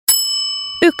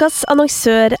Ukas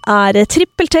annonsør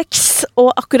TrippelTex, og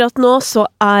akkurat nå så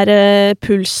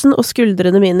pulsen og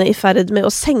skuldrene mine I ferd med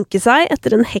å senke seg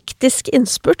etter en hektisk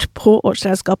innspurt på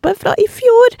årsregnskapet fra I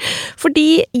fjor.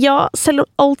 Fordi, ja, selv om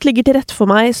alt ligger til rette for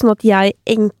meg, sånn at jeg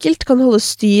enkelt kan holde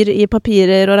styr I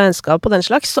papirer og regnskap og den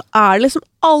slags, så det liksom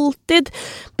alltid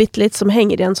bitte litt som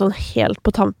henger igjen sånn helt på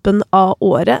tampen av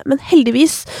året. Men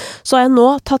heldigvis så har jeg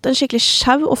nå tatt en skikkelig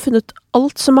skjau og funnet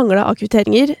alt som manglet av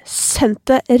kvitteringer, sendt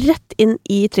det rett inn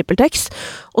I TrippelTex,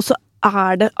 og så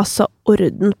det altså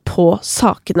orden på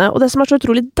sakene. Og det som så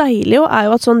utrolig deilig jo,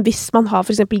 jo at sånn, hvis man har for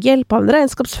eksempel hjelp av en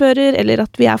regnskapsfører, eller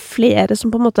at vi flere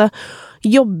som på en måte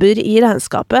jobber I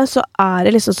regnskapet, så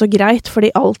det liksom så greit,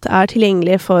 fordi alt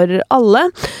tilgjengelig for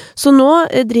alle. Så nå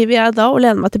driver jeg da og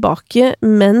lener meg tilbake,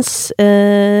 mens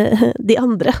de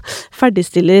andre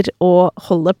ferdigstiller og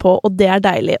holder på, og det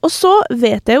deilig. Og så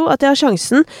vet jeg jo at jeg har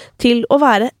sjansen til å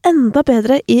være enda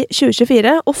bedre I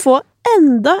 2024, og få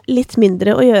enda litt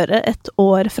mindre å gjøre et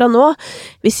år fra nå,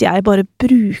 hvis jeg bare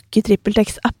bruker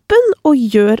TrippelTex-appen og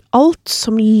gjør alt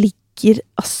som ligger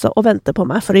altså å vente på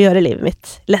meg for å gjøre livet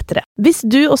mitt lettere. Hvis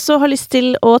du også har lyst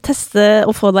til å teste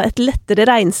og få deg et lettere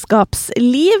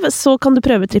regnskapsliv, så kan du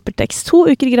prøve TrippelTex 2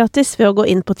 uker gratis ved å gå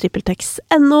inn på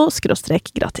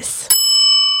trippeltex.no/gratis.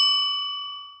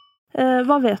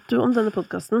 Hva vet du om denne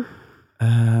podcasten?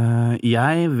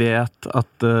 Jeg vet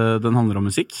at den handler om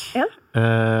musikk. Ja.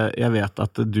 Jeg vet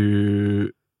at du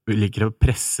liker å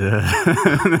presse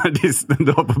artistene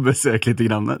du har på besøk litt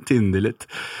grann, tynne de litt.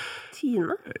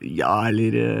 Tine? Ja,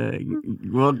 eller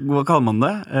hva kaller man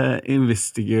det?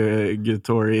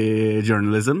 Investigatory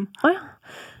journalism.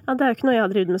 Ja, det jo ikke noe jeg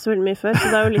har drevet med så veldig mye før, så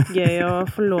det jo litt gøy å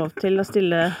få lov til å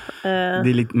stille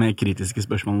de litt mer kritiske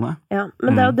spørsmålene. Ja,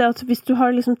 men det jo det at hvis du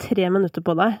har liksom 3 minutter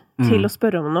på deg til å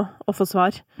spørre om noe og få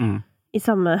svar I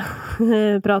samme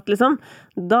prat, liksom,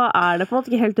 da det på en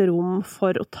måte ikke helt rom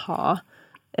for å ta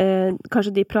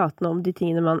kanskje de pratene om de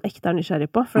tingene man ekte nysgjerrig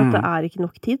på, for at det ikke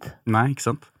nok tid. Nei, ikke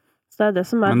sant? Så det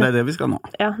som Men det det vi skal nå.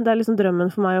 Ja, det liksom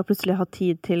drømmen for meg å plutselig ha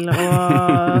tid til å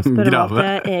spørre om alt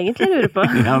jeg egentlig lurer på.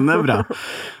 Ja, men det bra.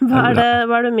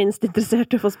 Hva du minst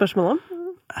interessert I å få spørsmål om?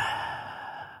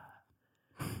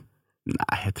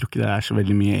 Nei, jeg tror ikke det så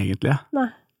veldig mye egentlig. Nei.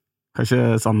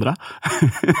 Kanskje Sandra?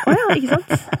 Ja, ikke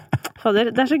sant?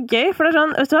 Fader, det så gøy, for det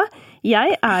sånn, vet du hva?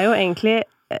 Jeg jo egentlig,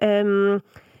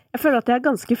 jeg føler at jeg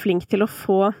ganske flink til å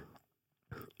få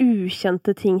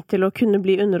ukjente ting til å kunne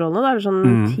bli underholdende. Det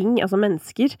sånn ting, altså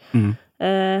mennesker.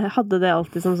 Hadde det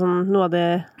alltid som sånn, noe av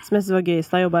det som jeg synes var gøyest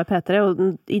da jeg jobbet I P3, og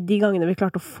I de gangene vi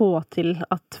klarte å få til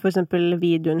at for eksempel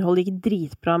videoinnhold gikk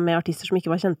dritbra med artister som ikke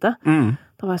var kjente,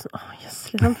 da var jeg sånn, yes,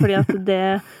 liksom, fordi at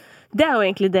det jo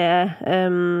egentlig det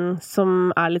som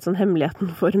litt sånn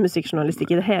hemmeligheten for musikkjournalistikk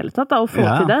I det hele tatt, da, å få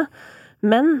til det.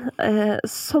 Men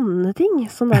sånne ting,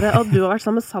 sånn at du har vært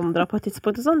sammen med Sandra på et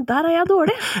tidspunkt og sånn, der jeg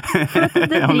dårlig. For at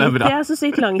det driter jeg så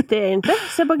sykt langt I egentlig.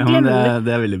 Så jeg bare glemmer det.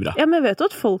 Det veldig bra. Ja, men jeg vet jo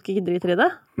at folk ikke driter I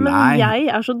det. Men jeg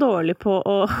så dårlig på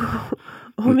å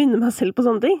minne meg selv på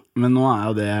sånne ting. Men nå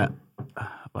jo det,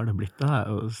 hva det blitt da? Det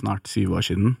jo snart 7 år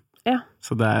siden. Ja.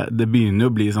 Så det begynner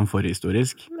jo å bli sånn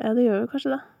forhistorisk. Ja, det gjør jo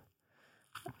kanskje det.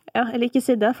 Ja, eller ikke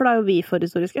si det, for da jo vi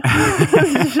forhistoriske.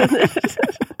 Du skjønner.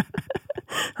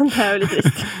 Det jo litt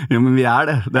trist. Jo, men vi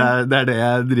det. Det det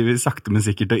jeg driver sakte men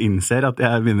sikkert og innser, at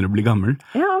jeg begynner å bli gammel.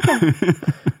 Ja, ok.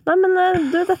 Nei, men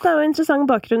du, dette jo interessant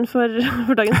bakgrunn for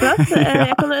dagens prat.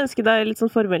 Jeg kan ønske deg litt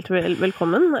sånn formelt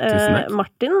velkommen.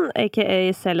 Martin,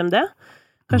 a.k.a. CLMD.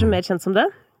 Kanskje mer kjent som det?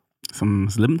 Som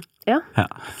Slimd? Ja.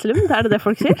 Slimd, det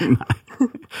folk sier? Nei.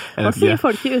 Hva sier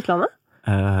folk I utlandet?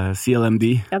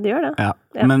 CLMD. Ja, de gjør det. Ja.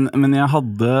 Men jeg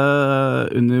hadde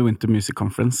under Winter Music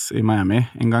Conference I Miami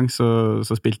en gang, så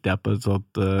spilte jeg på et sånt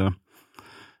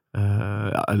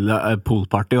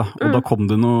poolparty da, og da kom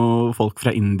det noen folk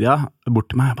fra India bort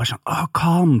til meg og bare sånn,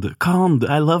 Kand,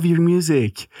 I love your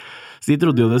music. Så de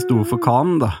trodde jo det sto for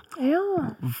Kand da. Ja.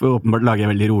 For åpenbart lager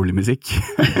jeg veldig rolig musikk.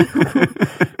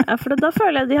 Ja, for da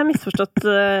føler jeg de har misforstått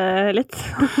litt.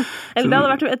 Eller det hadde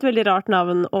vært et veldig rart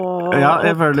navn å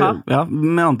ta. Ja,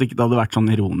 men annet ikke det hadde vært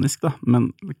sånn ironisk da.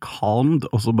 Men Kand,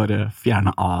 og så bare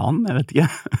fjerne A-en, jeg vet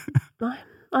ikke. Nei,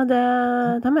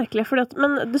 det merkelig.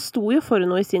 Men det sto jo for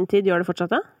noe I sin tid, gjør det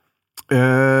fortsatt det?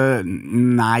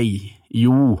 Nei,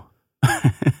 jo.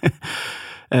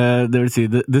 Det vil si,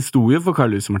 det sto jo for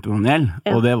Carl Lewis og Martin Daniel,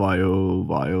 og det var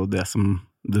jo det som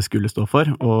det skulle stå for.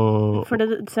 For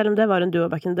selv om det var en duo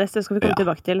back in the days, det skal vi komme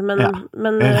tilbake til, men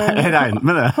jeg regner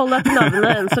med det. Hold deg til navnet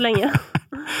enn så lenge.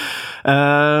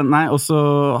 Nei, og så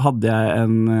hadde jeg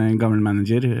en gammel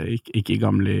manager, ikke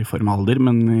gammel i form av alder,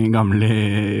 men gammel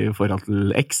i forhold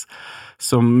til X,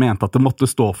 som mente at det måtte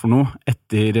stå for noe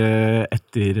etter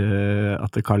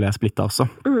at Carl og jeg splittet også.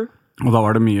 Og da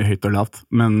var det mye høyt og lavt.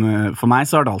 Men for meg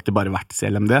så har det alltid bare vært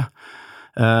CLMD.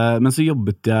 Men så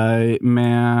jobbet jeg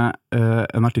med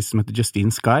en artist som heter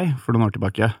Justine Skye for noen år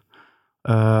tilbake.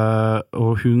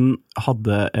 Og hun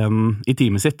hadde en i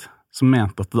teamet sitt som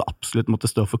mente at det absolutt måtte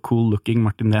stå for Cool Looking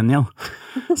Martin Daniel.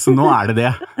 Så nå er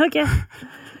det. Ok.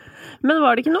 Men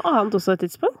var det ikke noe annet også et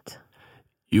tidspunkt?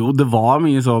 Jo, det var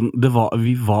mye sånn,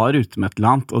 vi var ute med et eller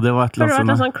annet, og det var et eller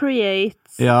annet sånn Create,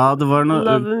 ja, det var noe,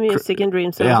 Love, Music and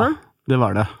Dreams eller sånn? Ja, det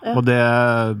var det. Ja. Og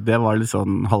det var litt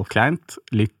sånn halvkleint,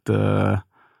 litt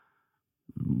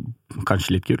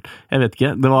kanskje litt kult. Jeg vet ikke.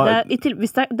 Det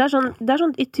er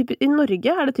sånn i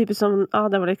Norge er det typisk sånn,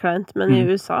 det var litt kleint, men i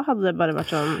USA hadde det bare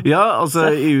vært sånn. Ja, altså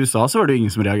i USA så var det jo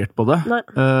ingen som reagerte på det.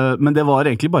 Men det var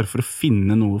egentlig bare for å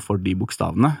finne noe for de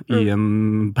bokstavene i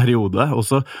en periode. Og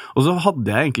så hadde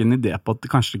jeg egentlig en idé på at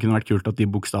det kanskje kunne vært kult at de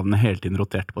bokstavene hele tiden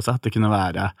roterte på seg. At det kunne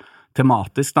være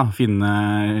tematisk da, finne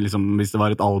liksom, hvis det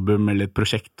var et album eller et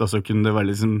prosjekt, og så kunne det være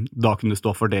liksom, da kunne det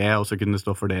stå for det, og så kunne det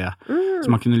stå for det. Så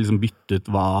man kunne liksom bytte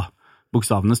ut hva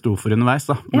bokstavene sto for underveis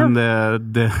da, men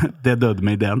det døde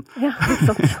med ideen. Ja,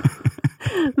 ikke sant.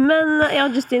 Men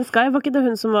Justine Skye, var ikke det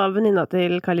hun som var venninna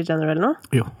til Kylie Jenner eller noe?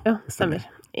 Jo, stemmer.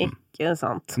 Ikke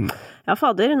sant. Ja,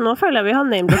 fader, nå føler jeg vi har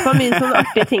named-droppa mye sånne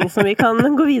artige ting som vi kan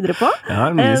gå videre på. Ja,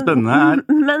 mye spennende her.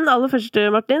 Men aller først,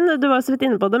 Martin, du var så vidt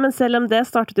inne på det, men selv om det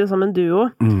startet jo som en duo.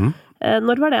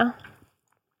 Når var det?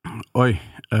 Oi,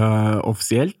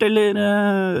 offisielt, eller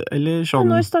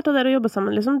sånn? Når startet dere å jobbe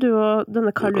sammen, liksom? Du og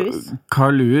denne Carl Lewis?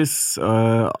 Carl Lewis,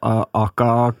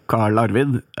 aka Carl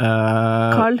Arvid.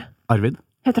 Carl? Arvid.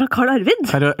 Heter han Carl Arvid?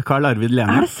 Carl Arvid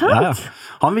Lene. Er det sant? Ja.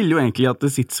 Han ville jo egentlig at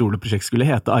sitt soloprosjekt skulle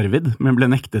hete Arvid, men ble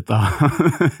nektet av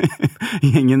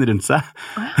gjengen rundt seg.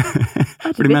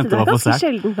 Arvid, det er ganske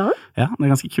sjeldent navn. Ja, det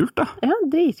er ganske kult da. Ja,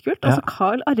 dritkult. Altså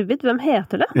Carl Arvid, hvem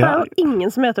heter det? Det er jo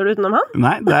ingen som heter det utenom han.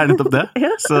 Nei, det er nettopp det.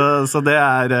 Så det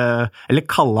er, eller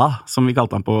Kalla, som vi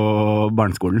kalte han på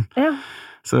barneskolen. Ja.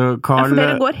 Så Carl, for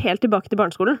dere går helt tilbake til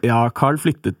barneskolen? Ja, Carl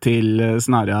flyttet til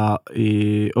Snarja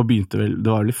og begynte vel,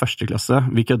 det var vel i første klasse.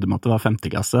 Vi kødde med at det var 5.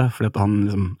 klasse, fordi at han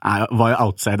liksom var jo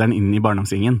outsideren inn i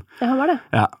barndomsgjengen. Ja, han var det.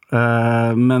 Ja,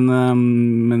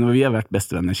 men vi har vært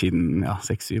bestevenner siden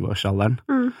 6-7 års alderen.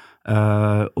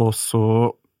 Og så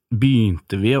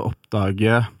begynte vi å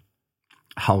oppdage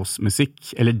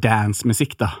housemusikk, eller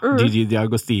dancemusikk da. Gigi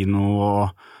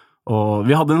D'Agostino og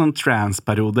vi hadde en sånn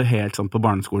trance-periode helt sånn på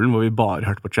barneskolen, hvor vi bare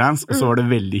hørte på trance, og så var det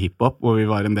veldig hiphop, hvor vi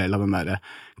var en del av den der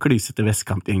klysete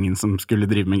vestkantgjengen som skulle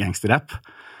drive med gangsterrap,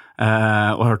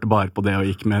 og hørte bare på det og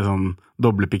gikk med sånn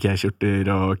doble piké-skjorter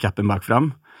og cappen bakfram.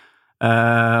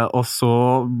 Og så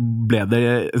ble det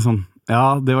sånn,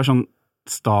 det var sånn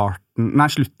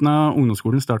slutten av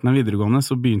ungdomsskolen, starten av videregående,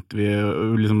 så begynte vi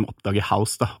å liksom oppdage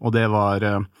house da, og det var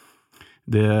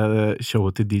det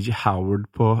showet til DJ Howard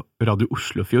på Radio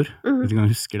Oslofjord. Hvis du kan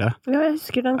huske det. Ja, jeg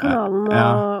husker den kanalen,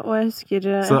 og jeg husker...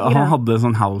 Så han hadde en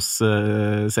sånn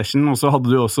house-session, og så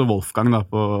hadde du også Wolfgang da,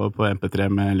 på MP3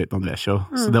 med litt André-show.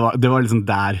 Så det var liksom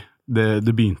der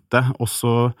det begynte. Og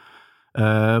så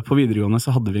på videregående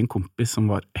så hadde vi en kompis som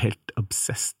var helt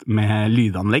obsessed med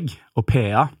lydanlegg og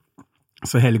PA.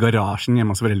 Så hele garasjen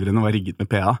hjemme hos foreldrene var rigget med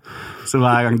PA. Så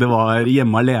hver gang det var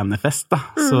hjemme alene-fest da,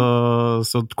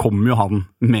 så kom jo han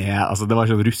med, altså det var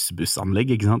sånn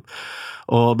russbussanlegg, ikke sant?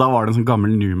 Og da var det en sånn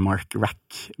gammel Newmark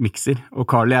rack-mixer, og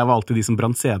Carl og jeg var alltid de som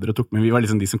brant CD og tok med, vi var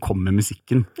liksom de som kom med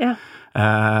musikken. Ja.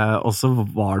 Og så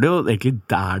var det jo egentlig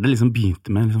der det liksom begynte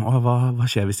med, liksom, hva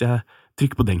skjer hvis jeg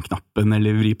trykker på den knappen,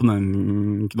 eller vrir på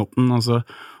den knotten, og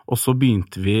så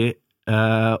begynte vi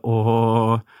å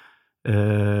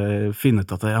finne ut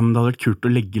at det hadde vært kult å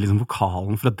legge liksom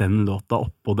vokalen fra den låta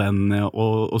oppå den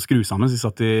og skru sammen, så vi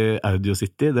satt i Audio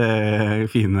City, det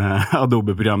fine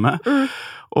Adobe-programmet,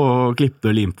 og klippte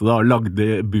og limte det og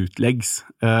lagde bootlegs,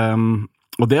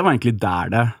 og det var egentlig der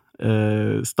det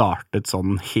startet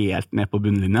sånn helt ned på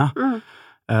bunnlinja.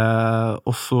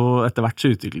 Og så etter hvert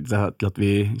så utviklet det seg til at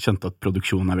vi skjønte at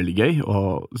produksjonen er veldig gøy,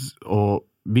 og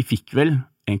vi fikk vel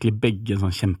egentlig begge en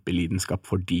sånn kjempelidenskap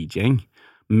for DJing,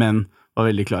 men var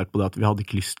veldig klar på det at vi hadde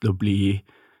ikke lyst til å bli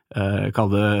kall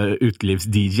det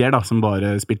utelivs-DJ-er da, som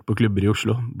bare spilte på klubber i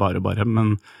Oslo, bare,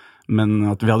 men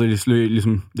at vi hadde lyst til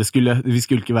liksom, vi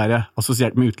skulle ikke være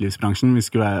assosiert med utelivsbransjen, vi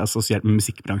skulle være assosiert med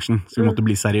musikkbransjen, så vi måtte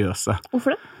bli seriøse.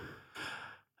 Hvorfor det?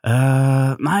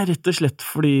 Nei, rett og slett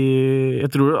fordi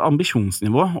jeg tror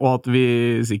ambisjonsnivå, og at vi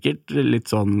sikkert litt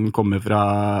sånn kommer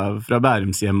fra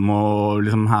Bærumshjem, og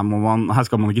liksom her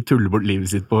skal man ikke tulle bort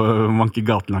livet sitt på vanke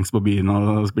gatelangs på byen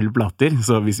og spille plater,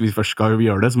 så hvis vi først skal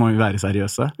gjøre det, så må vi være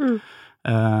seriøse.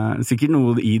 Sikkert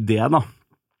noe i det da.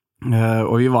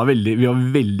 Og vi var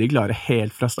veldig klare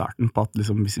helt fra starten på at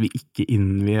liksom, hvis vi ikke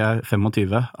innen vi er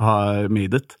 25 har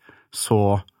made it,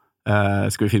 så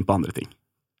skal vi finne på andre ting.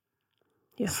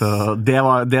 Yes. Så det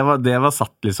var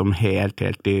satt liksom helt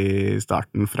i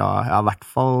starten fra, I hvert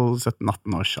fall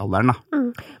 17-18 års alderen da.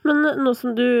 Men nå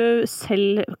som du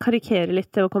selv karikerer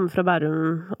litt til å komme fra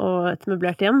Bærum og et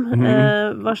møblert hjem,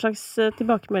 hva slags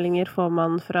tilbakemeldinger får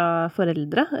man fra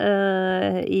foreldre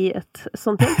i et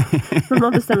sånt hjem? Når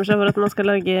man bestemmer seg for at man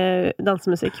skal lage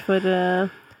dansemusikk for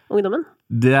ungdommen?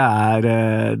 Det har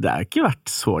ikke vært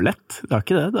så lett, det har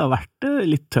ikke det. Det har vært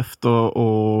litt tøft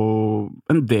og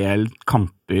en del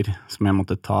kamper som jeg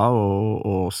måtte ta, og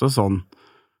også sånn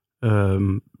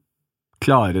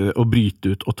klare å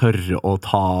bryte ut og tørre å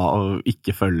ta og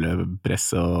ikke følge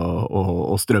presset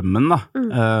og strømmen da.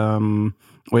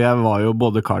 Og jeg var jo,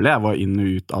 både Carl og jeg var inn og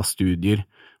ut av studier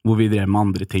hvor vi drev med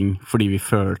andre ting, fordi vi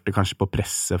følte kanskje på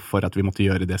presset for at vi måtte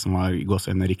gjøre det som var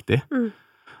gåsøyne riktig.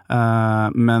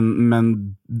 Men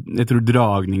jeg tror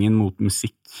dragningen mot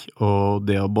musikk og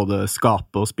det å både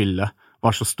skape og spille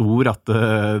var så stor at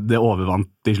det overvant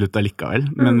til slutt allikevel.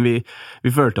 Men vi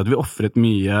følte at vi offret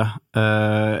mye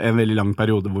en veldig lang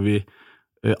periode hvor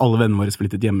alle vennene våre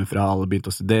flyttet hjemmefra, alle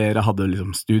begynte å studere, hadde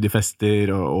liksom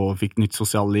studiefester og fikk nytt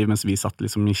sosialliv, mens vi satt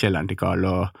liksom i kjelleren til Carl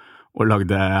og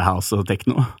lagde house og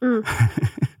techno.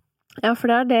 Ja,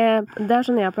 for det er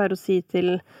sånn jeg pleier å si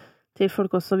til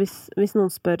folk også, hvis noen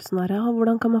spør sånn her,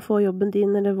 hvordan kan man få jobben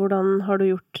din, eller hvordan har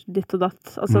du gjort ditt og datt?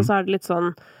 Altså, så er det litt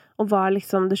sånn, og hva er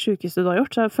liksom det sykeste du har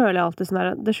gjort? Så føler jeg alltid sånn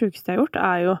her, det sykeste jeg har gjort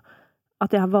er jo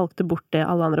at jeg har valgt bort det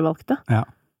alle andre valgte. Ja.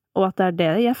 Og at det er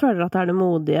det, jeg føler at det er det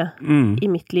modige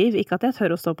i mitt liv, ikke at jeg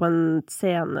tør å stå på en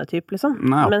scene-typ, liksom.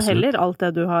 Nei, men heller alt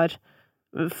det du har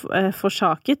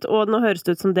forsaket, og nå høres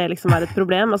det ut som det liksom er et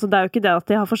problem. Altså, det er jo ikke det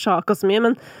at jeg har forsaket så mye,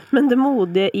 men det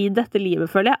modige i dette livet,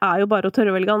 føler jeg, er jo bare å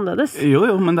tørre å velge annerledes. Jo,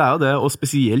 men det er jo det, og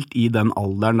spesielt i den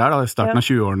alderen der, da, i starten av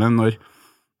 20-årene, når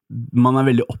man er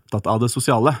veldig opptatt av det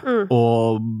sosiale,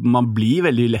 og man blir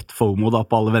veldig lett FOMO da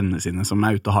på alle vennene sine som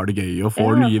er ute og har det gøy, og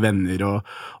får nye venner,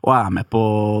 og er med på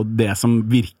det som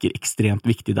virker ekstremt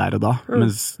viktig der og da,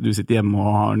 mens du sitter hjemme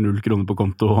og har 0 kroner på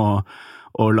konto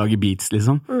og lager beats,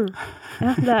 liksom.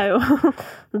 Ja, det er jo...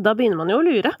 Da begynner man jo å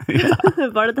lure.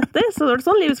 Var det dette? Så var det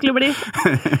sånn livet skulle bli.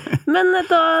 Men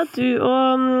da du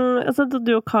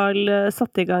og Carl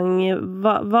satte i gang,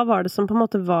 hva var det som på en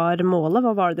måte var målet?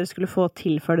 Hva var det dere skulle få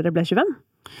til før dere ble 25?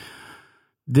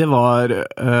 Det var...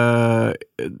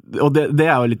 og det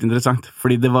er jo litt interessant,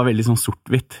 fordi det var veldig sånn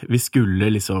sort-hvitt. Vi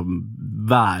skulle liksom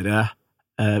være...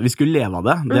 Vi skulle leve av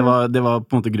det. Det var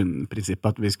på en måte grunnprinsippet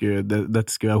at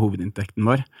dette skulle være hovedinntekten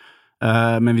vår.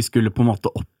 Men vi skulle på en måte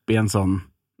opp i en sånn,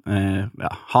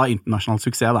 ha internasjonal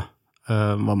suksess da,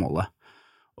 var målet.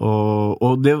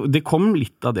 Og det kom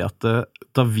litt av det at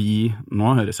da vi,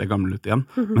 nå høres jeg gammel ut igjen,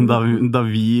 men da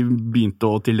vi begynte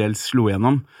å til dels slå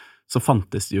igjennom, så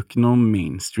fantes det jo ikke noe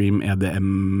mainstream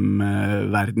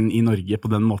EDM-verden i Norge på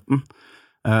den måten.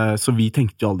 Så vi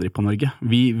tenkte jo aldri på Norge.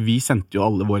 Vi sendte jo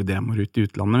alle våre demoer ut i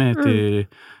utlandet, til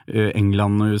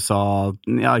England og USA,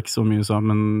 ja, ikke så mye USA,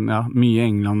 men ja, mye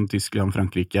England, Tyskland,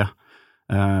 Frankrike,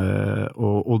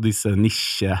 og disse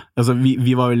nisje, altså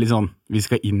vi var veldig sånn, vi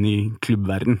skal inn i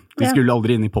klubbverden, vi skulle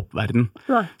aldri inn i popverden,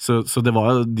 så det var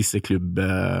jo disse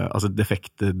altså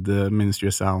Defected,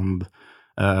 Ministry of Sound,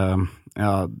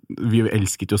 ja, vi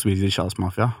elsket jo Swedish House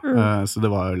Mafia, så det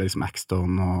var jo liksom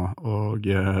Axstone og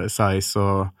Size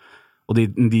og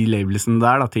de labelsene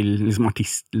der da, til liksom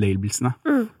artistlabelsene.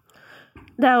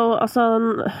 Det er jo, altså,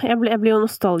 jeg blir jo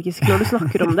nostalgisk når du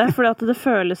snakker om det, for at det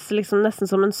føles liksom nesten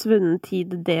som en svunnen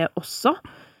tid det også.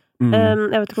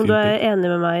 Jeg vet ikke om du er enig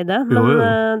med meg i det,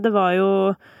 men det var jo,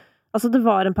 altså det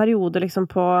var en periode liksom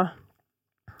på...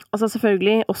 Altså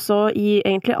selvfølgelig også i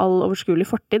egentlig all overskuelig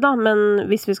fortid da, men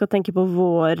hvis vi skal tenke på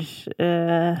vår,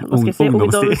 hva skal jeg si,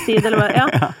 ungdomstid, eller hva,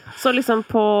 ja, så liksom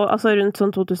på, altså rundt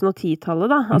sånn 2010-tallet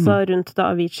da, altså rundt da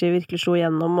Avicii virkelig slo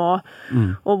igjennom,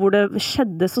 og hvor det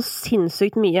skjedde så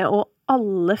sinnssykt mye, og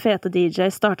alle fete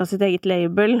DJs startet sitt eget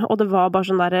label, og det var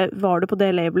bare sånn der, var du på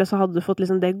det labelet, så hadde du fått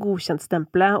liksom det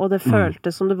godkjentstempelet, og det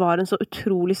føltes som det var en så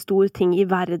utrolig stor ting i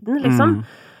verden, liksom.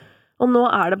 Og nå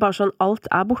er det bare sånn, alt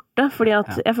er borte, fordi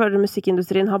at jeg føler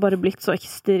musikkindustrien har bare blitt så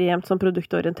ekstremt sånn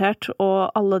produktorientert,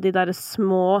 og alle de der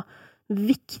små,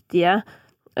 viktige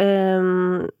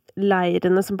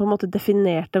leirene som på en måte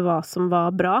definerte hva som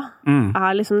var bra,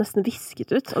 liksom nesten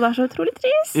visket ut, og det så utrolig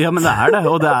trist. Ja, men det det,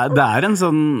 og det en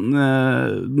sånn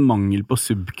mangel på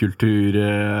subkultur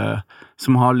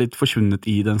som har litt forsvunnet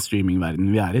i den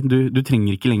streamingverdenen vi i. Du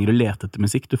trenger ikke lenger å lete etter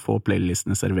musikk, du får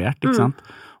playlistene servert, ikke sant?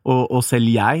 Og selv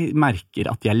jeg merker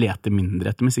at jeg leter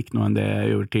mindre etter musikk nå enn det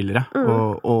jeg gjorde tidligere,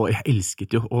 og jeg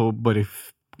elsket jo å bare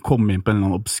komme inn på en eller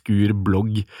annen obskur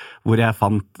blogg hvor jeg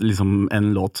fant liksom en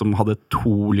låt som hadde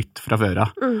 2 lytt fra før av,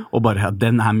 og bare,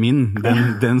 den min,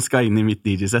 den skal inn i mitt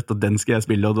DJ-sett, og den skal jeg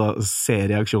spille, og da ser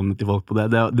reaksjonene til folk på det.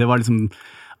 Det var liksom,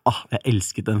 jeg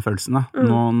elsket den følelsen da.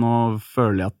 Nå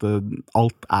føler jeg at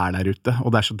alt der ute, og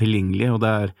det så tilgjengelig, og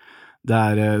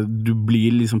du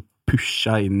blir liksom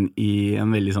pusha inn i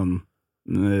en veldig sånn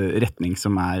retning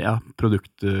som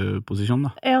produktposisjon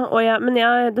da. Ja, men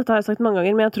dette har jeg sagt mange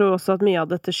ganger, men jeg tror også at mye av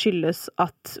dette skyldes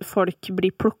at folk blir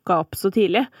plukket opp så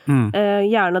tidlig.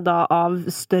 Gjerne da av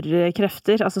større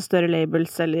krefter, altså større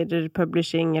labels eller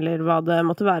publishing eller hva det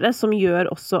måtte være, som gjør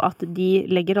også at de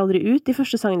legger aldri ut de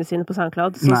første sangene sine på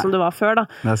SoundCloud, sånn som det var før da.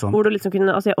 Hvor du liksom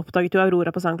kunne, altså jeg oppdaget jo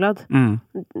Aurora på SoundCloud.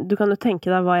 Du kan jo tenke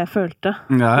deg hva jeg følte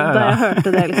da jeg hørte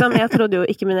det liksom. Jeg trodde jo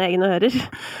ikke mine egne ører.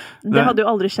 Det hadde jo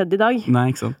aldri skjedd i dag. Nei,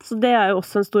 ikke sant. Så det jo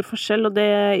også en stor forskjell, og det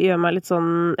gjør meg litt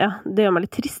sånn, det gjør meg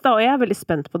litt trist da, og jeg veldig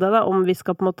spent på det da, om vi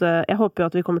skal på en måte, jeg håper jo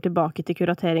at vi kommer tilbake til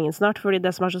kurateringen snart, fordi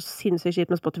det som så sinnssykt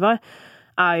kjipt med Spotify,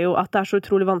 jo at det så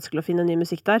utrolig vanskelig å finne ny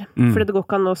musikk der, fordi det går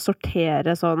ikke an å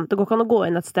sortere sånn, det går ikke an å gå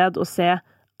inn et sted og se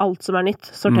alt som nytt,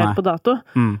 sortert på dato.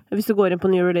 Hvis du går inn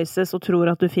på new releases og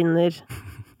tror at du finner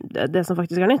det som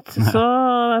faktisk nytt, så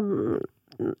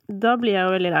da blir jeg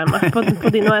jo veldig lei meg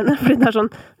på dine vegne, fordi det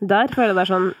sånn, der føler jeg det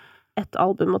sånn ett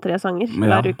album og 3 sanger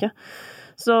hver uke.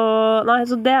 Så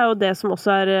det jo det som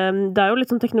også det jo litt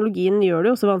sånn, teknologien gjør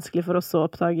det jo så vanskelig for oss å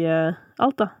oppdage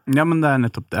alt da. Ja, men det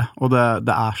nettopp det, og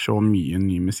det så mye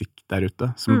ny musikk der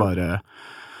ute, som bare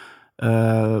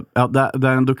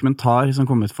det en dokumentar som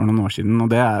kom ut for noen år siden, og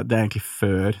det egentlig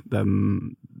før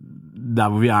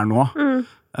der hvor vi nå,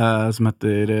 som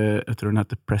heter, jeg tror den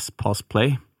heter Press, Pause,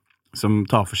 Play, som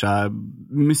tar for seg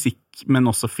musikk, men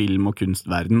også film- og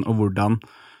kunstverden, og hvordan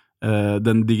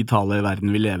den digitale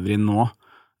verden vi lever i nå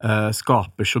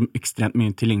skaper så ekstremt mye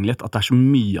tilgjengelighet, at det så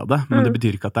mye av det, men det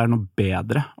betyr ikke at det noe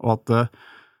bedre, og at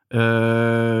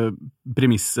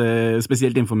premisset,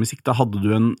 spesielt innenfor musikk, da hadde du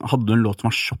en låt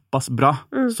som var såpass bra,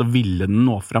 så ville den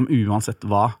nå fram uansett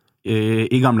hva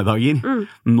i gamle dager.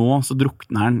 Nå så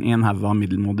drukner den i en haug av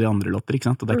middelmådige andre låter,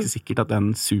 ikke sant? Og det ikke sikkert at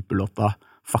den superlåta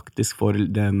faktisk får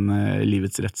den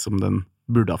livets rett som den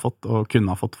burde ha fått, og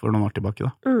kunne ha fått for noen år tilbake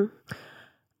da.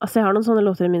 Altså, jeg har noen sånne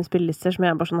låter i mine spillelister som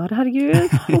jeg bare sånn,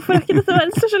 herregud, hvorfor ikke dette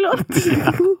verdens største låt?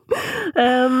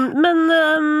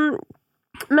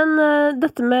 Men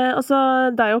dette med, altså,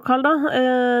 deg og Carl da,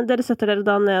 dere setter dere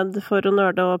da ned for å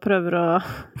nørde og prøver å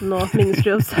nå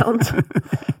Ministry of Sound,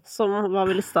 som var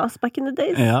veldig stas back in the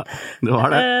days. Ja, det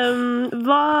var det.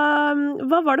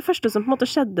 Hva var det første som på en måte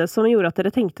skjedde som gjorde at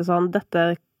dere tenkte sånn,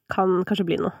 dette kan kanskje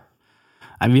bli noe?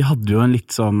 Nei, vi hadde jo en litt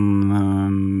sånn,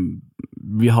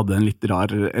 vi hadde en litt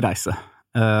rar reise.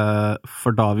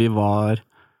 For da vi var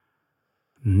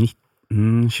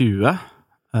 19-20,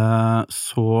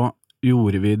 så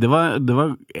gjorde vi, det var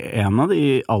en av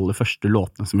de aller første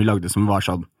låtene som vi lagde som var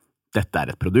sånn, dette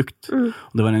et produkt.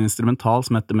 Og det var en instrumental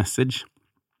som heter Message,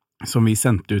 som vi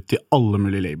sendte ut til alle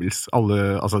mulige labels,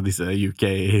 altså disse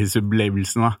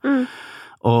UK-sublabelsene da.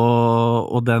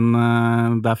 Og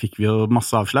der fikk vi jo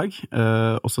masse avslag,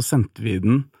 og så sendte vi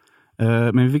den,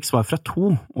 men vi fikk svar fra 2,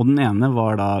 og den ene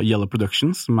var da Yellow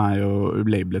Productions, som jo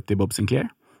labelet til Bob Sinclair,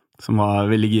 som var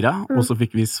veldig gira, og så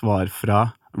fikk vi svar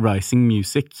fra Rising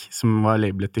Music, som var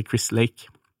labelet til Chris Lake,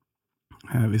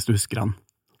 hvis du husker han.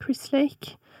 Chris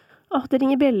Lake? Det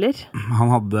ringer bjeller.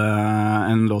 Han hadde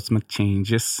en låt som het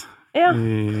Changes,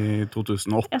 i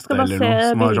 2008. Jeg skal bare se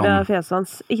bildet av fjeset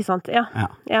hans, ikke sant? Ja,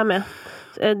 jeg med.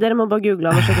 Dere må bare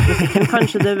google han og sjekke musikken.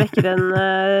 Kanskje det vekker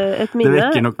et minne. Det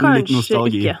vekker nok litt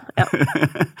nostalgi. Ikke.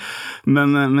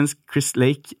 Men Chris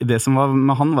Lake, det som var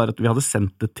med han var at vi hadde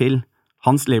sendt det til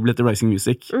hans label etter Rising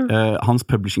Music, hans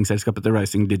publishing-selskap etter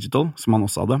Rising Digital, som han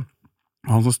også hadde.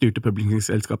 Han som styrte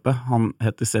publishing-selskapet, han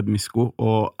heter Seb Misko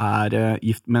og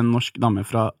gift med en norsk dame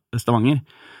fra Stavanger.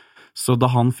 Så da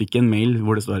han fikk en mail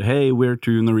hvor det står «Hey, we're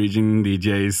 2 Norwegian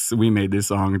DJs, we made this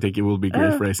song, think it will be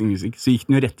great for Rising Music», så gikk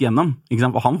den jo rett igjennom, ikke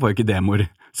sant? Og han får jo ikke demoer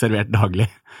servert daglig.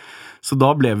 Så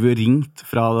da ble vi jo ringt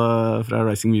fra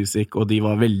Rising Music, og de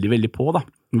var veldig, veldig på da.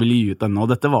 De ville gi ut denne, og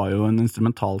dette var jo en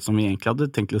instrumental som vi egentlig hadde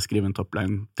tenkt å skrive en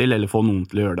topline til, eller få noen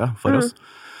til å gjøre det for oss.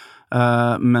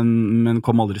 men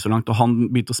kom aldri så langt, og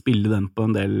han begynte å spille den på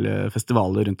en del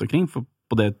festivaler rundt omkring, for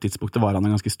på det tidspunktet var han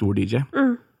en ganske stor DJ.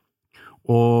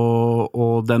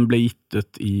 Og den ble gitt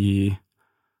ut i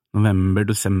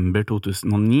november-desember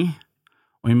 2009,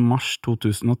 og i mars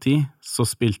 2010 så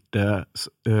spilte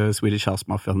Swedish House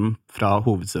Mafiaen fra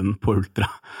hovedscenen på Ultra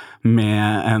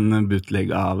med en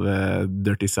bootleg av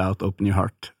Dirty South, Open Your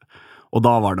Heart, og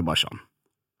da var det bare sånn.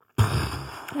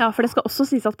 Ja, for det skal også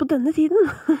sies at på denne tiden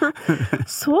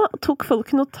så tok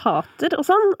folk notater og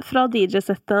sånn fra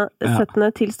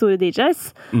DJ-settene til store DJs,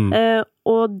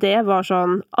 og det var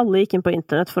sånn, alle gikk inn på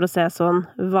internett for å se sånn,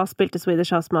 hva spilte Swedish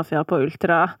House Mafia på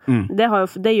Ultra?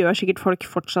 Det gjør sikkert folk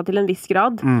fortsatt til en viss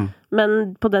grad,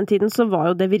 men på den tiden så var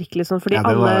jo det virkelig sånn, fordi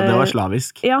det var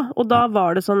slavisk. Ja, og da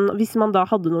var det sånn, hvis man da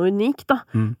hadde noe unikt da,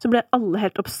 så ble alle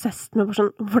helt obsessed med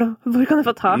sånn, hvor kan jeg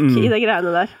få tak i det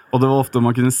greiene der? Og det var ofte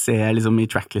man kunne se liksom, i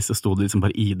tracklist, så stod det liksom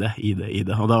bare ID,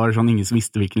 og da var det sånn, ingen som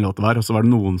visste hvilken låt det var, og så var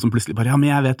det noen som plutselig bare, ja, men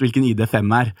jeg vet hvilken ID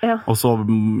 5 er, og så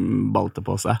balte det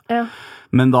på seg. Ja.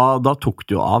 Men da tok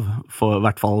det jo av, i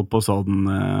hvert fall på sånn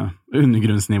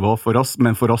undergrunnsnivå for oss,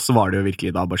 men for oss var det jo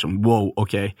virkelig da bare sånn, wow,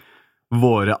 ok,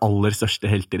 våre aller største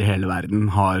helter i hele verden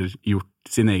har gjort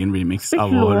sin egen remix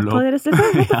av vår låt. Deres,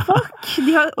 liksom. What the fuck?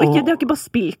 De har ikke bare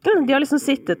spilt den, de har liksom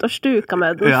sittet og stuka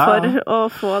med den for å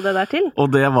få det der til.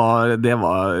 Og det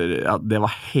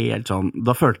var helt sånn,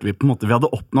 da følte vi på en måte, vi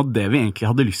hadde oppnådd det vi egentlig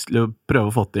hadde lyst til å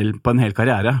prøve å få til på en hel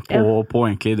karriere, på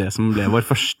egentlig det som ble vår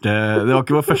første, det var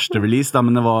ikke vår første release da,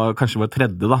 men det var kanskje vår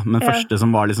tredje da, men første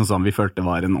som var liksom sånn, vi følte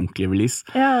var en ordentlig release.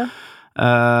 Ja.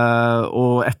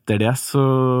 Og etter det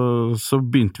så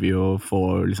begynte vi å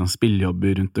få liksom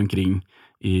spillejobber rundt omkring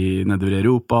nedover i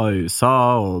Europa og USA,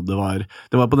 og det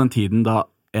var på den tiden da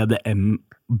EDM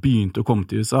begynte å komme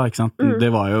til USA, ikke sant? Det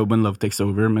var jo When Love Takes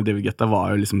Over med David Guetta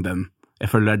var jo liksom den,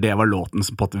 jeg føler det var låten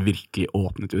som på at virkelig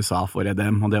åpnet USA for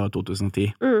EDM, og det var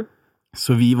 2010.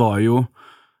 Så vi var jo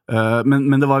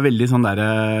men det var veldig sånn der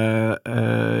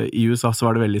i USA så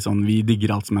var det veldig sånn, vi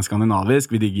digger alt som er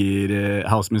skandinavisk, vi digger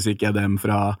housemusikk, EDM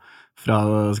fra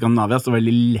Skandinavia, så det var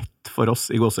veldig lett for oss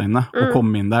i gåseøynene å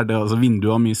komme inn der, altså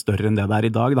vinduet var mye større enn det der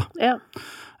i dag da. Ja.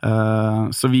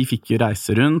 Så vi fikk jo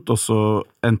reise rundt, og så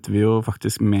endte vi jo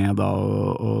faktisk med da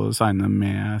å signe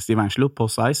med Steve Angelo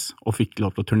på Size, og fikk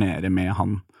lov til å turnere med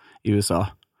han i USA.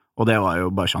 Og det var jo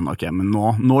bare sånn, ok, men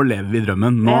nå lever vi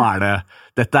drømmen, nå er det,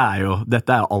 dette er jo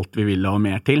alt vi vil og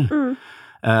mer til.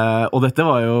 Og dette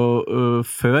var jo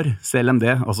før CLMD,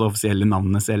 altså offisielle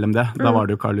navnet CLMD, da var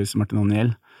det jo Carlos Martin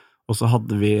O'Neill, og så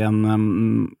hadde vi en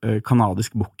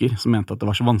kanadisk booker som mente at det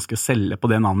var så vanskelig å selge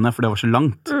på det navnet, for det var så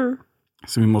langt.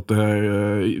 Så vi måtte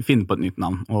finne på et nytt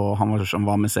navn, og han var sånn,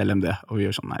 hva med CLMD? Og vi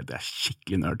var sånn, nei, det er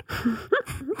skikkelig nerd.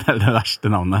 Det er det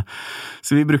verste navnet.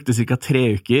 Så vi brukte cirka 3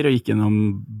 uker, og gikk gjennom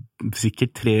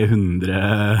sikkert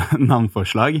 300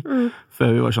 navnforslag,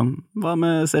 før vi var sånn, hva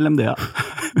med CLMD?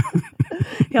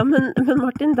 Ja, men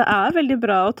Martin, det er veldig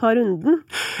bra å ta runden.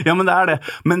 Ja, men det er det.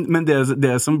 Men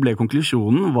det som ble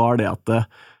konklusjonen var det at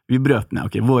vi brøt ned,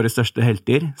 ok, våre største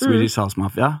helter, Swedish House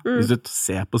Mafia. Hvis du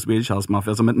ser på Swedish House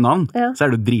Mafia som et navn, så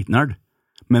er du dritnerd.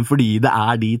 Men fordi det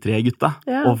er de 3 gutta,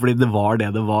 og fordi det var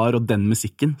det var, og den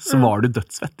musikken, så var du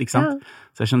dødsfett, ikke sant?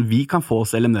 Så jeg skjønner, vi kan få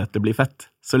CLMD til å bli fett,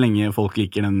 så lenge folk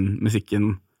liker den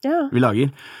musikken vi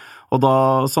lager. Og da,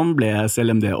 sånn ble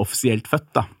CLMD offisielt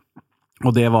født da.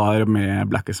 Og det var med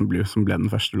Black as Blue som ble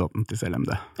den første låten til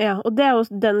CLMD. Ja, og det er jo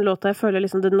den låta jeg føler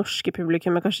liksom det norske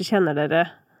publikummet kanskje kjenner dere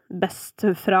best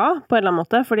fra, på en eller annen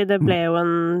måte, fordi det ble jo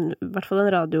i hvert fall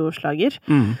en radioslager.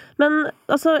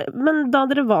 Men da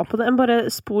dere var på det,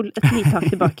 bare spol et lite hakk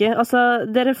tilbake. Altså,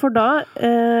 dere får da,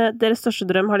 deres største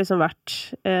drøm har liksom vært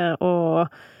å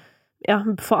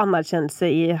få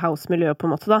anerkjennelse i house-miljøet på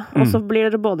en måte da. Og så blir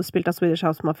dere både spilt av Swedish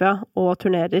House Mafia og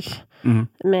turnerer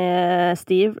med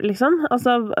Steve, liksom.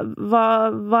 Altså,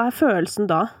 hva er følelsen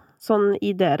da, sånn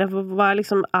i dere? Hva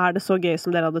liksom, er det så gøy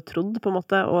som dere hadde trodd, på en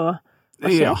måte, og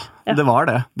ja, det var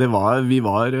det.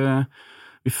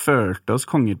 Vi følte oss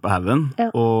konger på haven,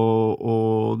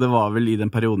 og det var vel i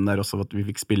den perioden der også at vi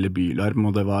fikk spille Bylarm,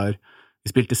 og vi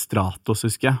spilte Stratos,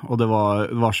 husker jeg, og det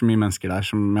var så mye mennesker der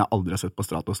som jeg aldri har sett på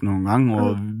Stratos noen gang,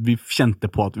 og vi kjente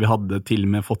på at vi hadde til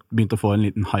og med begynt å få en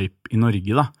liten hype i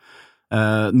Norge da.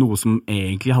 Noe som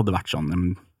egentlig hadde vært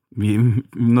sånn,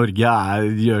 Norge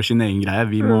gjør sin egen greie,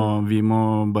 vi må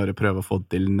bare prøve å få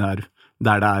det til der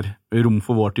det er rom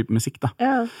for vår type musikk da.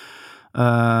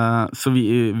 Så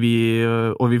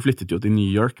vi flyttet jo til New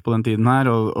York på den tiden her,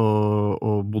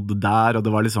 og bodde der, og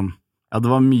det var liksom, det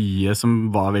var mye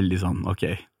som var veldig sånn,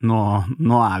 ok,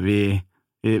 nå er vi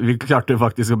vi klarte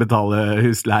faktisk å betale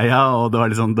husleia, og det var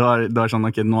liksom, det var sånn,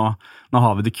 ok, nå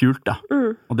har vi det kult da.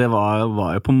 Og det var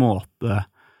jo på en måte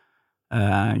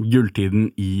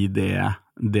gulltiden i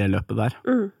det løpet der.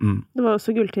 Det var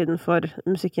også gulltiden for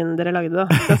musikken dere lagde da,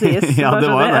 skal sies. Ja, det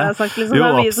var det. Jeg har sagt, liksom, jo,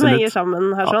 det vi som henger sammen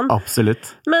her sånn.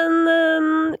 Absolutt. Men,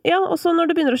 ja, og så når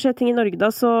det begynner å skje ting i Norge da,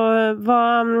 så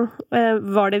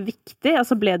var det viktig?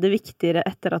 Altså ble det viktigere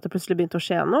etter at det plutselig begynte å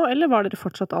skje noe, eller var dere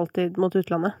fortsatt alltid mot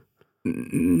utlandet?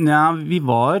 Ja, vi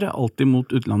var alltid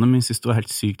mot utlandet, men jeg synes det var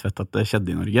helt sykt fett at det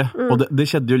skjedde i Norge. Og det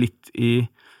skjedde jo litt i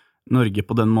Norge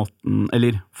på den måten,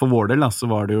 eller for vår del da, så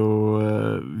var det jo,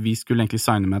 vi skulle egentlig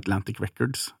signe med Atlantic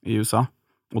Records i USA,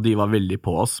 og de var veldig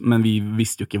på oss, men vi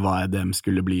visste jo ikke hva EDM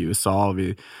skulle bli i USA, og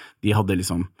de hadde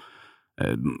liksom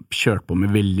kjørt på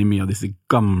med veldig mye av disse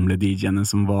gamle DJ-ene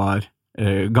som var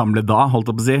gamle da,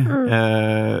 holdt jeg på å si,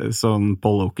 sånn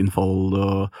Paul Oakenfold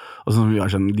og sånn, vi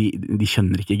var sånn, de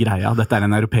skjønner ikke greia, dette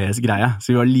en europeisk greie,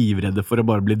 så vi var livredde for å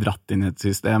bare bli dratt inn i et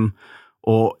system,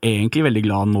 og egentlig veldig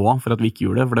glad nå for at vi ikke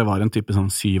gjorde det, for det var en type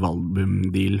sånn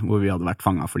 7-album-deal hvor vi hadde vært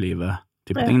fanget for livet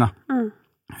type ting da.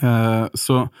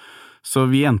 Så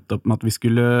vi endte opp med at vi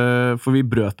skulle, for vi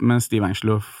brøt med Steve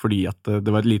Angelo fordi at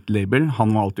det var et lite label,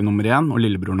 han var alltid nummer 1, og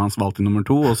lillebroren hans var alltid nummer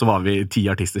 2, og så var vi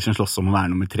 10 artister som slåss om å være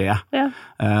nummer 3. Ja.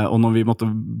 Og når vi måtte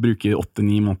bruke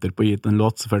 8-9 måneder på å gi ut en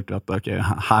låt, så følte vi at okay,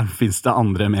 her finnes det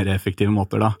andre, mer effektive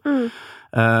måter da.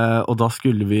 Og da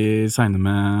skulle vi signe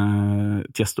med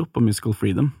Tiesto på Musical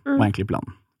Freedom, var egentlig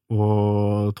planen.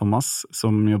 Og Thomas,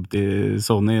 som jobbet i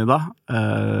Sony da,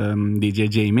 DJ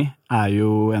Jamie,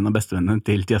 jo en av bestevennene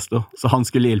til Tiesto, så han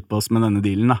skulle hjelpe oss med denne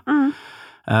dealen da.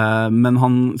 Men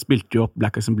han spilte jo opp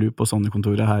Black Eyes and Blue på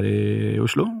Sony-kontoret her i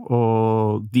Oslo,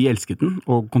 og de elsket den,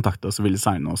 og kontaktet oss og ville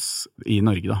signe oss i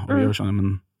Norge da. Og vi var sånn,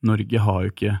 men Norge gjør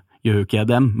jo ikke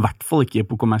EDM, i hvert fall ikke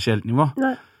på kommersielt nivå.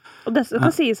 Nei. Og det kan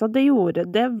sies at det gjorde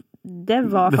det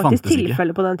var faktisk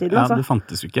tilfellet på den tiden. Ja, altså. det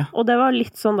fantes jo ikke. Og det var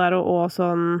litt sånn der og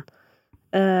sånn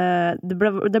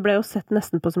det ble jo sett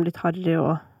nesten på som litt harry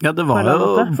og ja, det var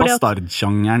jo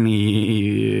bastardsjangeren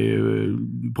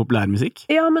i populærmusikk.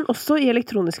 Ja, men også i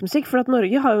elektronisk musikk, for at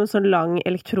Norge har jo en sånn lang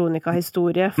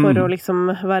elektronikahistorie for å liksom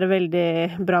være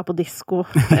veldig bra på disco,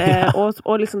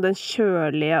 og liksom den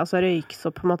kjølige, altså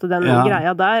røyksopp på en måte, den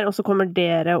greia der, og så kommer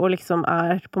dere og liksom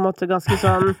på en måte ganske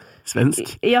sånn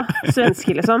svensk. Ja,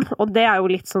 svenske liksom, og det jo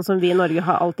litt sånn som vi i Norge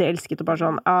har alltid elsket, og bare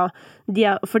sånn,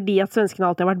 fordi at svenskene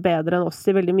alltid har vært bedre enn oss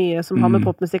i veldig mye som har med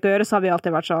popmusikk å gjøre, så har vi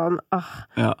alltid vært sånn,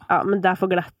 ja, men det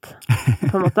for glatt,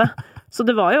 på en måte. Så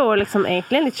det var jo liksom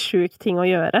egentlig en litt sjuk ting å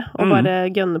gjøre, å bare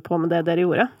gønne på med det dere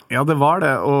gjorde. Ja, det var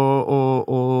det,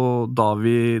 og da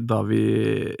vi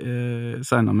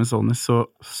signet med Sony,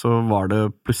 så var det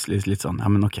plutselig litt sånn, ja,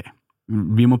 men ok,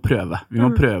 vi må prøve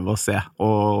å se,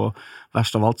 og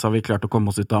verst av alt så har vi klart å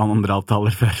komme oss ut av andre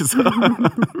avtaler før, så...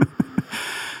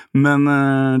 Men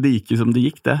det gikk jo som det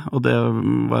gikk det, og det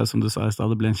var som du sa i sted,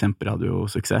 det ble en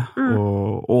kjemperadiosuksess,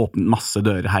 og åpnet masse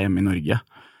dører her hjemme i Norge.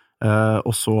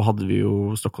 Og så hadde vi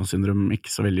jo Stockholm-syndrom ikke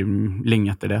så veldig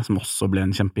lenge etter det, som også ble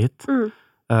en kjempehit.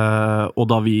 Og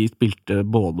da vi spilte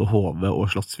både Hove og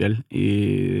Slottsfjell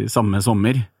i samme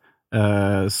sommer,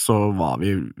 så var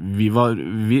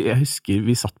jeg husker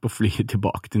vi satt på flyet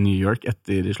tilbake til New York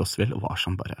etter Slottsfjell, og var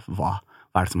sånn bare, hva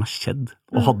det som har skjedd?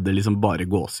 Og hadde liksom bare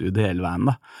gåsehud hele veien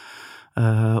da.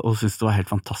 Og syntes det var helt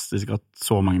fantastisk at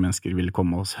så mange mennesker ville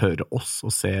komme og høre oss,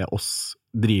 og se oss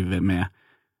drive med,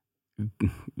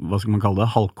 hva skal man kalle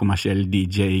det, halvkommersiell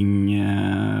DJing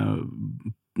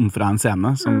fra en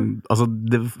scene. Altså,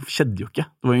 det skjedde jo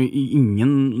ikke. Det var jo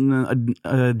ingen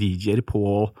DJ-er på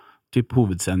typ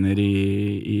hovedscener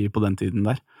på den tiden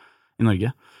der, i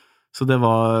Norge. Så det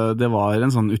var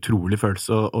en sånn utrolig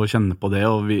følelse å kjenne på det,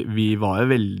 og vi var jo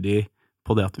veldig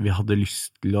på det at vi hadde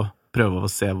lyst til å prøve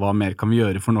å se hva mer kan vi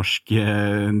gjøre for norsk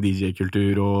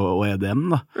DJ-kultur og EDM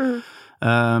da.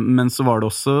 Men så var det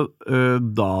også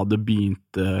da det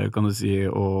begynte, kan du si,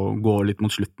 å gå litt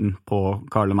mot slutten på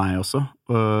Karl og meg også,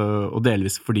 og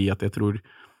delvis fordi at jeg tror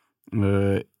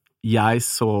jeg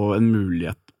så en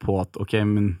mulighet på at ok,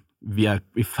 men vi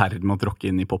i ferd med å tråkke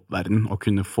inn i popverden og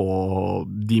kunne få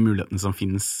de mulighetene som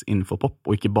finnes innenfor pop,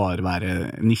 og ikke bare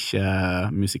være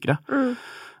nisjemusikere.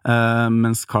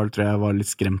 Mens Carl tror jeg var litt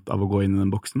skremt av å gå inn i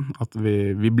den boksen. At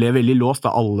vi ble veldig låst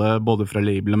av alle, både fra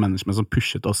label og management, som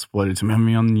pushet oss på liksom, ja, vi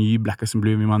må ha en ny Black Eyes and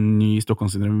Blue, vi må ha en ny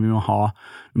Stockholm-syndrom, vi må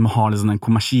ha liksom den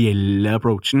kommersielle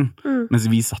approachen. Mens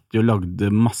vi satt jo og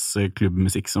lagde masse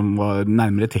klubbmusikk som var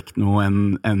nærmere techno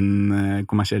enn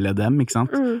kommersiell EDM, ikke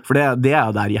sant? For det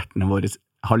jo der hjertene våre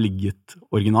har ligget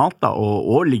originalt da,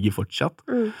 og ligger fortsatt.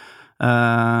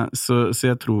 Så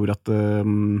jeg tror at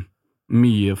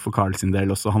mye for Carl sin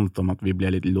del også handlet om at vi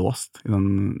ble litt låst i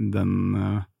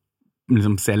den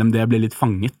liksom CLMD ble litt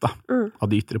fanget da, av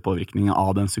de ytre påvirkningene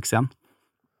av den suksessen.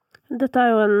 Dette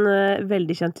jo en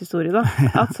veldig kjent historie da,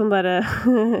 at sånn der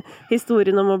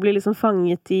historien om å bli liksom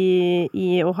fanget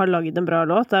i å ha laget en bra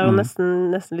låt, det jo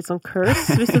nesten litt sånn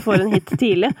curse hvis du får en hit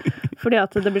tidlig, fordi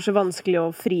at det blir så vanskelig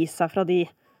å fri seg fra de,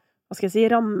 hva skal jeg si,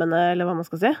 rammene, eller hva man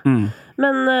skal si.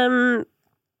 Men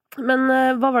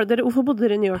hva var det hvorfor bodde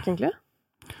dere i New York egentlig?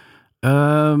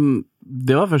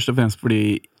 Det var først og fremst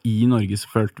fordi i Norge så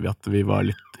følte vi at vi var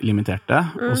litt limiterte,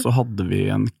 og så hadde vi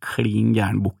en klin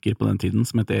gæren booker på den tiden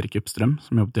som heter Erik Uppstrøm,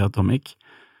 som jobbet i Atomic,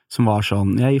 som var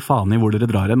sånn, jeg gir faen i hvor dere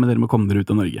drar hen, men dere må komme dere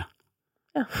ut av Norge.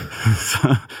 Ja.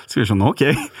 Så vi sånn, ok,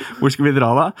 hvor skal vi dra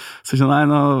da? Så sånn, nei,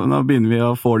 nå begynner vi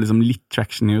å få liksom litt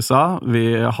traction i USA, vi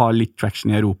har litt traction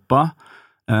i Europa.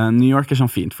 New York sånn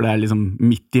fint, for det liksom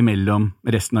midt imellom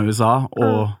resten av USA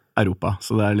og Europa,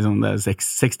 så det liksom, det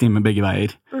 6 timer begge veier.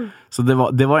 Så det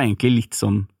var egentlig litt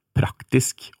sånn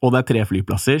praktisk, og det 3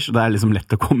 flyplasser, så det liksom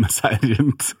lett å komme seg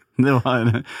rundt. Det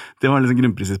var liksom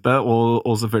grunnprinsippet,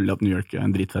 og selvfølgelig at New York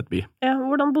en dritfett by. Ja,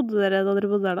 hvordan bodde dere da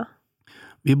dere bodde der da?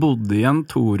 Vi bodde i en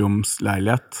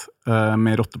 2-romsleilighet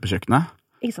med rotter på kjøkkenet.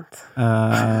 Ikke sant?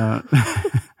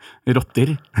 Rotter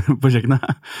på kjøkkenet.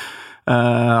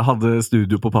 Hadde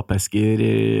studio på pappesker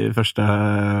i første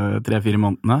 3-4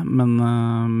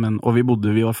 månedene, og vi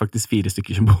var faktisk 4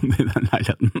 stykker som bodde i den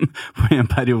leiligheten på en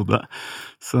periode.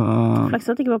 Så flaks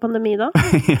at det ikke var pandemi da.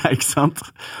 Ja, ikke sant?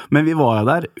 Men vi var jo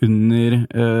der under,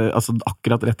 altså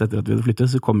akkurat rett etter at vi hadde flyttet,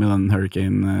 så kom jo den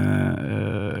hurricane,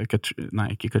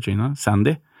 ikke Katrina,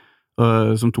 Sandy,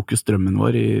 som tok jo strømmen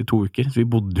vår i 2 uker, så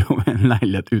vi bodde jo i en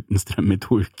leilighet uten strøm i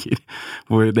 2 uker,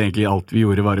 hvor det egentlig alt vi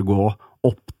gjorde var å gå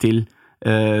opp til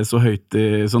så høyt,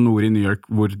 så nord i New York,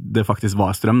 hvor det faktisk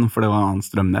var strøm, for det var en annen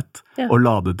strømnett, og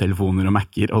lade telefoner og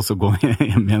Mac-er, og så gå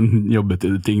hjem igjen, jobbe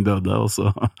til ting døde, og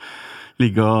så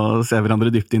ligge og se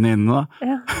hverandre dypt inn i øynene da.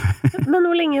 Ja. Men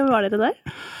hvor lenge var dere der?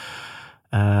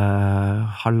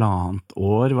 1,5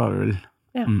 år var det vel.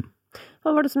 Ja. Hva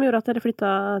var det som gjorde at dere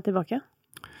flyttet tilbake?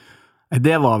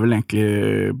 Det var vel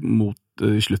egentlig mot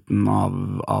slutten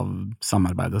av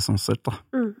samarbeidet sånn sett da.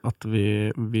 At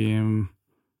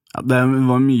det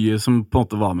var mye som på en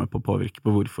måte var med på å påvirke på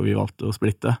hvorfor vi valgte å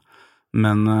splitte.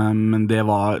 Men det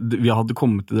var, vi hadde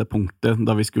kommet til det punktet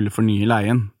da vi skulle fornye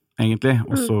leien, egentlig,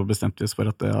 og så bestemte vi oss for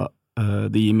at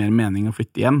det gir mer mening å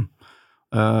flytte hjem.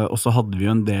 Og så hadde vi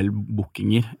jo en del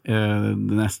bookinger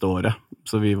det neste året,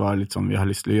 så vi var litt sånn, vi har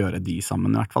lyst til å gjøre de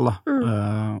sammen i hvert fall da.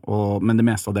 Men det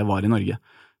meste av det var i Norge.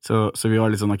 Så vi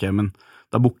var litt sånn, ok, men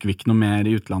da booker vi ikke noe mer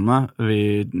i utlandet,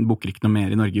 vi booker ikke noe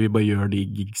mer i Norge, vi bare gjør de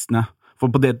gigsene. For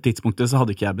på det tidspunktet så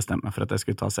hadde ikke jeg bestemt meg for at jeg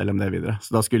skulle ta CLMD videre,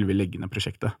 så da skulle vi legge ned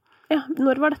prosjektet. Ja,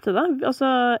 når var dette da? Altså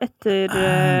etter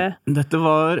Dette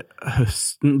var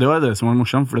høsten, det var det som var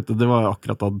morsomt, for det var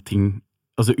akkurat da ting,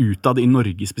 altså utad i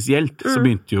Norge spesielt, så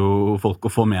begynte jo folk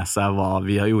å få med seg hva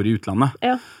vi har gjort i utlandet.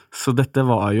 Ja. Så dette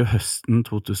var jo høsten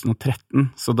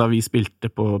 2013, så da vi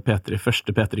spilte på P3, første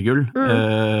P3-gull,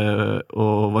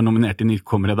 og var nominert i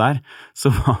nykommere der, så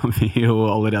var vi jo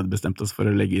allerede bestemt oss for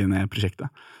å legge ned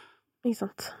prosjektet. Ikke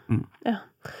sant. Ja.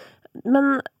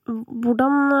 Men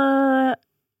hvordan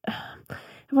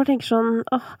jeg bare tenker sånn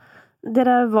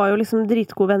dere var jo liksom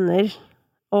dritgode venner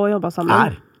og jobbet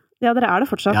sammen. Ja, dere det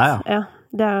fortsatt. Ja,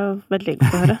 det jo veldig godt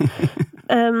å høre.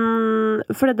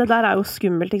 For det der jo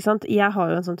skummelt, ikke sant? Jeg har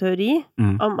jo en sånn teori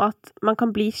om at man kan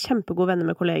bli kjempegode venner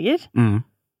med kolleger,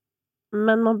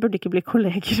 men man burde ikke bli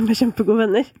kolleger med kjempegode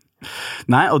venner.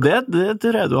 Nei, og det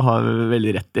tror jeg du har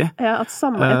veldig rett i. Ja, at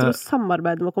jeg tror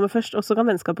samarbeidet må komme først, og så kan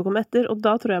vennskapet komme etter, og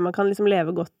da tror jeg man kan liksom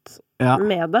leve godt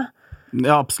med det.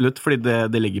 Ja, absolutt, fordi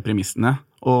det legger premissene.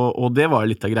 Og det var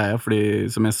litt av greia, fordi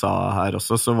som jeg sa her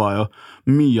også, så var jo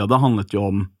mye av det handlet jo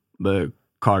om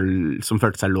Carl som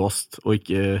følte seg låst, og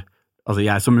ikke, altså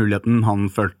jeg som muligheten, han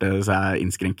følte seg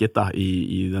innskrenket da,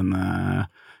 i denne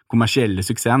kommersielle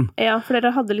suksessen. Ja, for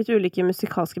dere hadde litt ulike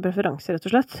musikalske preferanser, rett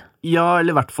og slett. Ja,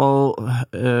 eller i hvert fall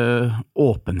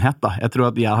åpenhet da. Jeg tror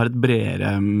at jeg har et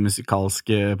bredere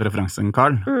musikalsk preferanse enn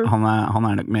Carl. Han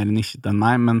nok mer nisjet enn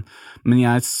meg, men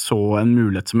jeg så en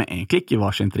mulighet som jeg egentlig ikke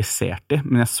var så interessert i,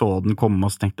 men jeg så den komme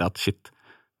og så tenkte jeg at shit,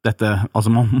 dette,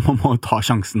 altså man må ta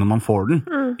sjansen når man får den,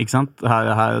 ikke sant?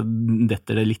 Her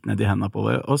detter det litt ned i hendene på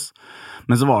oss.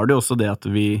 Men så var det jo også det at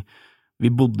vi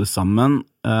bodde sammen.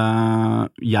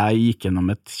 Jeg gikk gjennom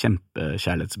et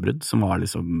kjempekjærlighetsbrudd, som var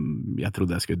liksom, jeg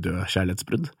trodde jeg skulle dø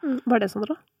kjærlighetsbrudd. Var det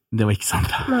Sandra? Det var ikke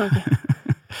Sandra. Nei, ok.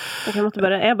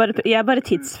 Jeg bare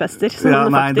tidsfester. Ja,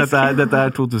 nei, dette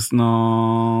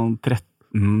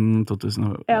 2013, 2000.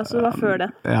 Ja, så det var før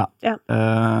det. Ja.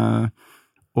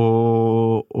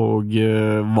 og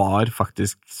var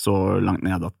faktisk så langt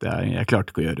ned at jeg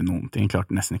klarte ikke å gjøre noen ting. Jeg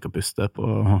klarte nesten ikke å puste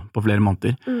på flere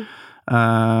måneder.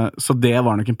 Så det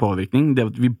var nok en påvirkning. Det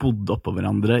at vi bodde oppå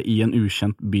hverandre i en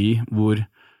ukjent by hvor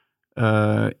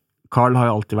Carl har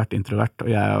jo alltid vært introvert, og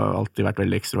jeg har alltid vært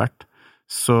veldig ekstrovert.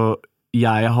 Så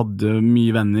jeg hadde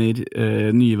mye venner,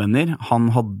 nye venner. Han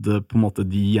hadde på en måte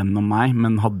de gjennom meg,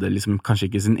 men hadde liksom kanskje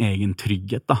ikke sin egen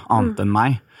trygghet da, annet enn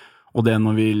meg. Og det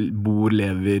når vi bor,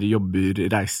 lever, jobber,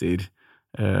 reiser,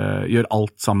 gjør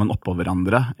alt sammen oppå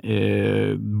hverandre,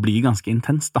 blir ganske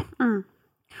intenst da.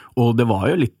 Og det var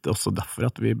jo litt også derfor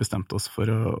at vi bestemte oss for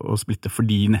å splitte,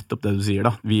 fordi nettopp det du sier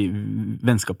da,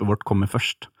 vennskapet vårt kommer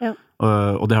først,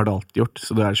 og det har det alltid gjort,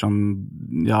 så det sånn,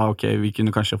 ja ok, vi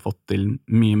kunne kanskje fått til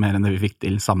mye mer enn det vi fikk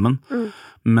til sammen,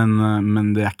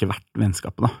 men det ikke verdt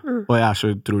vennskapet da, og jeg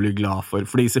så utrolig glad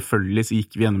fordi selvfølgelig så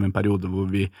gikk vi gjennom en periode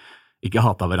hvor vi ikke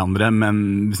hatet hverandre, men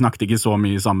vi snakket ikke så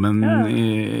mye sammen.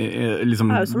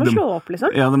 Liksom, det jo som å slå opp, liksom.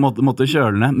 Ja, det måtte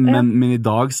kjøle ned, men i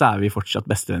dag så vi fortsatt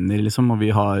bestevenner, liksom, og vi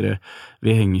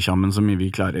henger sammen så mye vi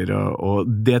klarer, og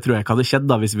det tror jeg ikke hadde skjedd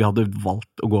da, hvis vi hadde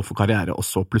valgt å gå for karriere, og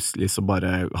så plutselig så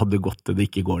bare hadde det gått til det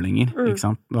ikke går lenger, ikke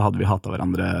sant? Da hadde vi hatet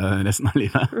hverandre resten av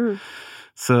livet.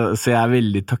 Så jeg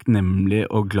veldig takknemlig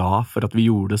og glad for at vi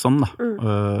gjorde det sånn da,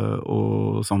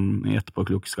 og sånn i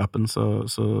etterpåklokskapen så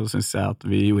synes jeg at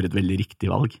vi gjorde et veldig riktig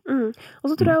valg. Og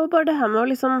så tror jeg jo bare det her med å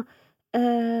liksom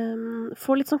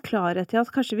få litt sånn klarhet i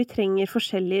at kanskje vi trenger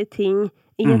forskjellige ting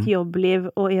i et jobbliv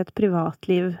og i et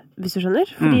privatliv, hvis du skjønner,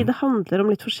 fordi det handler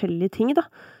om litt forskjellige ting da.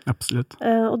 Absolutt.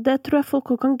 Og det tror jeg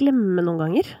folk også kan glemme noen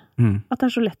ganger. At det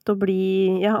så lett å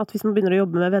bli, ja, at hvis man begynner å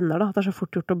jobbe med venner da, at det så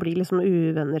fort gjort å bli liksom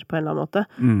uvenner på en eller annen måte.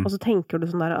 Og så tenker du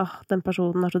sånn der, den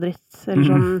personen så dritt, eller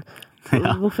sånn,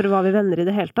 hvorfor var vi venner i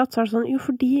det hele tatt? Så det sånn, jo,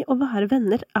 fordi å være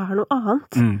venner noe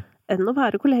annet enn å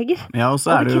være kolleger. Ja, og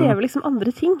det krever liksom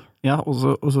andre ting. Ja, og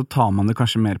så tar man det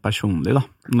kanskje mer personlig da,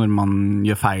 når man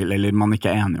gjør feil, eller man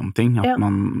ikke enig om ting. At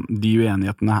de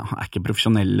uenighetene ikke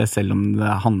profesjonelle, selv om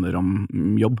det handler om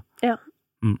jobb. Ja.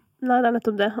 Nei, det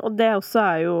nettopp det. Og det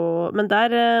også jo... Men der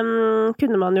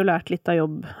kunne man jo lært litt av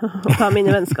jobb å ta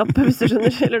mine vennskap, hvis du skjønner,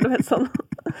 eller du vet sånn.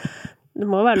 Det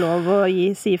må være lov å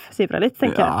si fra litt,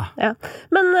 tenker jeg. Ja.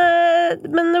 Men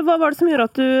hva var det som gjorde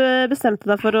at du bestemte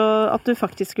deg for at du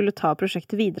faktisk skulle ta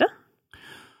prosjektet videre?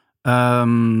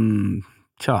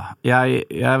 Jeg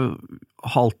har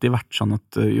alltid vært sånn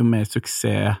at jo mer suksess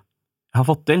jeg har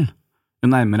fått til,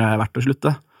 jo nærmere har jeg vært å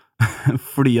slutte.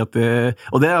 Fordi at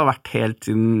og det har vært helt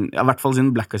siden, i hvert fall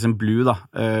siden Black Eyes and Blue da,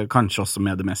 kanskje også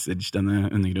med The Message, denne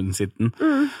undergrunnen-sitten,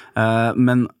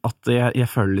 men at jeg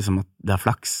føler liksom at det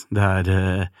flaks, det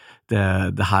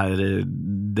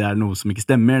noe som ikke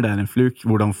stemmer, det en fluk,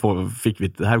 hvordan fikk vi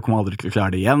det her, vi kommer aldri til å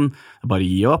klare det igjen, bare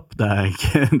gi opp, det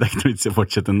ikke noe vits i å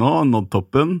fortsette nå, nådd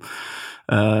toppen,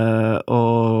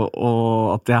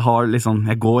 og at jeg har liksom,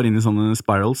 jeg går inn i sånne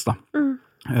spirals da,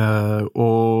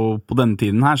 og på denne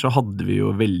tiden her så hadde vi jo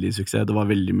veldig suksess, det var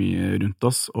veldig mye rundt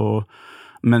oss,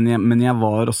 men jeg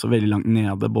var også veldig langt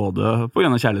nede, både på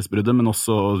grunn av kjærlighetsbruddet, men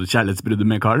også kjærlighetsbruddet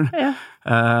med Carl,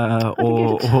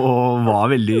 og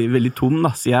var veldig, veldig tom da,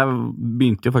 så jeg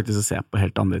begynte jo faktisk å se på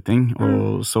helt andre ting,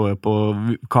 og så jeg på,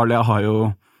 Carl jeg har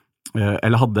jo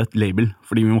eller hadde et label,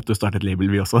 fordi vi måtte jo starte et label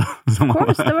vi også. Of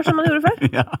course, det var sånn man gjorde før.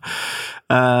 Ja.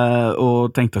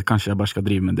 Og tenkte at kanskje jeg bare skal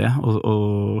drive med det,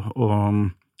 og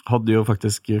hadde jo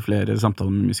faktisk flere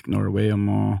samtaler med Music Norway om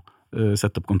å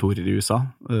sette opp kontorer i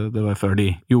USA. Det var før de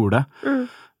gjorde det.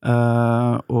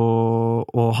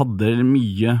 Og hadde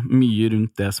mye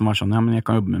rundt det som var sånn, ja, men jeg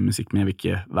kan jobbe med musikk, men jeg vil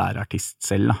ikke være artist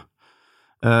selv da.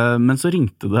 Men så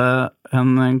ringte det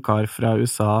en kar fra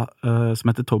USA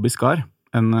som heter Toby Skar,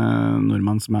 en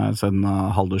nordmann som sønnen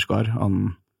av Haldor Skar,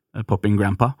 han Popping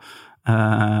Grandpa,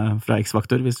 fra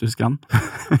X-Factor, hvis du husker han.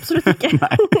 Absolutt ikke.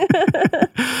 Nei.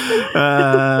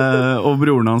 Og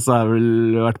broren hans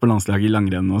vel vært på landslaget i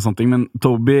langrenn og sånne ting, men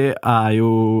Toby jo,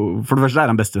 for det første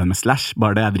han bestevenn med Slash,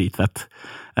 bare det dritfett.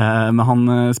 Men han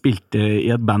spilte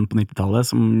i et band på 90-tallet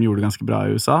som gjorde det ganske bra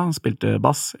i USA, han spilte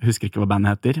bass, husker ikke hva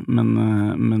bandet heter,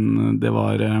 men det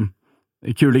var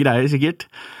kule greier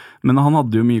sikkert. Men han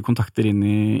hadde jo mye kontakter inn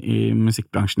i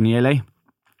musikkbransjen i LA,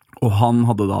 og han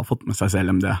hadde da fått med seg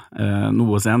selv om det,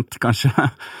 noe sent kanskje,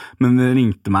 men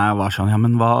ringte meg og var sånn, ja,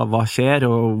 men hva skjer?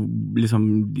 Og liksom,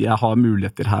 jeg har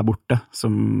muligheter her borte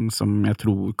som jeg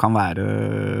tror kan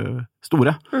være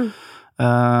store.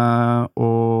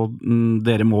 Og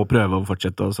dere må prøve å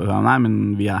fortsette, og så sa nei,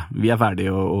 men vi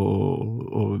ferdige,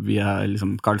 og vi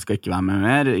liksom, Carl skal ikke være med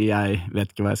mer, jeg vet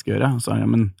ikke hva jeg skal gjøre. Og så sa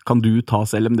jeg, men kan du ta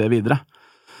selv om det videre?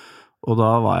 Og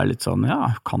da var jeg litt sånn, ja,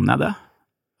 kan jeg det?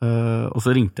 Og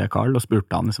så ringte jeg Carl og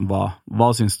spurte han liksom, hva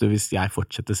synes du hvis jeg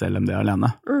fortsetter CLMD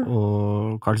alene?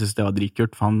 Og Carl synes det var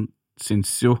dritkult, for han synes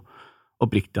jo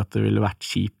oppriktig at det ville vært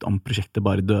kjipt om prosjektet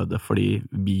bare døde fordi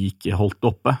vi ikke holdt det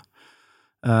oppe.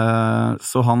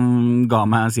 Så han ga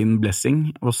meg sin blessing,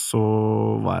 og så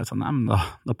var jeg sånn, nei, men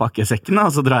da pakker jeg sekken,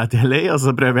 og så drar jeg til LA, og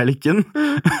så prøver jeg lykken.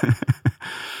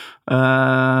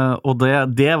 Og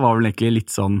det var vel egentlig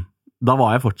litt sånn, da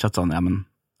var jeg fortsatt sånn, ja, men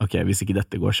ok, hvis ikke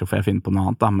dette går, så får jeg finne på noe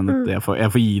annet da, men jeg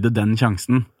får gi det den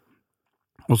sjansen.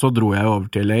 Og så dro jeg over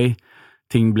til LA,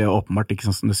 ting ble åpenbart ikke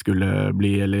sånn som det skulle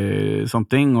bli, eller sånne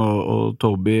ting, og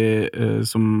Toby,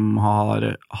 som har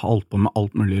holdt på med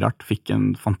alt mulig rart, fikk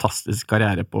en fantastisk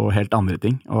karriere på helt andre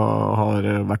ting, og har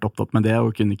vært opptatt med det,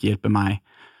 og kunne ikke hjelpe meg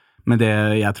med det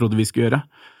jeg trodde vi skulle gjøre.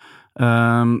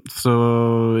 Så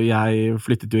jeg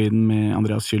flyttet jo inn med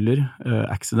Andreas Schüller,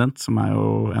 Accident, som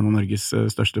jo en av Norges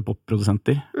største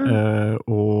popprodusenter,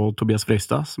 og Tobias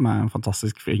Frøystad, som en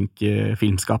fantastisk flink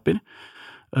filmskaper,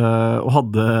 og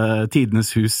hadde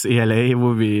Tidenes hus i LA,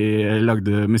 hvor vi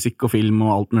lagde musikk og film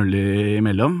og alt mulig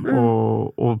imellom,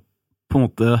 og på en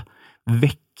måte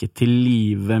vekket til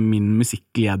live min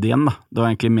musikkglede igjen da. Det var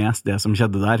egentlig mest det som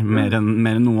skjedde der, mer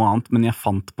enn noe annet, men jeg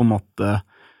fant på en måte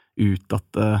ut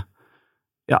at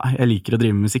ja, jeg liker å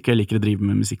drive med musikk, jeg liker å drive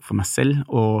med musikk for meg selv,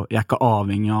 og jeg ikke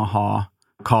avhengig av å ha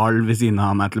Carl ved siden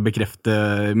av meg til å bekrefte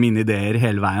mine ideer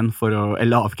hele veien,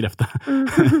 eller avkrefte,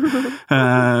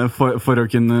 for å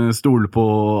kunne stole på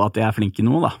at jeg flink i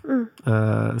noe, da.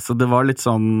 Så det var litt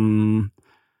sånn,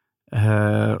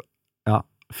 ja,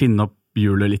 finne opp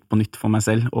hjulet litt på nytt for meg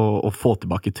selv, og få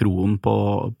tilbake troen på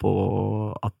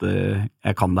at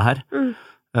jeg kan det her.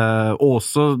 Og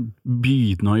også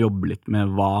begynne å jobbe litt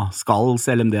med hva skal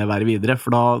CLMD være videre,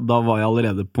 for da var jeg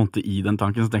allerede på en måte i den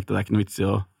tanken, så tenkte jeg det ikke noe vits i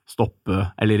å stoppe,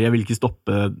 eller jeg vil ikke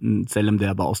stoppe CLMD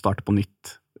da og starte på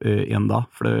nytt igjen da,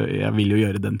 for jeg vil jo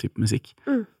gjøre den type musikk.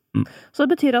 Så det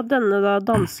betyr at denne da,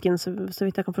 dansken, så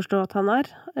vidt jeg kan forstå at han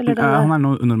eller han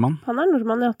nordmann. Han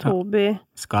nordmann, ja, Toby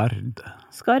Skard,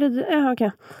 ja, ok.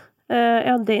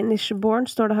 Ja, Danish born,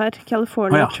 står det her.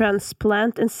 California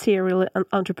transplant and serial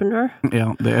entrepreneur.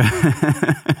 Ja, det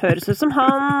høres ut som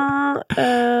han.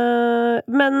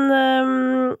 Men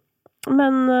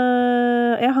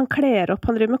ja, han kler opp,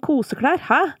 han driver med koseklær.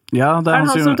 Hæ? Ja, det han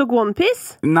som tok One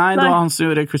Piece? Nei, det var han som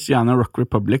gjorde Christiana Rock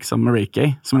Republic sammen med Ray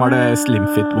Kay, som var det Slim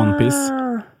Fit One Piece.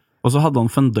 Og så hadde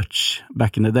han Fun Dutch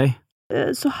back in the day.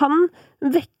 Så han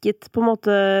vekket på en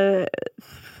måte,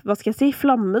 hva skal jeg si,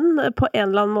 flammen på en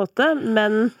eller annen måte,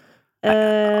 men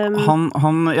ja,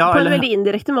 på en veldig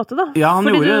indirekte måte da. Ja, han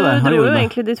gjorde det. Du dro jo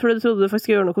egentlig dit fordi du trodde du faktisk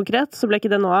skulle gjøre noe konkret, så ble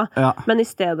ikke det noe av. Ja. Men i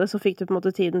stedet så fikk du på en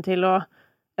måte tiden til å,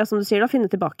 ja, som du sier da,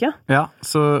 finne tilbake. Ja,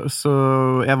 så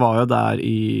jeg var jo der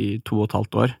i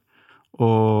 2,5 år,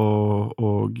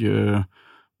 og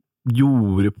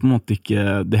gjorde på en måte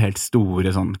ikke det helt store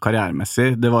sånn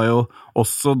karrieremessig. Det var jo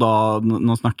også da,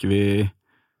 nå snakker vi,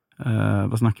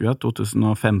 hva snakker vi av?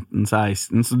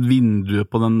 2015-16, så vinduet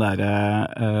på den der,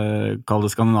 kall det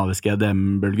skandinaviske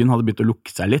EDM-bølgen, hadde begynt å lukke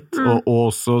seg litt, og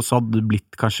også så hadde det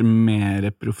blitt kanskje mer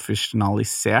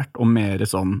profesjonalisert, og mer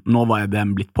sånn, nå var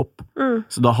EDM blitt pop.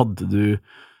 Så da hadde du,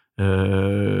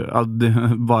 det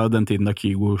var jo den tiden da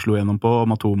Kygo slo gjennom på,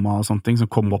 Matoma og sånne ting,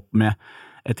 som kom opp med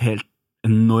et helt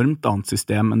enormt annet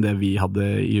system enn det vi hadde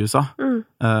i USA,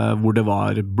 hvor det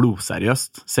var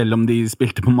blodseriøst. Selv om de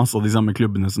spilte på masse av de samme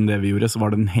klubbene som det vi gjorde, så var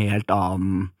det en helt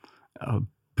annen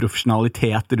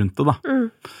profesjonalitet rundt det da.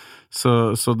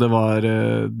 Så det var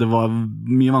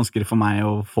mye vanskeligere for meg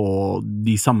å få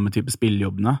de samme type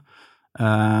spillejobbene.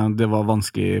 Det var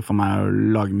vanskelig for meg å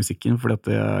lage musikken,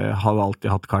 fordi jeg hadde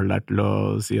alltid hatt Carl der til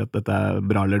å si at dette er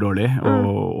bra eller dårlig,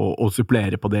 og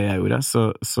supplere på det jeg gjorde.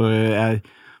 Så jeg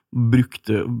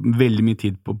brukte veldig mye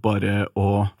tid på bare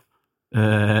å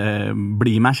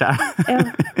bli meg selv.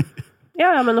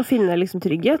 Ja, men å finne liksom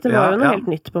trygghet, det var jo noe helt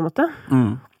nytt på en måte.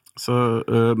 Så,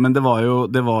 men det var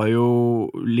jo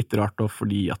litt rart da,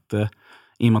 fordi at i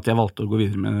og med at jeg valgte å gå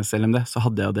videre med CLMD, så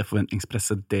hadde jeg jo det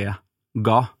forventningspresset det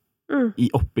ga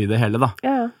oppi det hele da.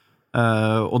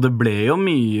 Og det ble jo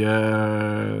mye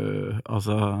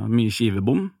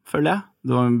skivebom, føler jeg.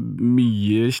 Det var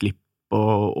mye slipp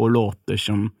og låter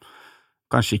som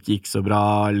kanskje ikke gikk så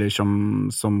bra, eller som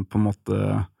på en måte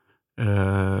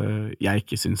jeg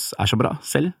ikke synes så bra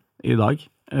selv i dag.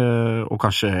 Og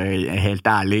kanskje helt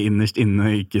ærlig innerst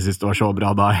inne ikke synes det var så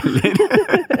bra da heller.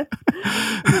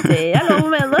 Det lov å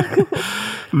mene.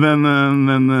 Men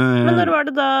når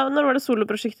var det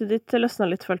soloprosjektet ditt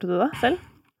løsnet litt, følte du da selv?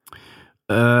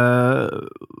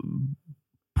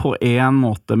 På en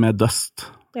måte med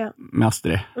Dust. med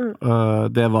Astrid.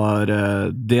 Det var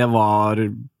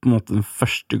på en måte den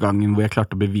første gangen hvor jeg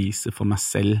klarte å bevise for meg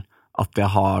selv at jeg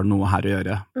har noe her å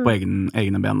gjøre på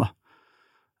egne ben, da.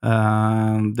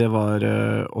 Det var,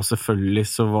 og selvfølgelig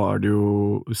så var det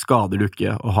jo, skader du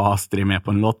ikke å ha Astrid med på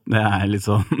en låt, det litt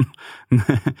sånn,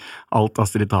 alt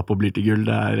Astrid tar på blir til gull,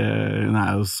 hun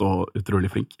jo så utrolig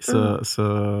flink, så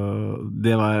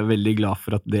det var jeg veldig glad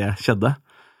for at det skjedde,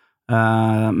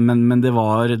 men det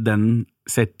var den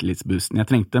selvtillitsboosten jeg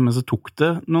trengte, men så tok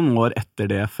det noen år etter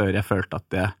det før jeg følte at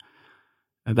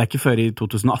det ikke før i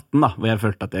 2018 da, hvor jeg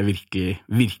følte at jeg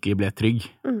virkelig ble trygg,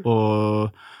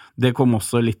 og det kom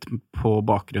også litt på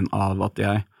bakgrunn av at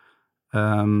jeg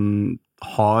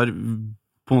har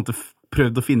på en måte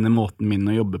prøvd å finne måten min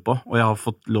å jobbe på, og jeg har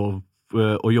fått lov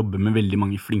å jobbe med veldig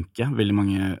mange flinke, veldig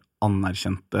mange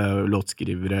anerkjente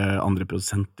låtskrivere, andre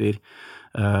produsenter,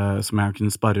 som jeg har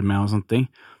kunnet spare med og sånne ting.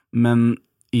 Men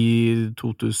i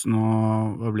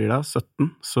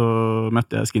 2017 så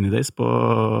møtte jeg Skinny Days på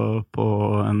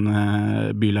en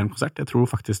Bylarm-konsert. Jeg tror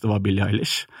faktisk det var Billie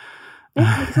Eilish. Ja,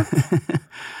 ikke sant?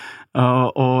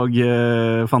 og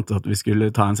fant ut at vi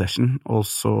skulle ta en session, og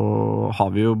så har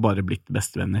vi jo bare blitt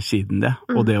bestevenner siden det.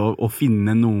 Og det å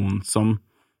finne noen som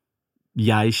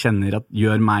jeg kjenner at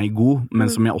gjør meg god, men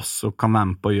som jeg også kan være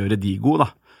med på å gjøre de god, da,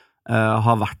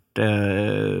 har vært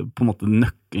på en måte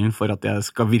nøkkelen for at jeg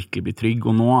skal virkelig bli trygg,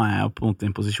 og nå jeg på en måte i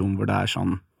en posisjon hvor det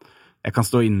sånn, jeg kan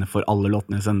stå inne for alle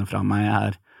låtene jeg sender fra meg,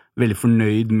 jeg veldig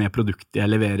fornøyd med produktet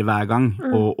jeg leverer hver gang,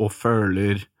 og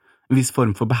føler en viss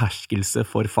form for beherskelse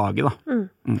for faget, da.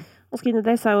 Og Skinny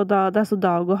Days jo da, det så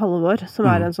Dag og Halvor, som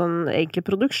en sånn egentlig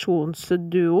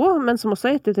produksjonsduo, men som også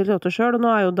har gitt ut til låter selv, og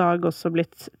nå jo Dag også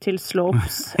blitt til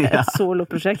Slopes, et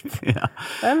soloprosjekt. Ja.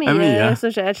 Det mye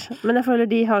som skjer, men jeg føler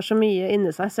de har så mye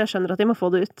inni seg, så jeg skjønner at de må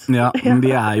få det ut. Ja, men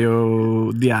de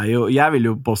jo, jeg vil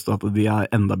jo påstå at de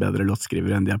enda bedre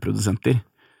låtskrivere enn de produsenter.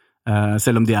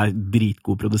 Selv om de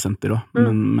dritgode produsenter også,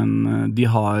 men de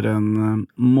har en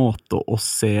måte å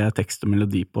se tekst og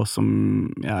melodi på som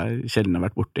jeg sjelden har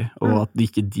vært borti, og at de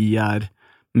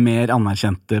mer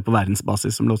anerkjente på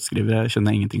verdensbasis som låtskrivere,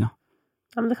 skjønner jeg ingenting av.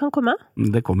 Ja, men det kan komme.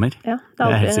 Det kommer, ja, det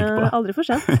jeg helt sikker på. Aldri for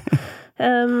sent.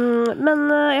 Men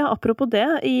ja, apropos det,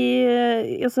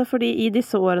 altså fordi i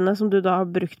disse årene som du da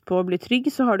har brukt på å bli trygg,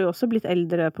 så har du også blitt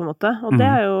eldre på en måte, og det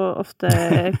jo ofte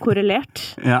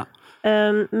korrelert. Ja.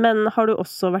 Men har du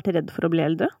også vært redd for å bli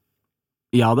eldre?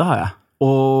 Ja, det har jeg.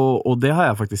 Og det har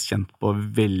jeg faktisk kjent på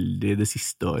veldig det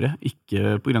siste året.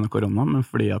 Ikke på grunn av korona, men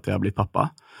fordi at jeg har blitt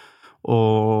pappa.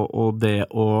 Og det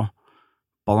å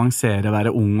balansere,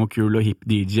 være ung og kul og hipp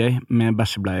DJ med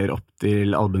bæsjebleier opp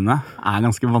til albuene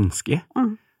ganske vanskelig.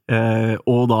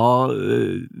 Og da,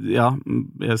 ja,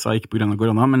 jeg sa ikke på grunn av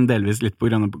korona, men delvis litt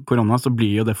på grunn av korona, så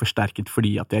blir jo det forsterket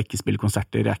fordi at jeg ikke spiller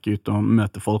konserter, jeg ikke ute og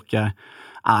møter folk, jeg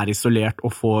isolert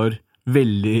og får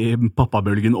veldig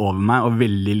pappabølgen over meg, og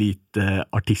veldig lite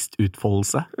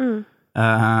artistutfoldelse.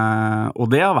 Og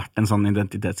det har vært en sånn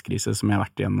identitetskrise som jeg har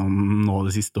vært igjennom nå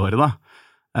det siste året, da.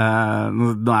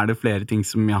 Nå det flere ting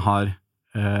som jeg har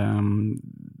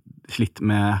slitt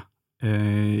med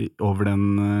over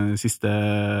den siste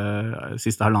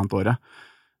halvannet året,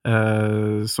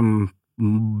 som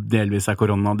delvis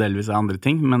korona og delvis andre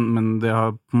ting, men det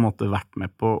har på en måte vært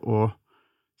med på å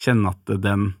kjenne at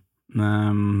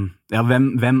ja,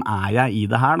 hvem jeg i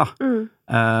det her, da?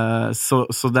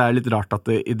 Så det litt rart at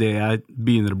i det jeg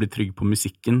begynner å bli trygg på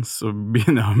musikken, så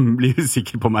begynner jeg å bli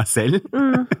usikker på meg selv.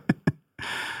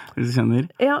 Hvis du skjønner?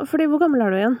 Ja, fordi hvor gammel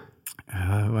du igjen?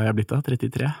 Hva jeg blitt da?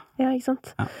 33. Ja, ikke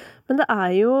sant? Ja. Men det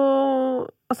jo,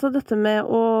 altså dette med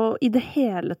å i det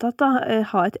hele tatt da,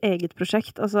 ha et eget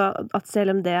prosjekt, altså at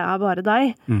selv om det bare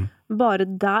deg, bare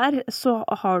der så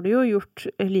har du jo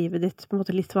gjort livet ditt på en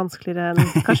måte litt vanskeligere enn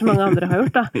kanskje mange andre har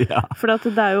gjort da. Ja. For at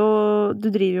det jo, du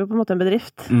driver jo på en måte en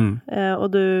bedrift, og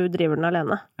du driver den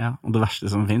alene. Ja, og det verste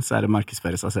som finnes å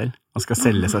markedsføre seg selv. Man skal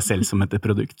selge seg selv som et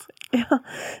produkt. Ja,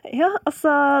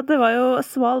 altså det var jo,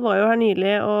 Sval var jo her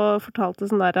nylig og fortalte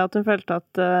sånn der at hun følte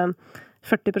at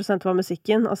 40% var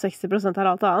musikken, og 60%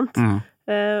 alt annet.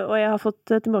 Og jeg har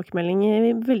fått tilbakemelding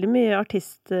i veldig mye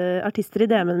artister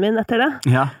i DM-en min etter det.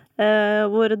 Ja.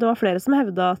 Hvor det var flere som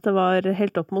hevda at det var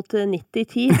helt opp mot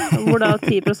 90-10, hvor da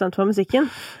 10% var musikken.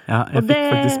 Ja, jeg fikk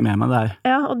faktisk med meg der.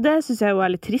 Ja, og det synes jeg jo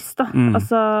litt trist, da.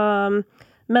 Altså,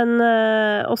 men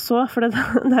også, for det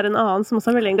en annen som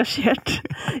også veldig engasjert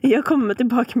i å komme med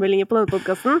tilbakemeldinger på denne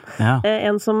podcasten. Ja.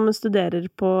 En som studerer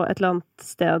på et eller annet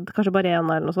sted, kanskje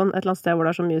Barena eller noe sånt, et eller annet sted hvor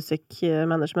det sånn music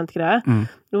management-greie,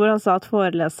 hvor han sa at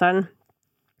foreleseren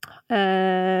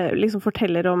liksom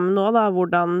forteller om nå da,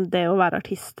 hvordan det å være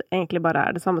artist egentlig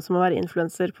bare det samme som å være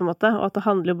influencer på en måte, og at det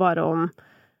handler jo bare om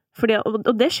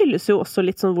Og det skyldes jo også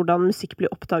litt sånn hvordan musikk blir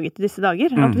oppdaget i disse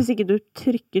dager. At hvis ikke du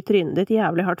trykker trynet ditt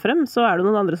jævlig hardt frem, så det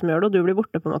noen andre som gjør det, og du blir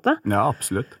borte på en måte. Ja,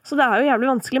 absolutt. Så det jo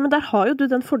jævlig vanskelig, men der har jo du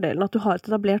den fordelen at du har et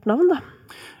etablert navn, da.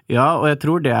 Ja, og jeg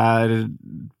tror det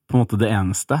på en måte det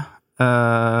eneste.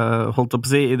 Holdt opp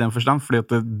å si, i den forstand, fordi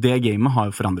at det gamet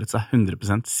har jo forandret seg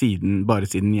 100% bare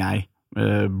siden jeg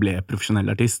ble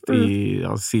profesjonell artist i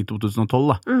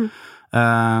 2012 da.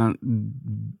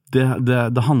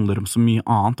 Det handler om så mye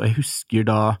annet, og jeg husker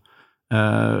da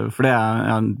for det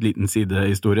en liten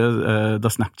sidehistorie da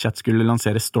Snapchat skulle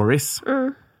lansere stories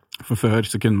for før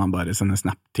så kunne man bare sende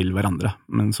snap til hverandre,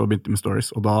 men så begynte vi med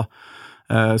stories, og da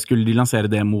skulle de lansere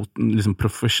det mot liksom,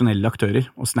 profesjonelle aktører,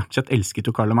 og Snapchat elsket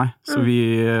jo Karl og meg, så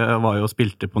vi var jo og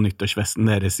spilte på nyttårsfesten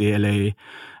deres i LA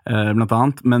blant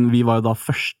annet, men vi var jo da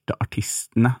første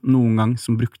artistene noen gang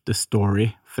som brukte story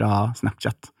fra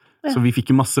Snapchat. Ja. Så vi fikk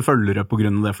jo masse følgere på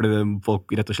grunn av det, fordi folk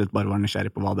rett og slett bare var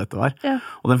nysgjerrig på hva dette var. Ja.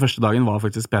 Og den første dagen var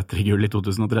faktisk P3 Gull i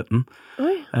 2013.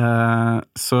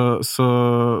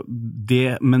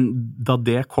 Men da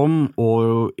det kom,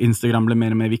 og Instagram ble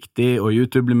mer og mer viktig, og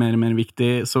YouTube ble mer og mer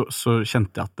viktig, så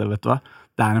kjente jeg at vet du hva,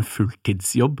 det en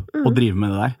fulltidsjobb å drive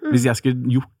med det der. Hvis jeg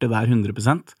skulle gjort det der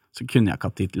 100%, så kunne jeg ikke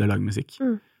hatt tid til å lage musikk.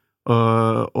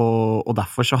 Og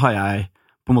derfor så har jeg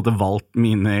på en måte valgt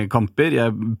mine kamper.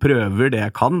 Jeg prøver det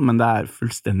jeg kan, men det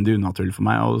fullstendig unaturlig for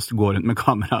meg å gå rundt med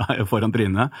kamera foran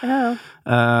trynet.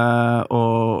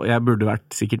 Og jeg burde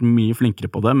vært sikkert mye flinkere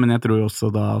på det, men jeg tror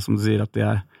også da, som du sier, at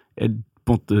jeg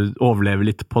på en måte overlever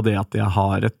litt på det at jeg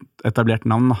har et etablert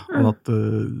navn, da, og at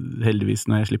heldigvis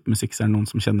når jeg slipper musikk, så det noen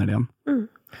som kjenner det igjen.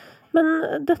 Men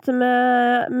dette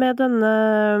med denne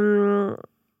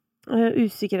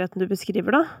usikkerheten du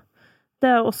beskriver da,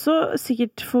 det også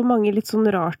sikkert for mange litt sånn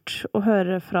rart å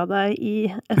høre fra deg i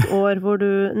et år hvor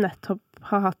du nettopp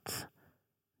har hatt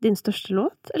din største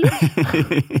låt, eller?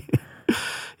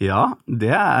 Ja,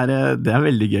 det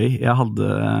veldig gøy. Jeg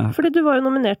hadde... Fordi du var jo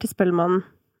nominert til Spellemann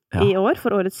i år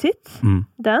for årets hit,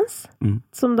 Dance,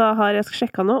 som da har, jeg skal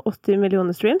sjekke nå, 80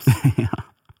 millioner streams. Ja.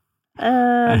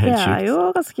 Det jo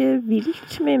ganske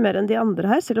vilt mye mer enn de andre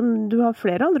her, selv om du har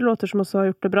flere andre låter som også har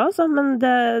gjort det bra, så, men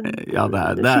det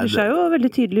skiller seg jo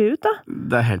veldig tydelig ut da.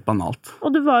 Det helt banalt.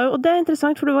 Og det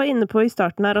interessant, for du var inne på i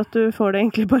starten her at du får det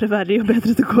egentlig bare verre jo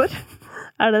bedre det går.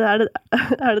 Er det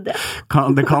det?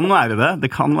 Det kan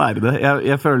være det.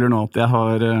 Jeg føler nå at jeg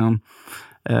har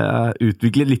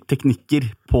utviklet litt teknikker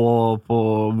på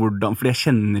hvordan, fordi jeg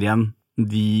kjenner igjen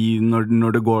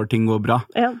når ting går bra.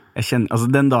 Ja. Jeg kjenner, altså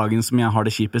den dagen som jeg har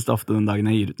det kjipest, er ofte den dagen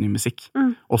jeg gir ut ny musikk.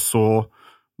 Og så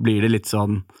blir det litt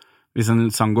sånn, hvis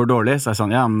en sang går dårlig, så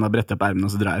sånn, ja, men da bretter jeg på ermen,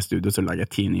 og så drar jeg i studio, så lager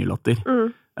jeg 10 nye låter.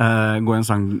 Går en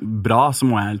sang bra, så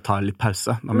må jeg ta litt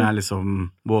pause. Da må jeg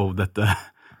liksom, wow, dette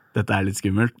litt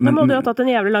skummelt. Men må du ha tatt en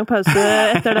jævlig lang pause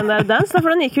etter den der Dance,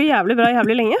 for den gikk jo jævlig bra,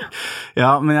 jævlig lenge.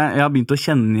 Ja, men jeg har begynt å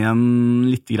kjenne igjen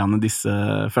litt grann disse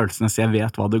følelsene, så jeg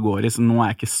vet hva det går i, så nå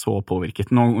jeg ikke så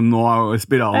påvirket. Nå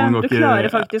spiralen går ikke... Du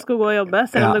klarer faktisk å gå og jobbe,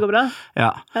 selv om det går bra.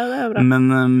 Ja, det er bra.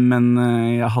 Men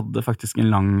jeg hadde faktisk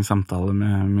en lang samtale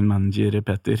med min manager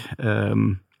Peter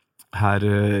her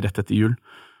rett etter jul,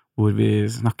 hvor vi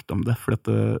snakket om det, for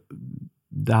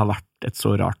det har vært et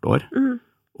så rart år.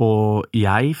 Og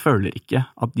jeg føler ikke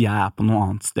at jeg på noe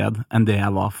annet sted enn det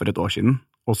jeg var for et år siden,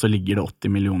 og så ligger det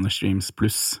 80 millioner streams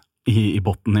pluss i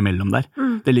botten imellom der.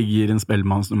 Det ligger en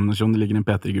Spellemannsnominasjon, det ligger en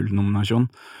P3 Gull-nominasjon,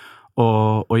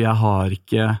 og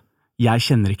jeg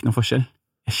kjenner ikke noe forskjell.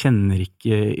 Jeg kjenner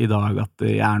ikke i dag at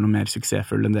jeg noe mer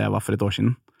suksessfull enn det jeg var for et år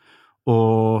siden.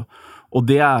 Og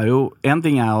det jo, en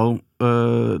ting jo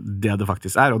det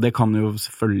faktisk og det kan jo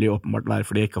selvfølgelig åpenbart være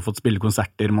fordi jeg ikke har fått spille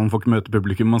konserter, man får ikke møte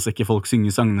publikum, man ser ikke folk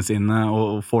synge sangene sine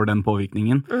og får den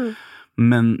påvirkningen.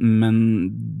 Men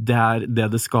det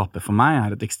skaper for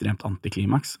meg et ekstremt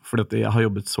antiklimaks, fordi jeg har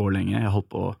jobbet så lenge, jeg har holdt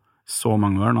på så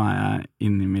mange år, nå jeg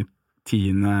inne i mitt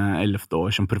 10.-11. år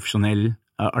som profesjonell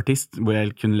artist, hvor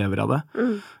jeg kunne lever av det,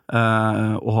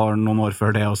 og har noen år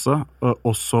før det også,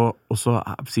 og så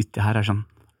sitter jeg her sånn,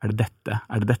 det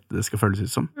dette det skal føles ut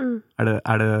som?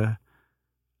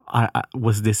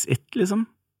 Was this it, liksom?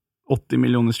 80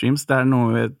 millioner streams, det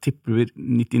noe jeg tipper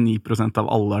 99% av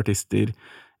alle artister,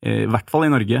 i hvert fall i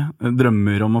Norge,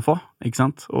 drømmer om å få, ikke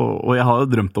sant? Og jeg har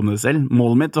jo drømt om det selv.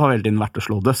 Målet mitt har hele tiden vært å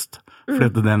slå Dust,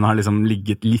 fordi den har liksom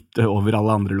ligget litt over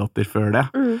alle andre låter før det.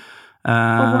 Og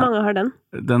hvor mange har den?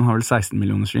 Den har vel 16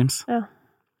 millioner streams. Ja.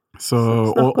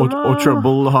 Og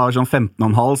Trouble har sånn 15,5,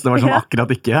 så det var sånn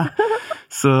akkurat ikke.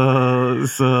 Så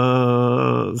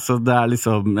det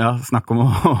liksom, ja, snakk om å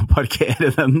parkere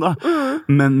den da.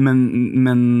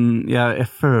 Men jeg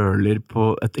føler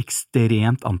på et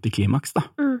ekstremt antiklimaks da.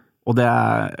 Og det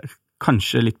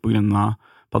kanskje litt på grunn av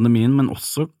pandemien, men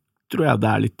også tror jeg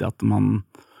det litt at man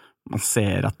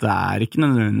ser at det ikke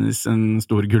nødvendigvis en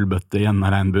stor gullbøtte i enden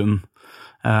av regnbuen.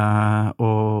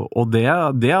 Og det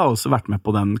har også vært med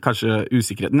på den kanskje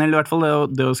usikkerheten, eller i hvert fall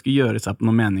det å skulle gjøre seg på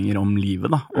noen meninger om livet,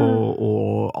 da,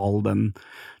 og all den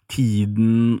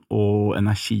tiden og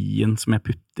energien som jeg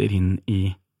putter inn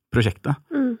i prosjektet.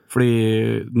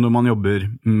 Fordi når man jobber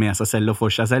med seg selv og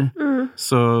for seg selv,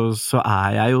 så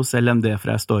jeg jo selv MD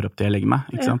fra jeg står opp til jeg legger meg,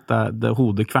 ikke sant? Det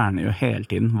hodet kverner jo hele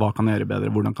tiden. Hva kan jeg gjøre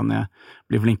bedre? Hvordan kan jeg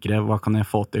bli flinkere? Hva kan jeg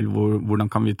få til? Hvordan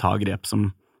kan vi ta grep som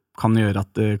kan gjøre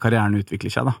at karrieren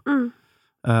utvikler seg, da?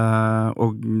 Og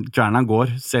kverna går,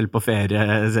 selv på ferie,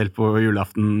 selv på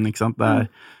julaften, ikke sant?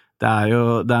 Det er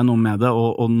noe med det,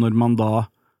 og når man da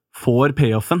får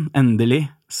payoffen, endelig,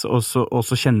 og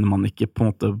så kjenner man ikke på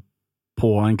en måte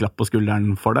på en klapp på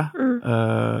skulderen for det,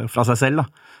 fra seg selv,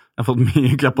 da. Jeg har fått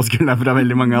mye klapp på skulderen fra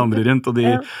veldig mange andre rundt,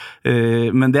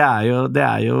 men det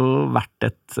er jo vært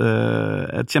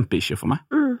et kjempeissue for meg.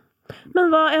 Men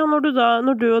hva, når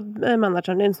du og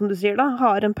manageren din, som du sier da,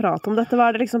 har en prat om dette, hva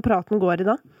det liksom praten går i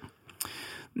da?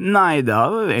 Nei, det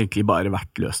har egentlig bare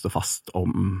vært løst og fast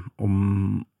om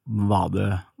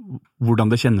hvordan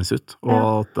det kjennes ut, og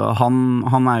at han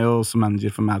jo også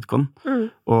manager for Madcon,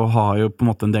 og har jo på en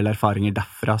måte en del erfaringer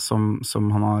derfra som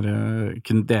han har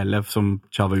kunnet dele, som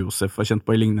Chava Josef har kjent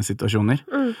på i lignende situasjoner,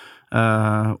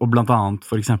 og blant annet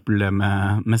for eksempel det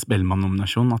med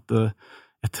Spellemann-nominasjon, at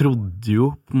jeg trodde jo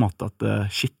på en måte at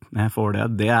shit, når jeg får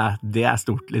det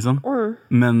stort liksom,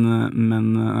 men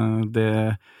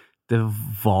det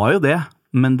var jo det,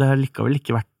 men det har likevel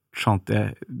ikke vært sånn at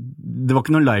det var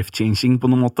ikke noe life-changing på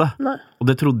noen måte. Nei. Og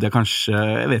det trodde jeg kanskje,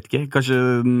 jeg vet ikke, kanskje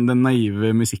den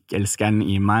naive musikkelskeren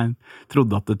i meg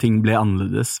trodde at ting ble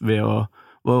annerledes ved å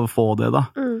få det da.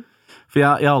 For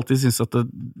jeg alltid synes at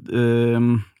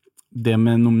det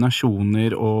med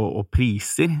nominasjoner og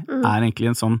priser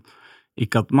egentlig en sånn,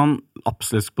 ikke at man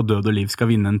absolutt på død og liv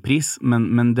skal vinne en pris,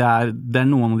 men det er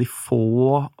noen av de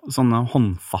få sånne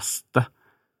håndfaste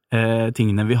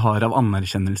tingene vi har av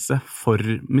anerkjennelse for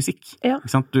musikk.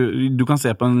 Ikke sant? Du kan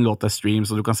se på en låt av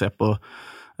streams, og du kan se på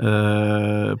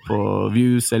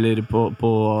views, eller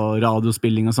på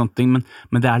radiospilling og sånne ting,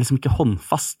 men det liksom ikke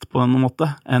håndfast på en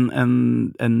måte.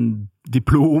 En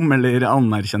diplom eller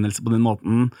anerkjennelse på den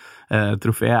måten,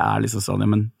 trofé liksom sånn,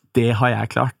 ja, men det har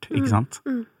jeg klart, ikke sant?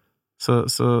 Så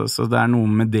det noe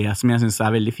med det som jeg synes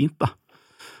veldig fint, da.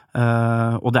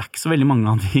 Og det ikke så veldig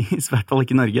mange av de, i hvert fall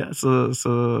ikke i Norge,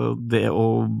 så det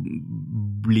å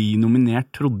bli nominert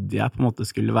trodde jeg på en måte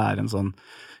skulle være en sånn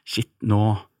shit, nå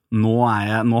har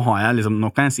jeg liksom,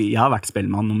 nå kan jeg si jeg har vært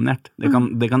Spellemann nominert, det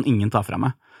kan ingen ta fra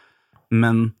meg,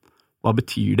 men hva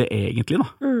betyr det egentlig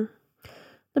da?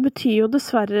 Det betyr jo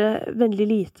dessverre veldig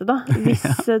lite da,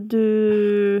 hvis du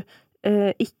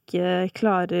ikke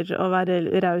klarer å være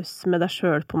raus med deg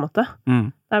selv på en måte.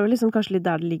 Det vel liksom kanskje litt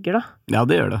der det ligger da. Ja,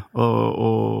 det gjør det.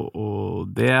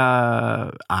 Og det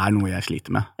noe jeg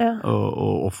sliter med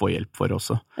å få hjelp for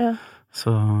også. Ja.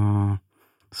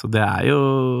 Så det jo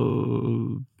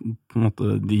på en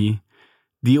måte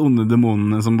de onde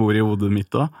demonene som bor i hodet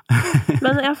mitt da.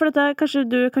 Men ja, for dette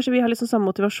kanskje vi har litt sånn samme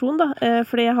motivasjon da,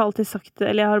 fordi jeg har alltid sagt,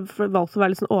 eller jeg har valgt å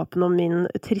være litt sånn åpen om min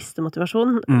triste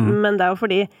motivasjon, men det jo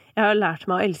fordi jeg har lært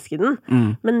meg å elske den,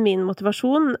 men min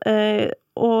motivasjon,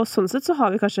 og sånn sett så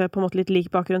har vi kanskje på en måte litt lik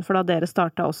bakgrunn, for da dere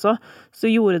startet også, så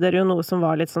gjorde dere jo noe som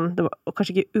var litt sånn, det var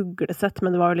kanskje ikke uglesett,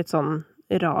 men det var jo litt sånn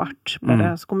rart,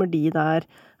 bare så kommer de der,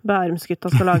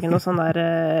 Bærumsgutta skal lage noe sånn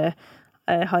der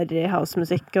Harry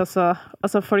House-musikk, og så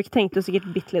altså folk tenkte jo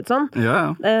sikkert bitte litt sånn.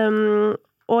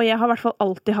 Og jeg har i hvert fall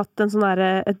alltid hatt en sånn der,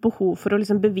 et behov for å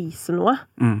liksom bevise noe,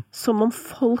 som om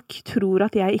folk tror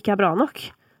at jeg ikke bra nok,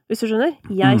 hvis du skjønner.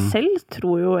 Jeg selv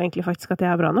tror jo egentlig faktisk at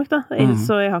jeg bra nok da,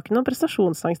 så jeg har ikke noen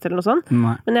prestasjonsangst eller noe sånt,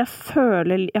 men jeg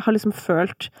har liksom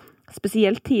følt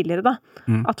spesielt tidligere da,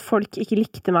 at folk ikke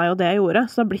likte meg og det jeg gjorde,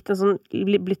 så det har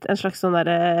blitt en slags sånn der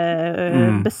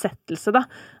besettelse da,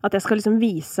 at jeg skal liksom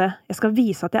vise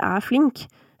at jeg flink,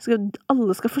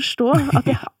 alle skal forstå at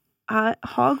jeg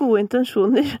har gode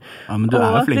intensjoner, ja, men du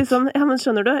flink. Liksom, ja, men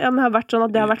skjønner du, ja, men det har vært sånn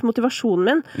at det har vært motivasjonen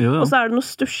min, og så det noe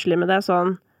stusslig med det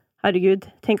sånn, herregud,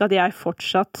 tenk at jeg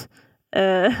fortsatt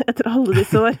etter alle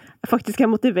disse år faktisk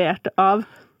motivert av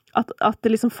at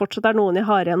det liksom fortsatt noen jeg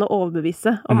har igjen å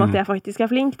overbevise om at jeg faktisk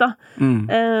flink da.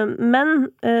 Men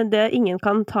det ingen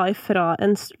kan ta ifra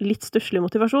en litt stusslig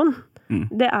motivasjon,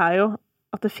 det jo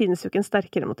at det finnes jo ikke en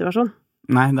sterkere motivasjon.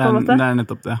 Nei, det er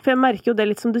nettopp det. For jeg merker jo det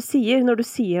litt som du sier, når du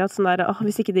sier at sånn der,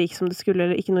 hvis ikke det gikk som det skulle,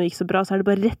 eller ikke noe gikk så bra, så er det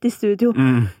bare rett i studio,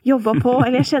 jobba på,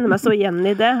 eller jeg kjenner meg så igjen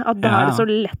i det, at da er det så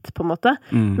lett på en måte.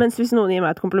 Mens hvis noen gir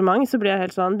meg et kompliment, så blir jeg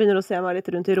helt sånn, begynner å se meg litt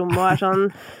rundt i rommet, og er sånn,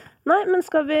 nei, men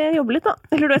skal vi jobbe litt da?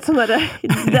 Eller du vet sånn der,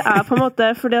 det er på en måte,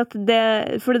 fordi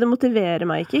det motiverer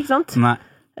meg ikke sant? Nei.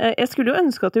 Jeg skulle jo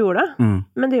ønske at du gjorde det,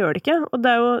 men det gjør det ikke, og det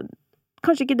er jo,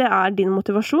 kanskje ikke det er din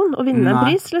motivasjon å vinne en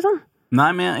pris, liksom.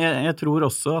 Nei, men jeg tror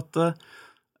også at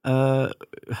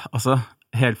altså,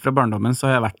 helt fra barndommen så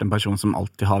har jeg vært en person som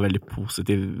alltid har veldig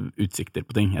positive utsikter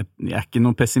på ting. Jeg er ikke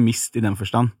noen pessimist i den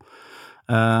forstand.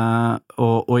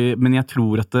 Men jeg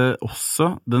tror at det også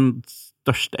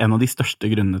en av de største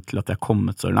grunnene til at jeg har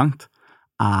kommet så langt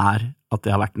er at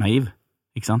jeg har vært naiv,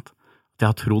 ikke sant? At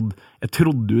jeg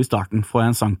trodde jo i starten, får jeg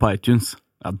en sang på iTunes,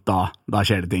 ja, da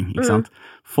skjer det ting, ikke sant?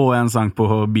 Får jeg en sang på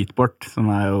Beatport, som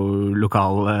er jo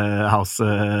lokal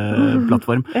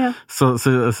house-plattform, så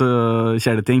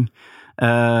skjer det ting.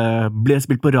 Ble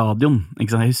spilt på radioen,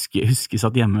 ikke sant? Jeg husker jeg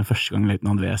satt hjemme første gang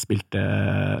Løytnant V spilte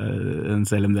en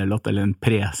CLMD-låt, eller en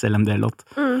pre-CLMD-låt.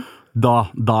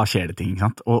 Da skjer det ting, ikke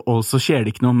sant? Og så skjer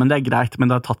det ikke noe, men det er greit, men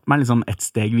det har tatt meg liksom et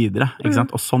steg videre, ikke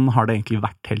sant? Og sånn har det egentlig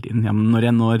vært hele tiden. Ja, men når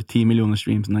jeg når 10 millioner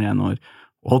streams, når jeg når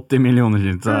 80 millioner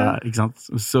streams, ikke sant?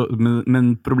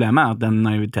 Men problemet er at den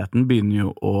naiviteten begynner jo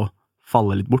å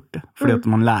falle litt bort, fordi at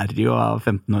man lærer jo av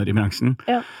 15 år i bransjen.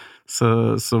 Ja.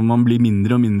 Så man blir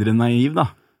mindre og mindre naiv, da.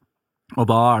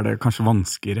 Og da er det kanskje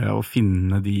vanskeligere å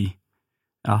finne de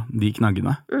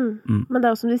knaggene. Men det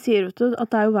er jo som de sier, vet du, at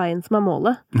det er jo veien som er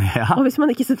målet. Ja. Og hvis man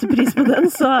ikke setter pris på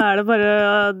den, så er det bare,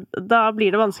 da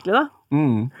blir det vanskelig, da.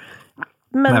 Men,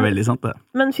 det er veldig sant, det.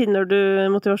 Men finner du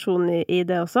motivasjon i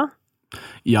det også?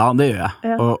 Ja, det gjør jeg.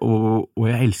 Ja. Og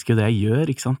jeg elsker det jeg gjør,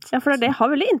 ikke sant? Ja, for jeg har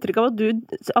veldig inntrykk av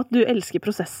at du elsker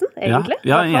prosessen, egentlig.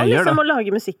 Ja, jeg gjør det. Å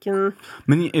lage musikken.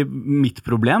 Men mitt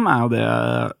problem er jo det,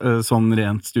 sånn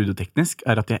rent studioteknisk,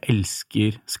 er at jeg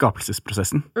elsker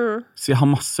skapelsesprosessen. Så jeg har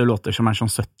masse låter som er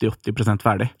sånn 70-80%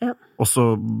 ferdig. Ja. Og så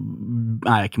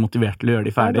er jeg ikke motivert til å gjøre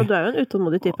de ferdig. Ja, du er jo en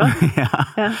utålmodig type. Ja.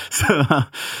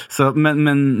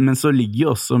 Men så ligger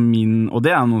jo også og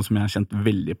det er noe som jeg har kjent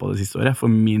veldig på det siste året,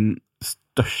 for min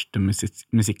største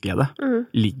musikkglede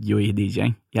ligger jo i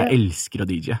DJ-ing. Jeg elsker å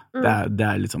DJ. Det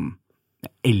er liksom,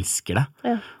 jeg elsker det.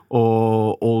 Ja.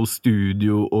 Og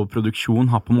studio og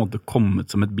produksjon har på en måte kommet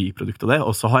som et biprodukt av det,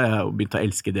 og så har jeg jo begynt å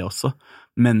elske det også.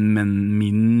 Men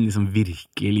min liksom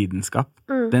virkelige lidenskap,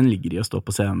 den ligger i å stå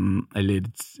på scenen, eller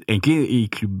egentlig i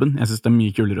klubben. Jeg synes det er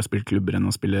mye kulere å spille klubber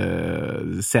enn å spille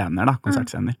scener, da,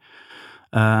 konsertscener.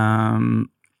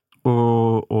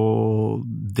 Og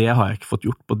det har jeg ikke fått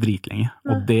gjort på dritlenge.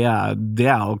 Og det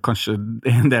er jo kanskje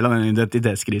en del av den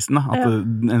identitetskrisen, da. At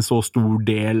en så stor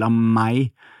del av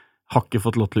meg har ikke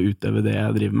fått lov til å utøve det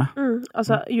jeg driver med.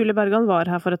 Altså, Julie Bergan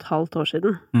var her for et halvt år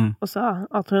siden og sa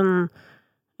at hun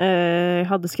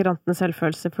hadde skrantende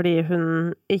selvfølelse fordi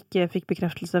hun ikke fikk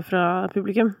bekreftelse fra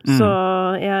publikum. Så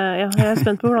jeg er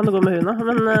spent på hvordan det går med hun da.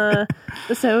 Men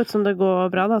det ser jo ut som det går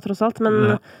bra da, tross alt.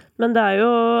 Men det er jo,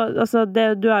 altså,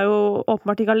 du er jo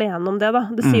åpenbart ikke alene om det da.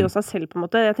 Det sier jo seg selv på en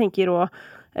måte. Jeg tenker også,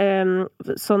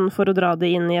 sånn for å dra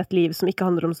det inn i et liv som ikke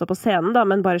handler om å stå på scenen da,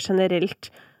 men bare generelt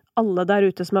alle der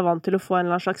ute som er vant til å få en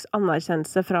eller annen slags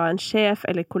anerkjennelse fra en sjef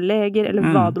eller kolleger, eller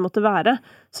hva det måtte være,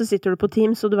 så sitter du på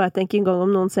Teams, og du vet ikke engang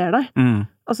om noen ser deg.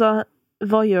 Altså,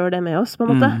 hva gjør det med oss, på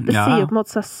en måte? Det sier jo på en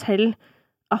måte seg selv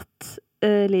at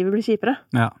livet blir kjipere.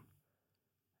 Ja,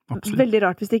 absolutt. Veldig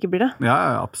rart hvis det ikke blir det.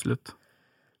 Ja, absolutt.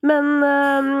 Men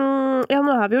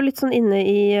nå er vi jo litt sånn inne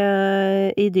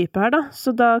i dypet her da,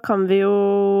 så da kan vi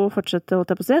jo fortsette,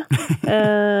 holdt jeg på å si,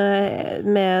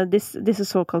 med disse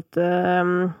såkalte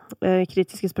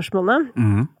kritiske spørsmålene.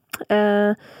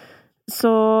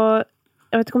 Så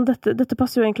jeg vet ikke om dette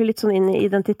passer jo egentlig litt sånn inn i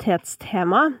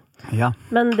identitetstemaet,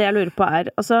 men det jeg lurer på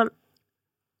er, altså,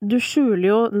 du skjuler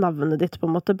jo navnet ditt på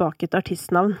en måte bak et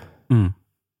artistnavn.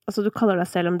 Altså, du kaller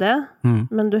deg selv om det,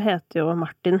 men du heter jo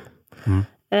Martin.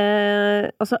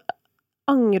 Altså,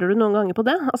 angrer du noen ganger på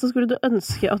det? Altså, skulle du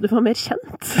ønske at du var mer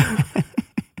kjent?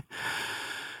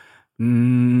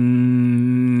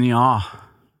 Ja.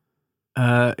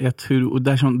 Jeg tror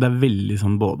det er veldig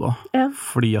sånn både.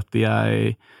 Fordi at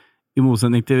i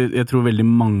motsetning til, jeg tror veldig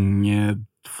mange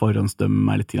forhåndsdømmer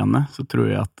meg litt grann, så tror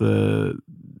jeg at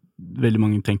veldig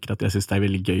mange tenker at jeg synes det er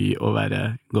veldig gøy å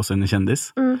være gåsehudende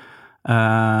kjendis.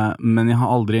 Men jeg har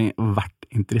aldri vært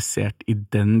interessert i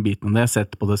den biten av det. Jeg har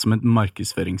sett på det som et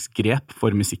markedsføringsgrep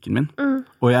for musikken min.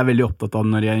 Og jeg er veldig opptatt av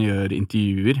når jeg gjør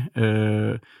intervjuer,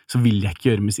 så vil jeg ikke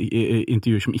gjøre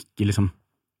intervjuer som ikke liksom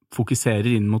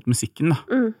fokuserer inn mot musikken da.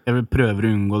 Jeg vil prøve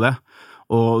å unngå det.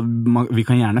 og vi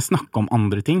kan gjerne snakke om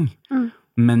andre ting,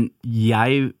 men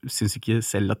jeg synes ikke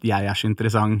selv at jeg så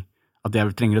interessant at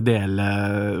jeg trenger å dele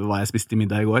hva jeg spiste i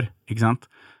middag i går, ikke sant?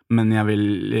 Men jeg vil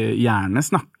gjerne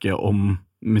snakke om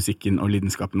musikken og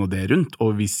lidenskapen og det rundt,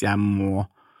 og hvis jeg må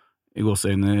i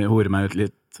gåseøyne hore meg ut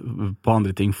litt på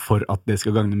andre ting for at det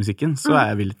skal gagne musikken, så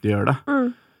jeg villig til å gjøre det.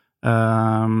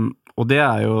 Og det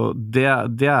jo, det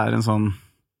en sånn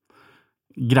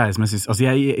greie som jeg synes, altså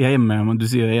jeg hjemme med, du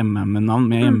sier jeg hjemme med navn,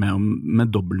 men jeg hjemme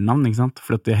med dobbeltnavn, ikke sant?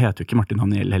 For jeg heter jo ikke Martin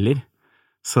Haniel heller.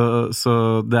 Så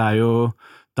det jo,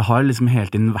 det har liksom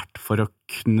hele tiden vært for å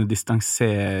kunne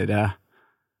distansere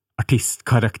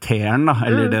artistkarakteren da,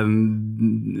 eller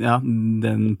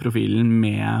den profilen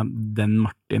med den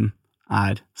Martin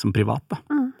som privat da.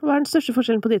 Hva den største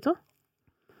forskjellen på de to?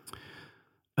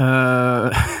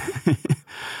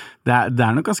 Det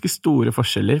nok ganske store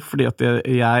forskjeller, fordi at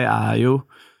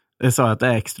jeg sa at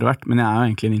jeg ekstrovert, men jeg jo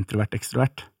egentlig en introvert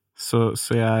ekstrovert. Så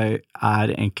jeg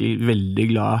egentlig veldig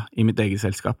glad i mitt eget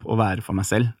selskap å være for meg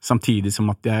selv, samtidig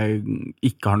som at jeg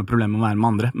ikke har noe problem med å være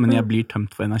med andre, men jeg blir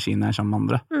tømt for energi når jeg sammen med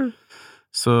andre.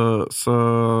 Så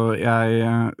jeg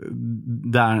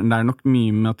det nok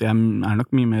mye med at jeg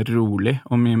nok mye mer rolig,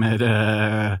 og mye mer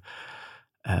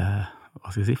hva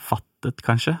skal jeg si, fattet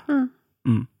kanskje.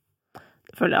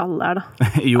 Det føler jeg alle da.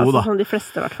 Jo altså, da. Som de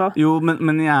fleste i hvert fall. Jo,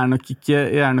 men jeg nok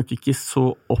ikke så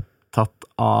opptatt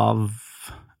av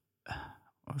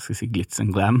hva skal jeg si, glitz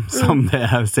and glam som det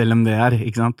selv om det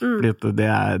ikke sant? Fordi at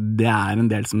det en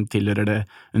del som tilhører det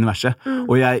universet.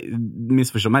 Og jeg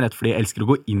misforstår meg rett fordi jeg elsker å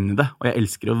gå inn i det, og jeg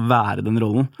elsker å være den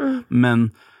rollen. Men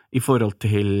i forhold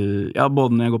til, ja,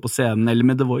 både når jeg går på scenen eller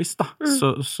med The Voice da,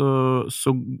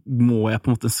 så må jeg på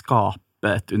en måte skape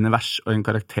et univers og en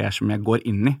karakter som jeg går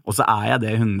inn i, og så jeg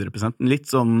det 100%, litt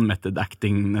sånn method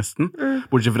acting nesten,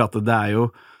 bortsett fra at det jo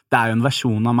en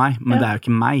versjon av meg, men det jo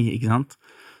ikke meg, ikke sant?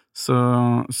 Så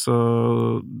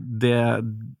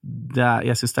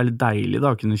jeg synes det litt deilig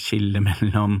da, å kunne skille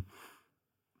mellom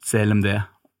CLMD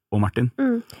og Martin.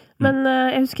 Men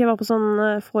jeg husker jeg var på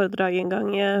sånn foredrag en gang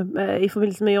i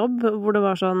forbindelse med jobb, hvor det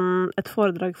var sånn et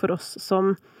foredrag for oss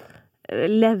som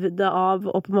levde av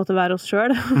å på en måte være oss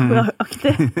selv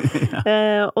aktig.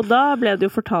 Og da ble det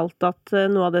jo fortalt at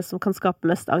noe av det som kan skape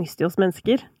mest angst i oss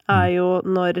mennesker jo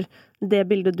når det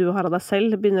bildet du har av deg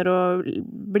selv begynner å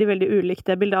bli veldig ulikt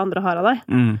det bildet andre har av deg.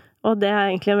 Og det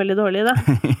egentlig en veldig dårlig idé.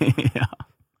 Ja.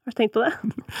 Har du tenkt på det?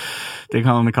 Det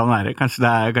kan være. Kanskje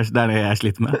det det jeg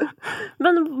sliter med.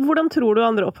 Men hvordan tror du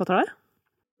andre oppfatter deg?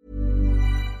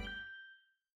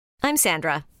 I'm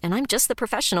Sandra, and I'm just the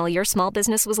professional your small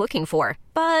business was looking for.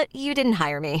 But you didn't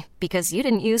hire me because you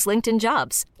didn't use LinkedIn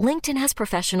Jobs. LinkedIn has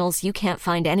professionals you can't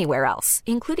find anywhere else,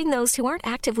 including those who aren't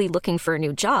actively looking for a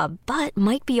new job, but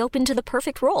might be open to the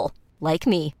perfect role, like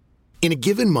me. In a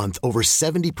given month, over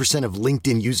 70% of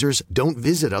LinkedIn users don't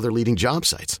visit other leading job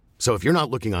sites. So if you're not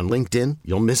looking on LinkedIn,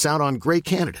 you'll miss out on great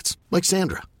candidates, like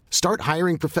Sandra. Start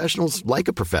hiring professionals like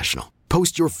a professional.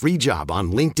 Post your free job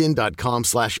on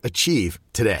linkedin.com/achieve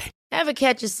today. Ever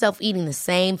catch yourself eating the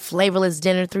same flavorless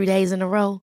dinner 3 days in a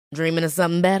row? Dreaming of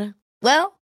something better?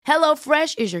 Well,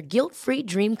 HelloFresh is your guilt-free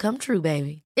dream come true,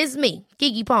 baby. It's me,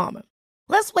 Keke Palmer.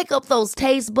 Let's wake up those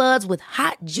taste buds with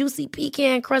hot, juicy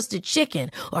pecan-crusted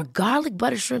chicken or garlic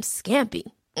butter shrimp scampi.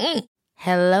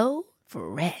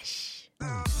 HelloFresh.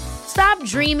 Stop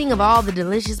dreaming of all the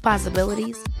delicious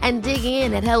possibilities and dig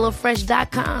in at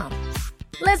HelloFresh.com.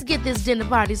 Let's get this dinner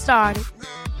party started.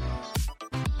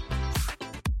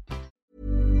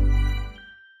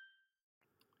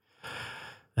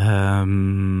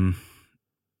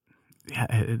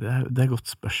 Det et godt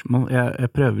spørsmål. Jeg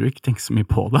prøver jo ikke å tenke så mye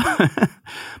på det.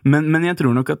 men jeg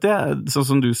tror nok at sånn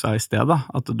som du sa i sted da,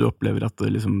 at du opplever at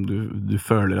liksom, du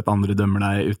føler at andre dømmer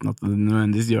deg uten at du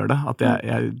nødvendigvis gjør det. At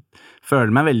jeg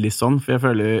føler meg veldig sånn, for jeg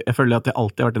føler at jeg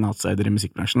alltid har vært en outsider i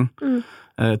musikkbransjen.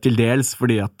 Til dels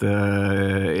fordi at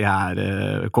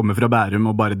jeg kommer fra Bærum,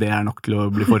 og bare det nok til å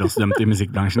bli forhåndsdømt i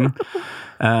musikkbransjen.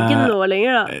 Ikke nå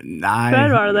lenger da. Nei,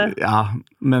 før var det. Ja,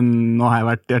 men nå har jeg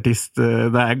vært artist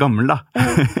da jeg gammel da.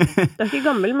 Du ikke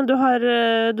gammel, men du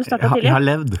startet tidlig. Jeg har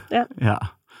levd, ja.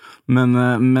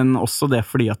 Men også det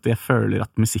fordi at jeg føler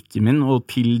at musikken min, og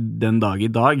til den dag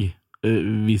i dag,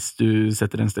 hvis du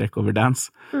setter en strek over dance,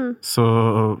 så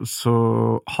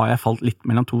har jeg falt litt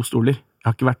mellom to stoler. Jeg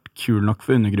har ikke vært kul nok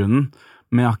for undergrunnen,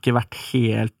 men jeg har ikke vært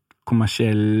helt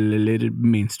kommersiell eller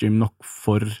mainstream nok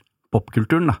for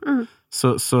popkulturen da.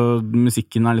 Så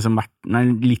musikken har liksom vært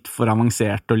litt for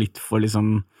avansert og litt for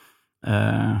liksom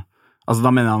altså da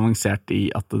mener jeg avansert i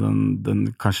at den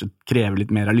kanskje krever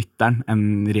litt mer av lytteren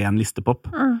enn ren listepop.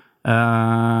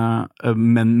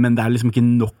 Men det liksom ikke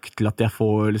nok til at jeg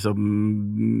får liksom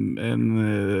en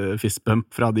fistbump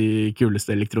fra de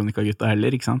kuleste elektronikagutta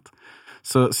heller, ikke sant?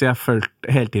 Så jeg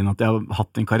følte hele tiden at jeg har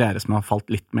hatt en karriere som har falt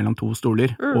litt mellom to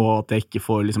stoler, og at jeg ikke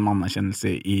får liksom anerkjennelse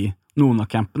i noen av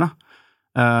campene,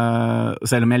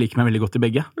 selv om jeg liker meg veldig godt i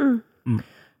begge.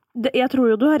 Jeg tror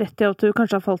jo du har rett i at du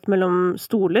kanskje har falt mellom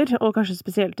stoler, og kanskje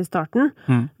spesielt i starten,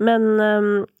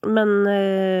 men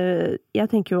jeg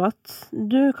tenker jo at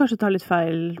du kanskje tar litt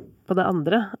feil på det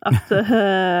andre,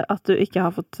 at du ikke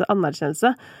har fått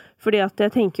anerkjennelse. Fordi at jeg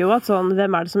tenker jo at sånn,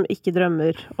 hvem er det som ikke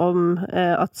drømmer om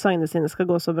at sangene sine skal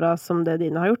gå så bra som det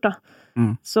dine har gjort, da?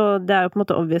 Så det er jo på en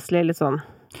måte obviously litt sånn.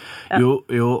 Ja.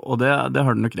 Jo, og det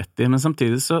har du nok rett i, men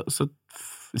samtidig så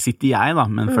sitter jeg da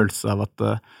med en følelse av at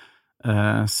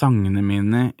sangene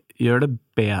mine gjør det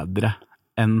bedre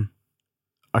enn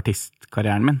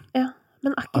artistkarrieren min. Ja,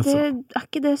 men er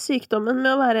ikke det sykdommen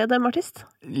med å være dem-artist?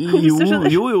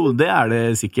 Jo, det er det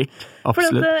sikkert.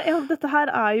 Absolutt. For dette her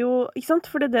er jo, ikke sant?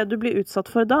 For det du blir utsatt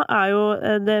for da, er jo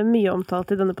det mye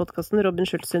omtalt i denne podcasten, Robin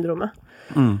Schultz-syndromet.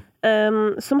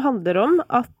 Som handler om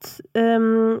at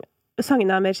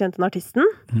sangene er mer kjent enn artisten,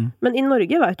 men i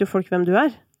Norge vet jo folk hvem du er.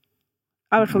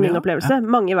 Det er i hvert fall min opplevelse.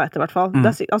 Mange vet det i hvert fall.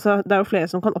 Det er jo flere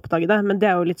som kan oppdage det, men det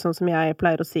er jo litt sånn som jeg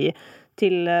pleier å si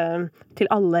til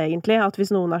alle egentlig, at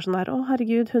hvis noen er sånn her,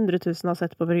 herregud, 100 000 har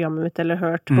sett på programmet mitt eller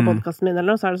hørt på podcasten min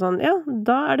eller noe, så er det sånn, ja,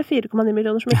 da er det 4,9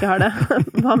 millioner som ikke har det.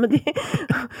 Hva med de? Det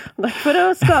er ikke for å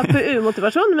skape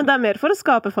umotivasjon, men det er mer for å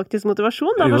skape faktisk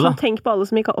motivasjon. Da. Sånn, tenk på alle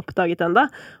som ikke har oppdaget enda.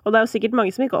 Og det er jo sikkert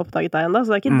mange som ikke har oppdaget deg enda,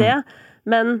 så det er ikke det.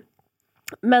 Men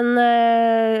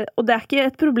og det er ikke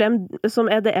et problem som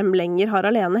EDM lenger har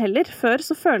alene heller. Før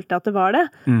så følte jeg at det var det.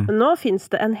 Men nå finnes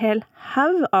det en hel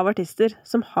haug av artister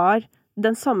som har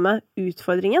den samme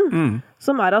utfordringen,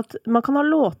 som er at man kan ha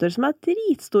låter som er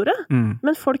dritstore,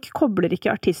 men folk kobler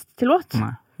ikke artist til låt.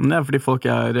 Nei, men det er fordi folk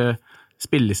er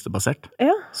spillelistebasert.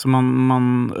 Ja. Så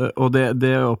og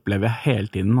det opplever jeg hele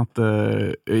tiden, at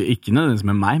ikke nødvendigvis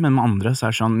med meg, men med andre, så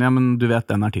er det sånn, ja, men du vet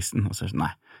den artisten, og så er det sånn,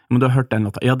 nei. Men du har hørt den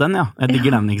låta? Ja, den, ja. Jeg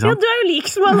digger den, ikke sant? Ja, du er jo lik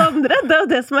som alle andre. Det er jo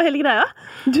det som er hele greia.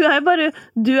 Du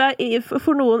er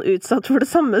for noen utsatt for det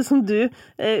samme som du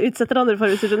utsetter andre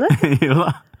for, hvis du skjønner. Jo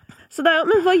da. Så det er jo,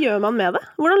 men hva gjør man med det?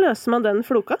 Hvordan løser man den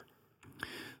floka?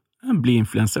 Bli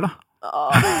influencer, da.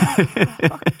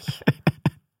 Fuck.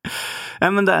 Ja,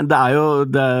 men det er jo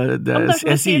hva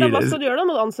skal du gjøre da?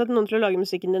 Må du ansette noen til å lage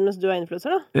musikken din mens du er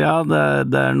influencer, da? Ja,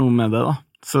 det er noe med det, da.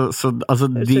 Så altså,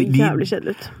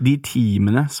 de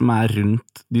teamene som er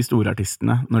rundt de store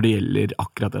artistene når det gjelder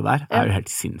akkurat det der, er jo helt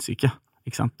sinnssyke,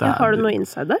 ikke sant? Har du noe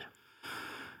inside der?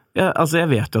 Ja, altså jeg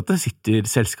vet jo at det sitter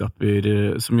selskaper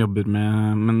som jobber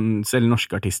med selv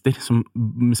norske artister som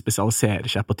spesialiserer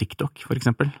seg på TikTok, for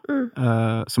eksempel,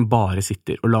 som bare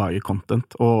sitter og lager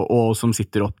content, og som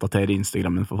sitter og oppdaterer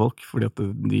Instagrammen for folk, fordi at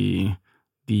de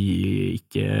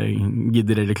ikke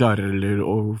gidder eller klarer eller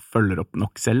og følger opp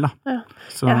nok selv, da. Ja.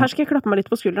 Her skal jeg klappe meg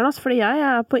litt på skulderen, altså, fordi jeg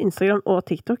er på Instagram og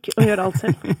TikTok og gjør alt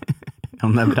selv. Ja,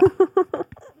 men det er bra.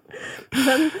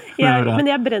 Men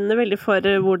jeg brenner veldig for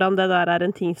hvordan det der er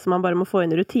en ting som man bare må få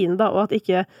inn i rutinen, da, og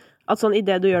at sånn i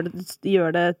det du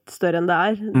gjør det større enn det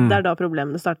er da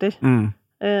problemene starter.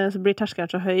 Så blir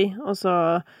terskelen så høy,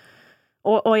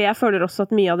 og jeg føler også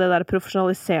at mye av det der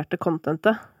profesjonaliserte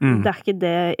contentet, det er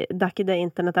ikke det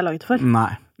internett er laget for.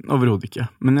 Nei, overhodet ikke.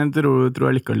 Men jeg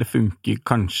tror likevel det funker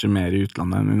kanskje mer i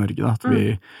utlandet enn i Norge, da. At vi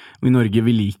i Norge,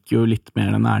 vi liker jo litt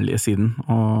mer den ærlige siden,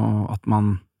 og at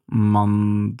man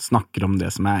snakker om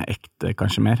det som er ekte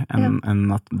kanskje mer,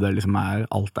 enn at det liksom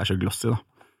alt er så glossy, da.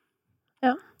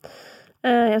 Ja.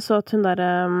 Jeg så at hun der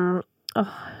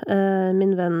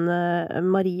min venn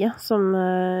Marie, som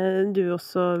du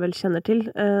også vel kjenner til,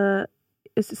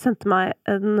 sendte meg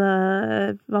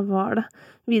hva var det?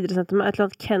 Videresendte meg et eller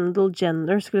annet Kendall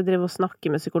Jenner skulle drive og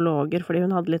snakke med psykologer fordi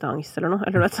hun hadde litt angst eller noe,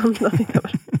 eller noe sånt. Da fikk jeg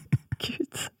bare,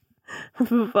 Gud,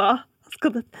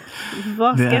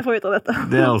 hva skal jeg få ut av dette?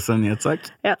 Det er også en nyhetssak.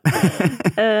 Ja.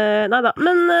 Neida,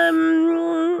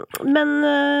 men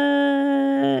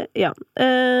ja.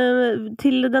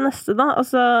 Til det neste da,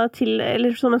 altså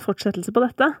eller som en fortsettelse på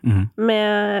dette,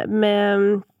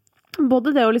 med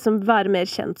både det å liksom være mer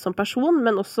kjent som person,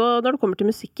 men også når det kommer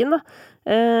til musikken da.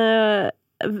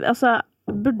 Altså,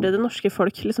 burde det norske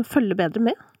folk liksom følge bedre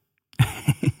med?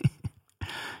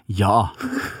 Ja.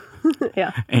 Ja.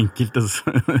 Enkelt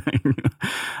altså.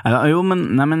 Jo,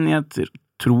 men jeg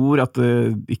tror at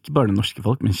ikke bare det norske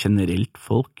folk, men generelt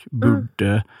folk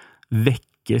burde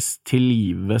vekkes til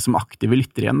live som aktive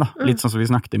lyttere igjen, da. Litt sånn som vi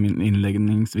snakket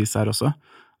innledningsvis her også.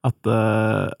 At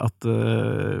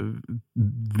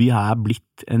vi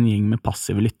blitt en gjeng med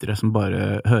passive lyttere som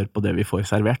bare hører på det vi får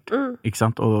servert, ikke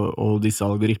sant? Og disse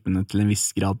algoritmene til en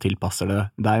viss grad tilpasser det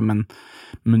deg, men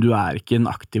du ikke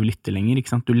en aktiv lytter lenger,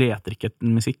 ikke sant? Du leter ikke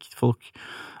etter musikk.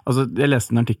 Altså, jeg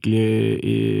leste en artikkel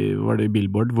var det i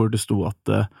Billboard, hvor det sto at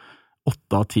 8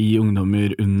 av 10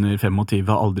 ungdommer under 25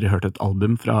 har aldri hørt et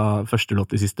album fra første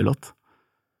låt til siste låt.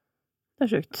 Det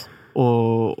sjukt.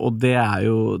 Og det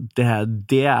jo det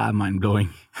mind-blowing.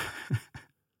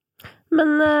 Men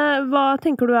hva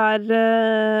tenker du hva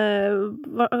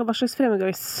slags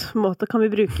fremgangsmåte kan vi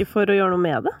bruke for å gjøre noe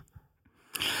med det?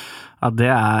 Ja,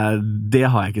 det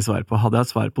har jeg ikke svar på. Hadde jeg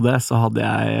hatt svar på det, så hadde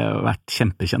jeg vært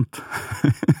kjempekjent.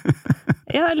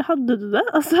 Ja, eller hadde du det?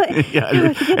 Altså, eller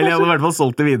jeg hadde i hvert fall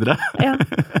solgt det videre. Ja,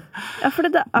 for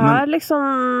det liksom...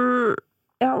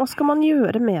 Ja, hva skal man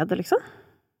gjøre med det, liksom?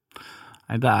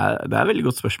 Nei, det et veldig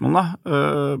godt spørsmål da,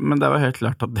 men det jo helt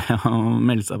klart at det å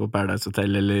melde seg på Paradise Hotel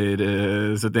eller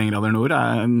 71 grader nord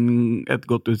et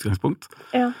godt utgangspunkt.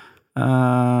 Ja.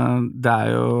 Det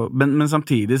jo, men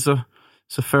samtidig så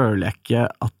føler jeg ikke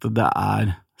at det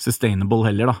sustainable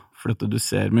heller da, for at du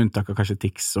ser med unntak av kanskje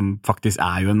Tix, som faktisk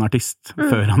jo en artist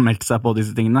før han meldte seg på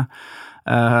disse tingene,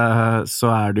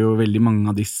 så det jo veldig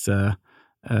mange av disse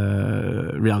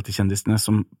reality-kjendisene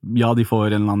som, ja, de får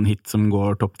en eller annen hit som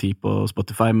går topp 10 på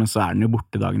Spotify, men så den jo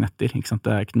borte dagen etter, ikke sant?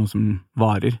 Det ikke noe som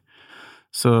varer.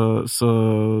 Så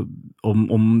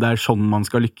om det sånn man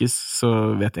skal lykkes,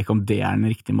 så vet jeg ikke om det den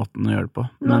riktige måten å gjøre det på.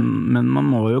 Men man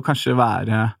må jo kanskje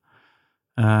være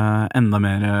enda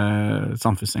mer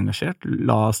samfunnsengasjert,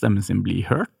 la stemmen sin bli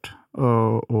hørt,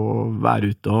 og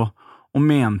være ute og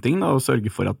mene ting da, og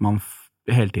sørge for at man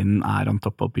hele tiden on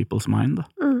top of people's mind.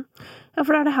 Ja,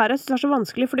 for det her jeg synes så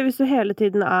vanskelig, fordi hvis du hele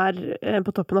tiden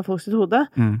på toppen av folks hode,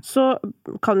 så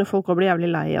kan jo folk også bli jævlig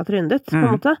lei av trynet ditt, på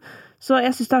en måte. Så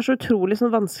jeg synes det så utrolig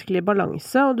sånn vanskelig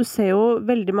balanse, og du ser jo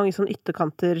veldig mange sånn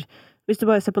ytterkanter. Hvis du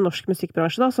bare ser på norsk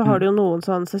musikkbransje da, så har du jo noen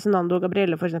sånn Cezinando og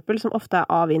Gabrielle for eksempel, som ofte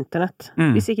av internett,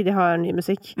 hvis ikke de har ny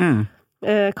musikk.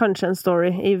 Kanskje en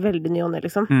story i veldig ny og ned,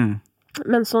 liksom.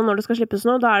 Men så når det skal slippes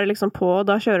nå, da det liksom på, og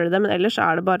da kjører det, men ellers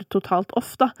det bare totalt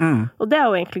off, da. Og det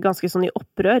jo egentlig ganske sånn i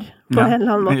opprør, på en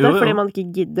eller annen måte, fordi man ikke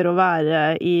gidder å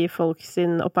være i folk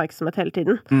sin oppmerksomhet hele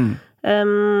tiden.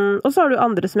 Og så har du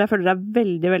andre som jeg føler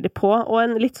veldig, veldig på, og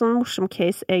en litt sånn morsom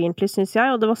case egentlig, synes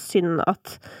jeg, og det var synd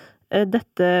at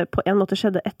dette på en måte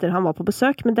skjedde etter han var på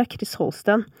besøk, men det Chris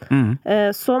Holsten,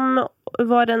 som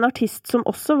var en artist som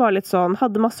også var litt sånn,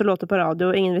 hadde masse låter på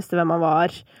radio, ingen visste hvem han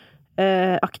var,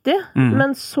 aktig,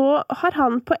 men så har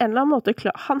han på en eller annen måte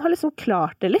han har liksom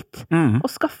klart det litt, å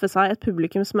skaffe seg et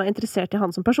publikum som interessert i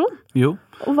han som person. Jo.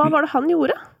 Og hva var det han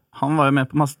gjorde? Han var jo med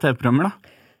på masse TV-programmer da.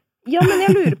 Ja, men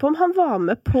jeg lurer på om han var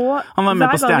med på Han var med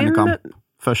på Stjernekamp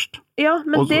først. Ja,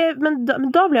 men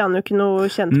da ble han jo ikke noe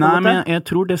kjent. Nei, men jeg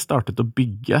tror det startet å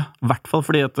bygge, i hvert fall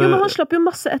fordi at... Jo, men han slapp jo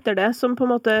masse etter det, som på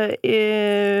en måte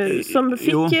som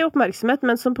fikk oppmerksomhet,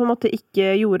 men som på en måte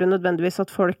ikke gjorde nødvendigvis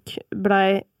at folk ble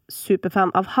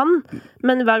superfan av han,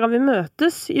 men hver gang vi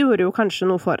møtes gjorde jo kanskje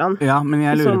noe for han. Ja, men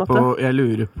jeg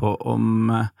lurer på om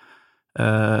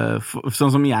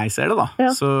sånn som jeg ser det da,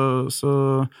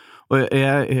 og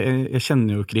jeg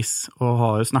kjenner jo Chris og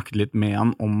har jo snakket litt med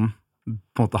han om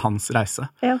på en måte hans reise.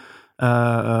 Ja.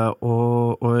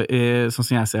 Sånn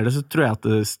som jeg ser det, så tror jeg at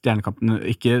Stjernekampen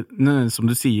ikke, som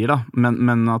du sier da,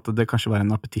 men at det kanskje var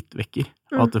en appetittvekker,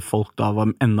 og at folk da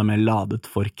var enda mer ladet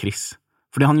for Chris.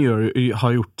 Fordi han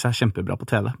har gjort seg kjempebra på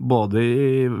TV, både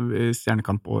i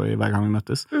Stjernekamp og i Hver gang vi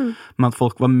møtes, men at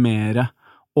folk var mer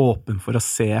åpen for å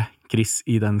se Chris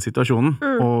i den situasjonen,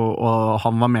 og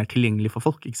han var mer tilgjengelig for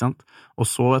folk, ikke sant? Og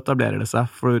så etablerer det seg,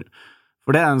 for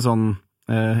det en sånn,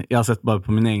 jeg har sett bare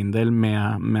på min egen del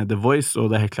med The Voice,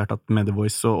 og det helt klart at med The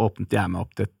Voice så åpnet jeg meg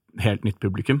opp til et helt nytt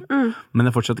publikum, men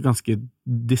det fortsatt ganske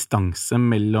distanse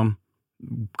mellom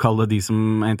kall det de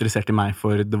som interessert i meg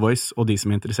for The Voice, og de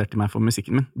som interessert i meg for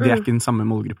musikken min. Det ikke den samme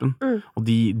målgruppen. Og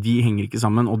de henger ikke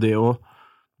sammen, og det å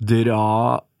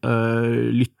dra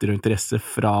lyttere og interesse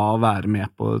fra å være med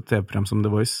på et TV-program som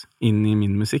The Voice inn i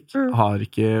min musikk, har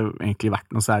ikke egentlig vært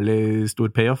noe særlig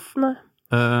stor payoff. Nei.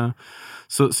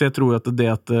 Så jeg tror at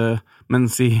men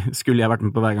skulle jeg vært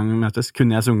med på Hver gang vi møtes,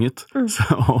 kunne jeg sunget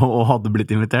og hadde blitt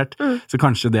invitert, så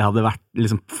kanskje det hadde vært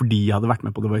liksom, fordi jeg hadde vært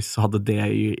med på The Voice, så hadde det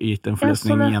gitt en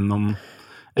forløsning gjennom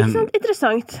ikke sant?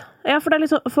 Interessant. Ja, for det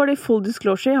liksom, fordi Full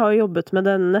Disclosure har jo jobbet med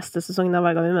den neste sesongen av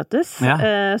Hver gang vi møtes,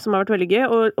 som har vært veldig gøy,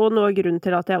 og noe av grunnen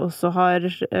til at jeg også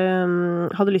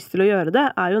hadde lyst til å gjøre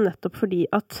det, jo nettopp fordi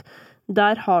at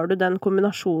der har du den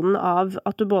kombinasjonen av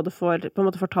at du både får på en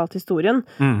måte fortalt historien,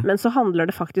 men så handler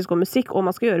det faktisk om musikk, og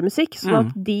man skal gjøre musikk, sånn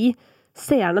at de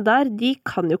seerne der, de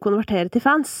kan jo konvertere til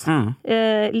fans.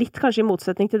 Litt kanskje i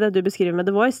motsetning til det du beskriver med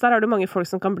The Voice. Der er det mange folk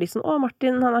som kan bli sånn,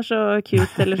 Martin, han er så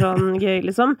cute, eller sånn gøy,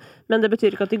 liksom. Men det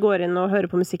betyr ikke at de går inn og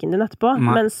hører på musikken din etterpå.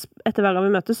 Mens etter hver gang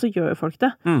vi møtes, så gjør jo folk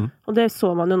det. Og det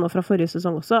så man jo nå fra forrige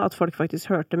sesong også, at folk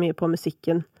faktisk hørte mye på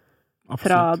musikken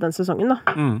fra den sesongen, da.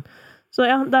 Så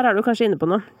ja, der er du kanskje inne på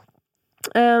noe.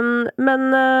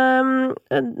 Men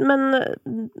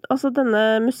altså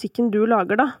denne musikken du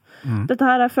lager da dette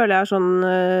her føler jeg er sånn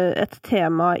et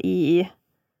tema i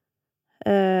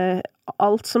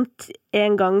alt som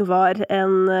en gang var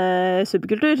en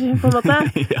subkultur på en måte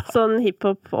sånn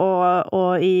hiphop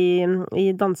og i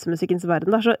dansemusikkens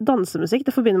verden da. Så dansemusikk,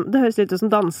 det høres litt ut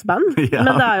som danseband men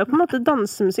det er jo på en måte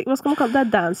dansemusikk, hva skal man kalle det? Det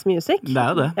er dance music det er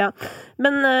jo det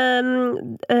men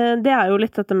det er jo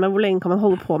litt dette med hvor lenge kan man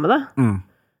holde på med det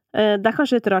det er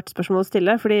kanskje et rart spørsmål å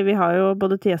stille, fordi vi har jo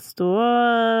både Tiesto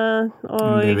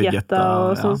og Guetta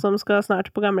og sånn som skal snart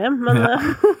på gamlehjem,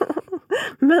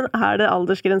 men er det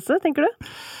aldersgrense, tenker du?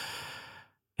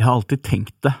 Jeg har alltid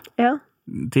tenkt det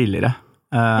tidligere.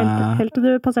 Helt til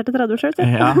du passerte 30 selv, til?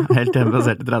 Ja, helt til jeg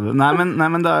passerte 30. Nei,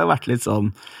 men det har jo vært litt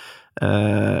sånn,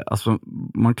 altså,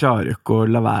 man klarer jo ikke å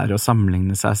la være å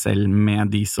sammenligne seg selv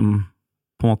med de som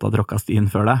på en måte har tråkket stien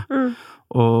før deg.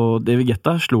 Og David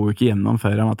Guetta slo jo ikke gjennom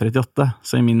før han var 38,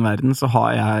 så i min verden så har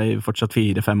jeg fortsatt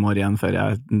 4-5 år igjen før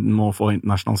jeg må få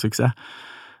internasjonal suksess.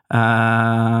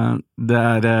 Det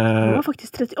er... Han var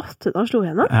faktisk 38 da han slo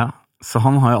gjennom. Ja, så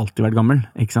han har jo alltid vært gammel,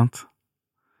 ikke sant?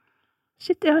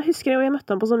 Shit, jeg husker jo, jeg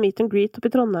møtte han på sånn meet and greet oppe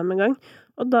i Trondheim en gang,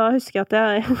 og da husker jeg at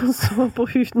jeg så på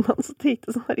huden hans og tenkte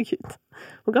sånn, herregud,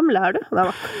 hvor gammel er du? Nei,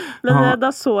 men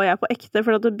da så jeg på ekte,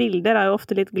 for at bilder er jo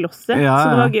ofte litt glossy, så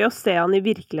det var gøy å se han i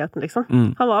virkeligheten, liksom.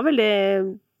 Han var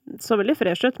så veldig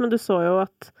fresh ut, men du så jo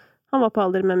at han var på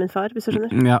alder med min far, hvis du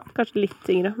skjønner. Kanskje litt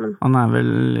yngre, men... Han er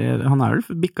vel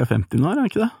bikka 50 nå, er han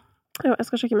ikke det? Jo, jeg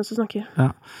skal sjekke mens du snakker.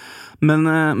 Ja. Men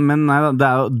nei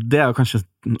da, det er jo kanskje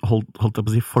holdt jeg på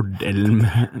å si fordelen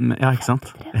med ja, ikke sant?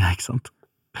 Ja, ikke sant?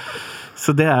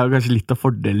 Så det er jo kanskje litt av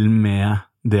fordelen med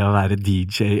det å være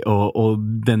DJ og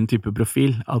den type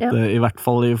profil, at i hvert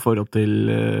fall i forhold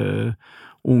til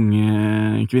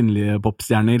unge kvinnelige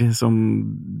popstjerner som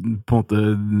på en måte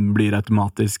blir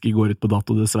automatisk går ut på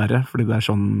dato dessverre, fordi det er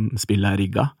sånn spillet er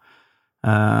rigget.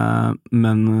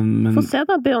 Men få se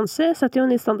da, Beyoncé setter jo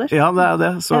en ny standard. Ja, det er det,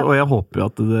 og jeg håper jo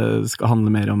at det skal handle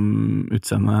mer om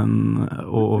utseende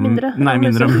mindre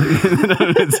om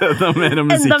utseende og mer om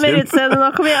musikken. Enda mer utseende nå,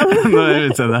 kom igjen. Enda mer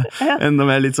utseende, enda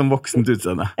mer litt sånn voksent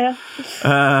utseende.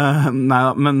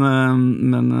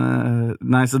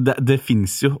 Nei, så det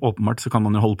finnes jo åpenbart, så kan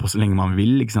man jo holde på så lenge man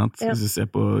vil, ikke sant? Hvis du ser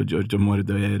på Giorgio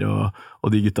Moroder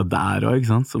og de gutta der også,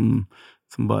 ikke sant?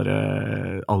 Som bare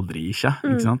aldri gir seg,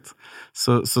 ikke sant?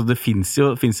 Så det finnes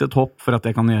jo et håp for at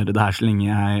jeg kan gjøre det her så lenge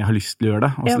jeg har lyst til å gjøre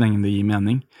det, og så lenge det gir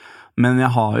mening. Men jeg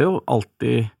har jo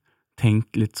alltid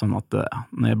tenkt litt sånn at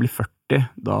når jeg blir 40,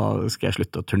 da skal jeg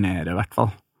slutte å turnere i hvert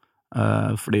fall.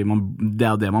 Fordi det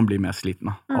er det man blir mest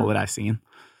sliten av, all reisingen.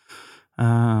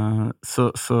 Så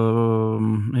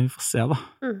vi får se da.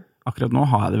 Akkurat nå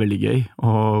har jeg det veldig gøy,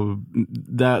 og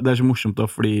det er så morsomt da,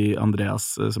 fordi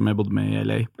Andreas, som jeg bodde med i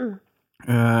LA,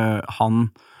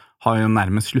 han har jo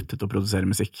nærmest sluttet å produsere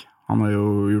musikk. Han har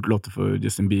jo gjort låter for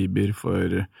Justin Bieber,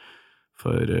 for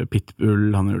Pitbull,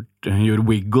 han gjorde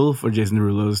Wiggle for Jason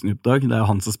Derulo og Snoop Dogg. Det er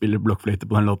jo han som spiller blokkfløyte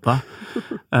på den låta.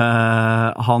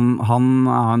 Han har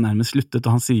nærmest sluttet,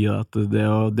 og han sier at det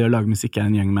å lage musikk er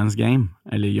en young man's game,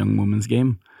 eller young woman's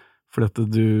game, for at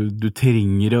du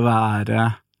trenger å være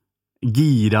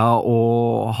gira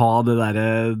og ha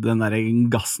den der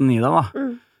gassen i deg da.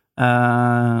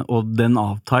 Og den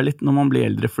avtar litt når man blir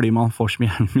eldre, fordi man får så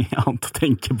mye annet å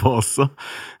tenke på også.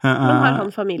 Men har han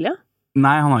familie?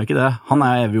 Nei, han har ikke det. Han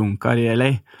er evig ungkar i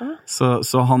LA,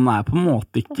 så han er på en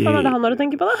måte ikke... Hva er det han har å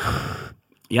tenke på da?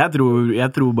 Jeg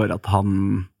tror bare at han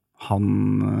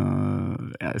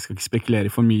jeg skal ikke spekulere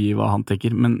for mye i hva han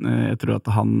tenker, men jeg tror at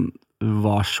han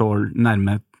var så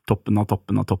nærme toppen av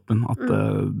toppen at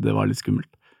det var litt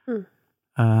skummelt.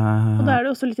 Og da er du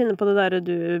også litt inne på det der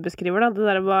du beskriver da, det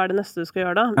der, hva er det neste du skal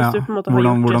gjøre da? Hvis du på en måte har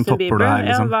hvordan gjort Justin Bieber, her,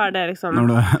 liksom? hva er det liksom?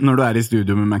 Når du er i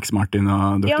studio med Max Martin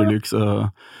og Dr. Luke, så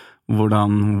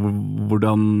hvordan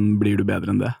blir du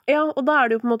bedre enn det? Ja, og da er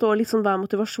det jo på en måte også litt sånn, hva er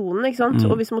motivasjonen, ikke sant?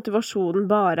 Og hvis motivasjonen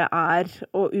bare er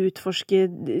å utforske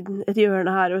et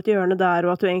hjørne her og et hjørne der,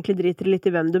 og at du egentlig driter litt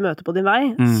i hvem du møter på din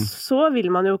vei, så vil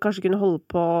man jo kanskje kunne holde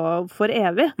på for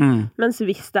evig. Mens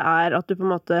hvis det er at du på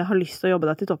en måte har lyst til å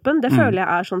jobbe deg til toppen, det føler jeg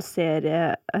er sånn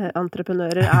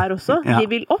serieentreprenører er også. De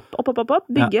vil opp,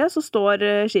 bygge, så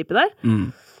står skipet der.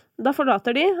 da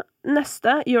forlater de,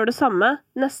 neste gjør det samme,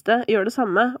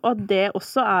 og at det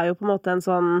også jo på en måte en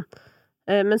sånn,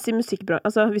 mens i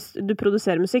altså hvis du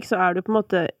produserer musikk, så det jo på en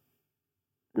måte,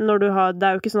 når du har, det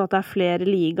jo ikke sånn at det flere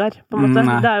ligaer, på en måte.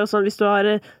 Det jo sånn,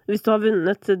 hvis du har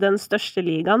vunnet den største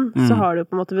ligaen, så har du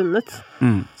på en måte vunnet.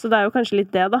 Så det jo kanskje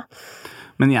litt det, da.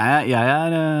 Men jeg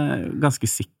ganske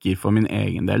sikker for min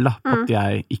egen del, da, på at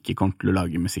jeg ikke kommer til å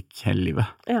lage musikk hele livet.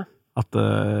 Ja. At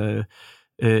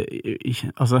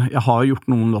altså, jeg har gjort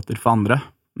noen låter for andre,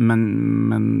 men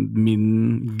min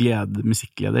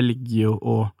musikkglede ligger jo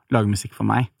å lage musikk for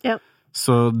meg. Ja.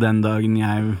 Så den dagen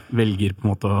jeg velger på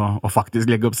en måte å faktisk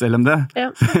legge opp selv om det,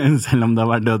 selv om det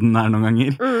har vært døden her noen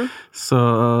ganger,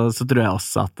 så tror jeg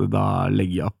også at da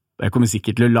legger jeg opp. Jeg kommer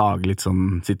sikkert til å lage litt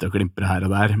sånn, sitte og klimpre her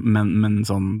og der, men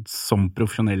sånn som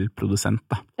profesjonell produsent,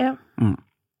 da. Ja.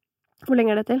 Hvor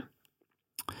lenge det til?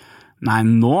 Nei,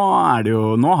 nå har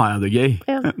jeg det gøy.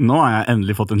 Ja. Nå har jeg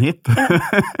endelig fått en hit. Ja.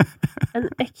 En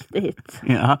ekte hit.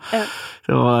 Ja.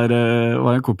 Det var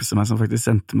en kompis av meg som faktisk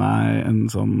sendte meg en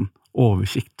sånn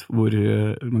oversikt hvor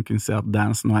man kunne se at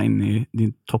Dance nå inne i de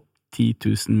topp 10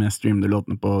 000 mest streamede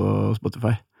låtene på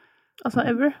Spotify. Altså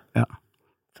ever? Ja.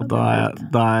 Og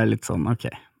da jeg litt sånn, ok,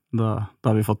 da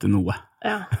har vi fått til noe.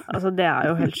 Ja, altså det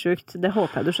jo helt sjukt. Det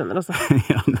håper jeg du skjønner, altså.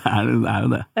 Ja, det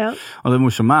jo det. Ja. Og det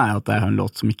morsomme jo at jeg har en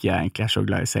låt som ikke jeg egentlig så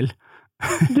glad i selv.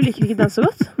 Du liker ikke den så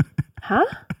godt? Hæ?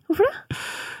 Hvorfor det?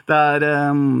 Det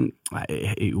nei,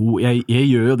 jo, jeg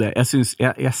gjør jo det.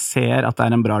 Jeg ser at det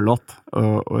en bra låt,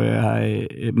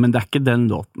 men det ikke den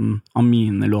låten av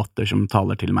mine låter som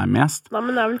taler til meg mest. Nei,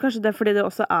 men det vel kanskje det fordi det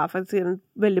også faktisk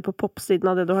veldig på popsiden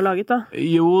av det du har laget, da?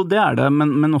 Jo, det det,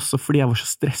 men også fordi jeg var så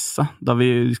stresset da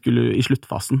vi skulle i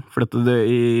sluttfasen. For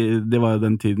det var jo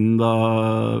den tiden da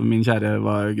min kjære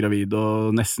var gravid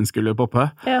og nesten skulle poppe.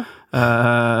 Ja.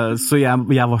 Så jeg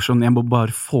var sånn, jeg må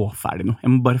bare få ferdig noe.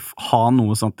 Jeg må bare ha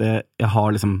noe sånn at jeg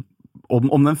har liksom,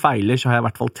 om den feiler, så har jeg i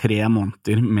hvert fall 3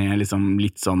 måneder med liksom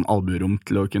litt sånn albuerom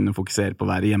til å kunne fokusere på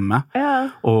å være hjemme,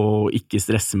 og ikke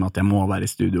stresse med at jeg må være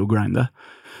i studio og grinde.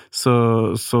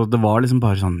 Så det var liksom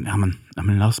bare sånn, ja, men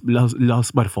la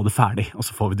oss bare få det ferdig, og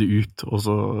så får vi det ut, og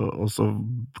så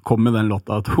kom den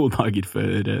låta 2 dager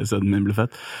før sønnen min ble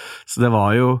født. Så det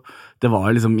var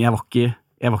liksom, jeg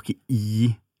var ikke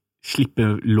i slippe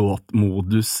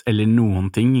låtmodus eller noen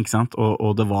ting, ikke sant?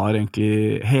 Og det var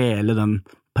egentlig hele den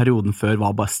perioden før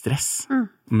var bare stress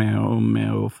med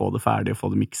å få det ferdig og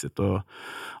få det mikset og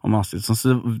mastret.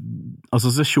 Så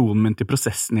assosiasjonen min til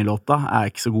prosessen i låta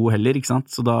ikke så god heller, ikke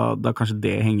sant? Så da kanskje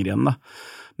det henger igjen, da.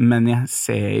 Men jeg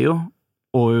ser jo,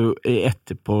 og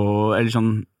etterpå, eller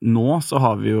sånn, nå så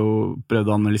har vi jo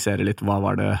prøvd å analysere litt hva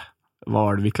var det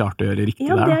vi klarte å gjøre riktig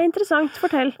der. Ja, det interessant.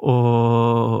 Fortell.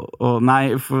 Og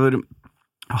nei, for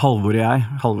Halvor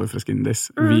fra Skindis,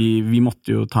 vi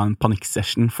måtte jo ta en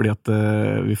panikksession, fordi at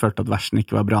vi følte at versen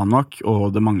ikke var bra nok,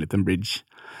 og det manglet en bridge.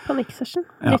 Panikksession,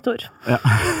 nytt ord. Ja.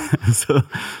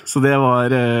 så det var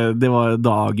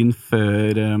dagen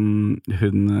før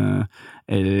hun,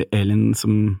 Elin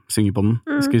som synger på den,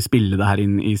 skulle spille det her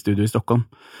inn i studio i Stockholm.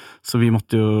 Så vi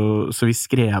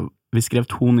skrev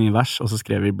 2 nye vers, og så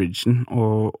skrev vi bridgen,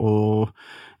 og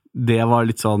det var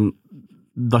litt sånn,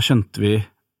 da skjønte vi,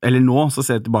 eller nå så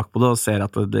ser jeg tilbake på det og ser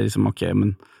at det liksom, ok,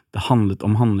 men det handlet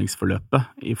om handlingsforløpet,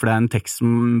 for det en tekst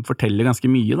som forteller ganske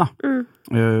mye, da.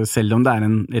 Selv om det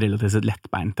en relativt sett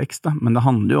lettbeint tekst, da, men det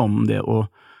handler jo om det å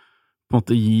på en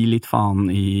måte gi litt faen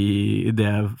i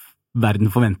det verden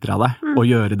forventer av deg, og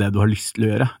gjøre det du har lyst til å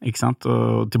gjøre, ikke sant?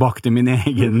 Og tilbake til min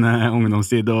egen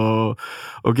ungdomstid og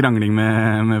krangling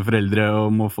med foreldre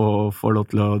om å få lov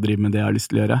til å drive med det jeg har lyst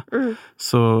til å gjøre.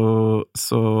 Så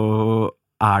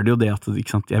det jo det at,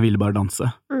 ikke sant, jeg ville bare danse.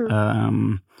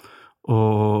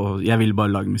 Og jeg ville bare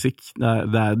lage musikk. Det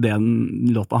det den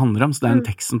låta handler om, så det en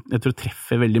tekst som jeg tror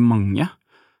treffer veldig mange.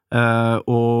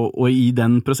 Og i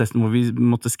den prosessen hvor vi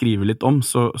måtte skrive litt om,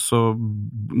 så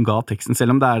ga teksten,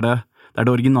 selv om det det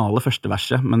originale første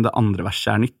verset, men det andre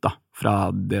verset nytt da,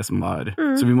 fra det som var.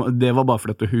 Så det var bare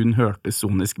fordi at hun hørte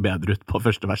sonisk bedre ut på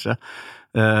første verset.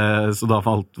 Så da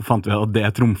fant vi at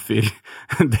det trumfer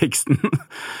teksten.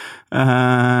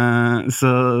 Men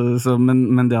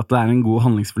det at det en god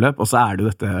handlingsforløp, og så det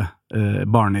jo dette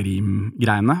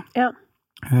barnerim-greiene. Ja.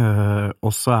 Og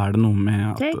så det noe med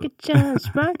at Take a chance,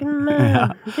 rockin'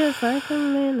 man, just like a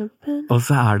minute. Og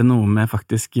så det noe med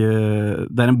faktisk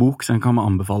det en bok som jeg kan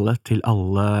anbefale til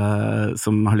alle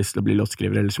som har lyst til å bli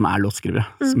låtskrivere, eller som låtskrivere,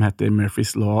 som heter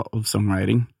Murphy's Law of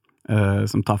Songwriting,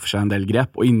 som tar for seg en del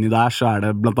grep, og inni der så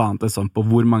det blant annet et sånt på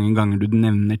hvor mange ganger du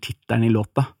nevner tittelen i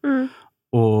låta.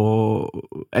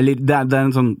 Eller det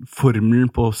en sånn formelen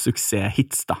på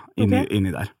suksesshits da, inni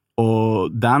der.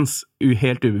 og dance,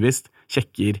 helt ubevisst,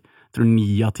 sjekker, tror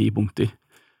 9 av 10 punkter.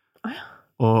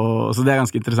 Så det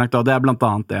ganske interessant, og det blant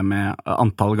annet det med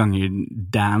antall ganger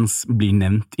dance blir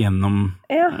nevnt gjennom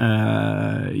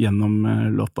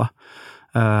låta.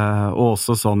 Og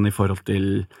også sånn i forhold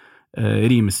til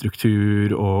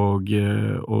rimestruktur og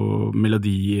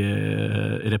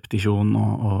melodirepetisjon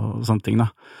og sånne ting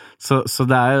da. Så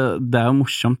det er jo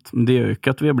morsomt, men det gjør jo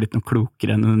ikke at vi har blitt noe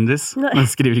klokere enn Undris. Man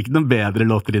skriver ikke noen bedre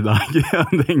låter i dag av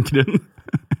den grunn.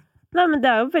 Nei, men det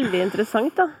er jo veldig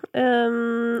interessant da.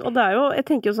 Og det er jo, jeg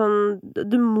tenker jo sånn,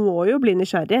 du må jo bli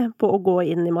nysgjerrig på å gå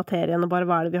inn i materien og bare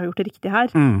hva er det vi har gjort riktig her,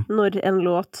 når en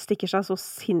låt stikker seg så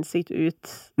sinnssykt ut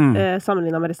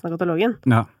sammenlignet med resten av katalogen.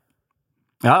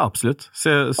 Ja, absolutt.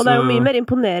 Og det er jo mye mer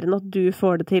imponerende at du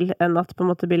får det til enn at på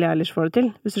en måte Billie Eilish får det til,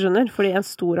 hvis du skjønner. Fordi en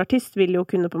stor artist vil jo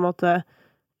kunne på en måte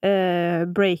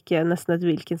breake nesten et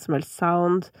hvilken som helst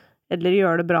sound, eller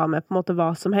gjøre det bra med på en måte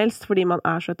hva som helst, fordi man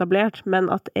er så etablert. Men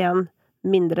at en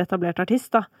mindre etablert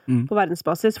artist da, på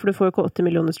verdensbasis, for du får jo ikke 80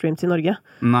 millioner streams i Norge.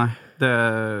 Nei, det...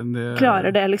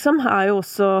 Klarer det liksom, er jo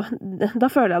også... Da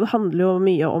føler jeg det handler jo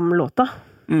mye om låta.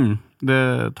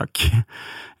 Takk.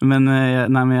 Men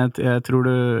jeg tror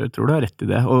du har rett i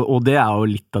det, og det er jo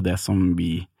litt av det som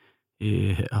vi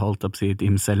holdt opp å si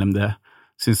Team CLMD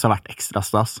synes har vært ekstra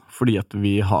stas, fordi at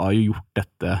vi har jo gjort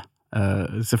dette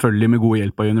selvfølgelig med god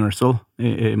hjelp av Universal i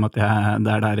og med at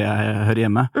det er der jeg hører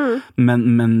hjemme,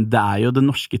 men det er jo det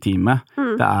norske teamet,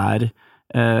 det er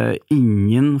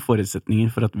ingen forutsetninger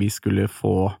for at vi skulle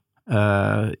få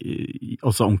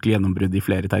også ordentlig gjennombrudd i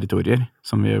flere territorier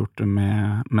som vi har gjort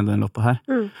med den låta her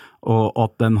og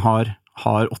at den har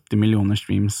 80 millioner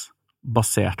streams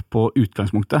basert på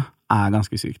utgangspunktet er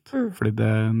ganske sykt fordi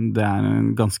det er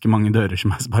ganske mange dører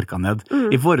som er sparket ned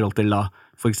i forhold til da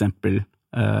for eksempel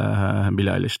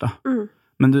Billie Eilish da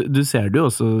men du ser det jo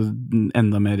også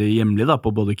enda mer hjemlig da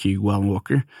på både Kygo og Alan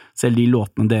Walker selv de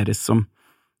låtene deres som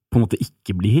på en måte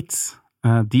ikke blir hits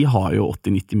de har jo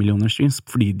 80-90 millioner streams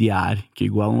fordi de er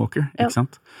Kygo og Alan Walker, ikke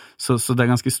sant? Så det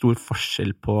er ganske stor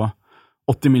forskjell på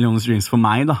 80 millioner streams for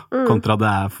meg da, kontra det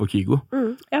er for Kygo.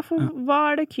 Ja, for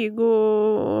hva er det Kygo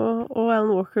og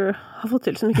Alan Walker har fått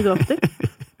til som ikke du har fått til?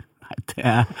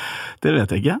 Nei, det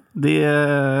vet jeg ikke. De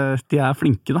er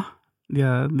flinke da. De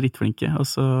er drittflinke, og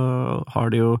så har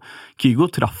de jo... Kygo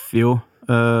traff jo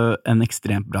en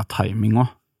ekstremt bra timing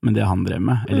også, med det han drev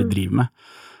med, eller driver med.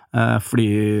 Fordi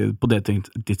på det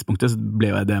tidspunktet ble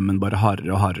jo EDM-en bare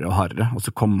hardere og hardere og hardere, og så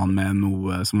kom man med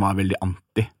noe som var veldig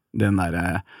anti, den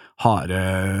der harde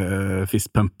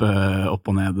fistpump opp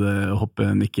og ned,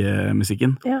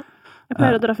 hoppe-nikke-musikken. Ja, jeg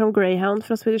pleier å dra frem Greyhound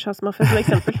fra Swedish House Mafia som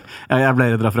eksempel. Ja, jeg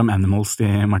pleier å dra frem Animals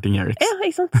til Martin Garrix. Ja,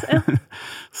 ikke sant? Ja.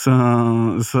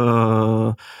 så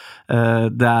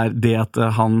det er det at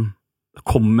han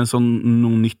kom med sånn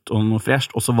noe nytt og noe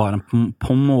fresht, og så var han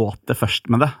på en måte først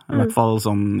med det, i hvert fall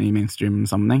sånn i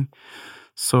mainstream-sammenheng.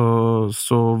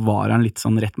 Så var han litt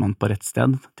sånn rett mann på rett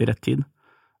sted, til rett tid.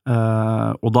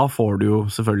 Og da får du jo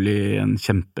selvfølgelig en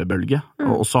kjempebølge,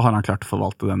 og så har han klart å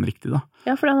forvalte den riktig da.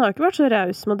 Ja, for han har jo ikke vært så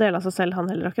raus med å dele av seg selv,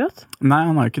 han heller akkurat. Nei,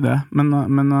 han har jo ikke det, men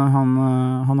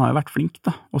han har jo vært flink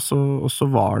da, og så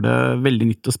var det veldig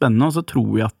nytt og spennende, og så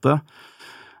tror jeg at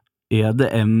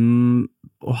EDM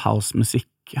og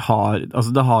housemusikk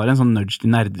det har en sånn nudge til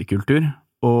nerdekultur,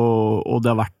 og det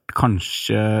har vært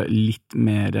kanskje litt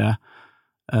mer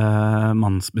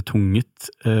mannsbetunget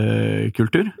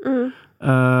kultur,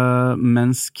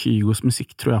 mens Kygos musikk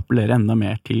tror jeg appellerer enda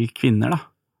mer til kvinner da.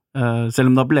 Selv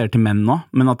om det appellerer til menn nå,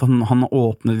 men at han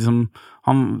åpner liksom, i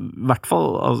hvert fall,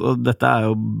 altså, dette er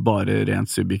jo bare rent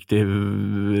subjektiv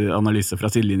analyse fra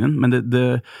sidelinjen, men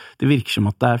det virker som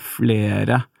at det er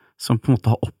flere som på en måte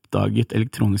har oppdaget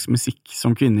elektronisk musikk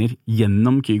som kvinner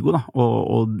gjennom Kygo da,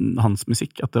 og hans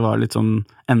musikk, at det var litt sånn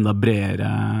enda bredere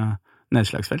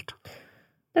nedslagsfelt.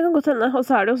 Det kan godt hende, og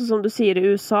så er det også som du sier,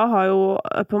 USA har jo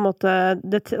på en måte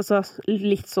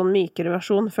litt sånn mykere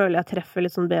versjon, føler jeg treffer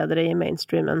litt sånn bedre i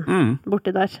mainstreamen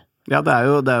borti der. Ja, det er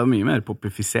jo mye mer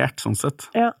popifisert sånn sett.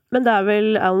 Ja, men det er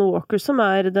vel Alan Walker som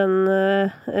er den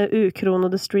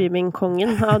ukronede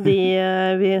streaming-kongen av de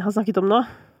vi har snakket om nå.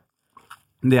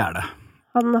 Det er det.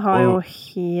 Han har jo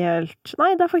helt...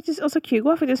 Nei, det er faktisk... Altså,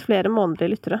 Kygo har faktisk flere månedlige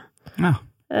lyttere. Ja.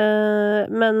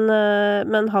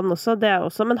 Men han også, det er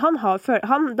også... Men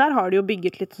der har de jo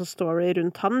bygget litt sånn story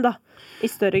rundt han, da. I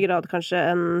større grad kanskje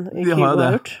enn Kygo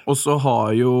har gjort. Og så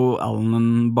har jo Alan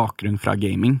en bakgrunn fra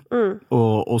gaming,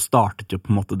 og startet jo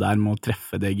på en måte der med å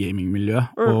treffe det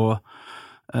gamingmiljøet. Og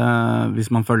hvis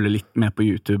man følger litt med på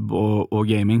YouTube og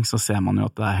gaming, så ser man jo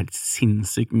at det er helt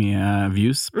sinnssykt mye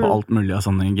views på alt mulig av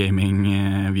sånne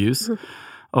gaming-views.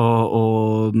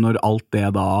 Og når alt det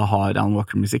da har Alan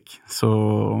Walker-musikk, så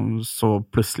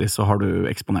plutselig så har du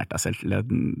eksponert deg selv til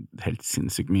helt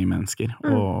sinnssykt mye mennesker,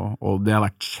 og det har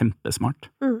vært kjempesmart.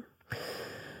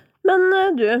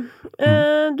 Men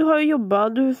du har jo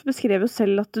jobbet, du beskrev jo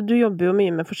selv at du jobber jo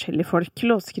mye med forskjellige folk,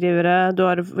 låtskrivere, du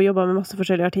har jobbet med masse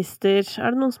forskjellige artister.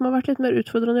 Er det noen som har vært litt mer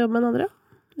utfordrende å jobbe med enn andre?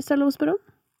 Hvis det lov å spørre om?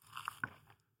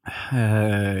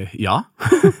 Ja.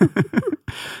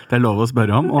 Det lov å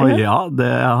spørre om, og ja,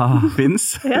 det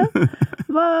finnes. Ja.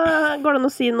 Går det an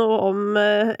å si noe om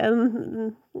en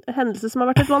hendelse som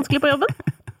har vært litt vanskelig på jobben?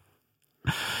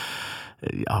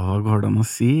 Ja, hva går det an å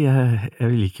si? Jeg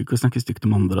liker ikke å snakke stygt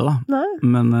om andre da. Nei.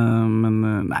 Men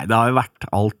nei, det har jo vært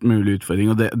alt mulig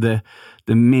utfordring, og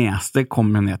det meste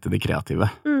kommer jo ned til det kreative.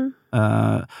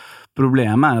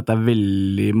 Problemet er at det er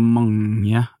veldig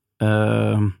mange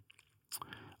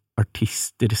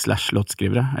artister /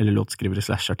 låtskrivere, eller låtskrivere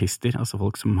 / artister, altså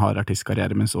folk som har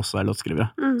artistkarriere, mens også er låtskrivere,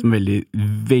 som veldig,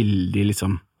 veldig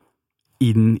liksom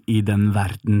inn i den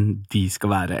verden de skal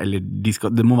være, eller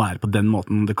det må være på den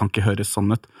måten, det kan ikke høres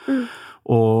sånn ut.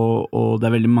 Og det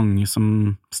er veldig mange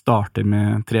som starter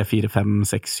med 3, 4, 5,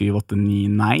 6, 7, 8,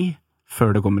 9 nei,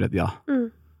 før det kommer et ja.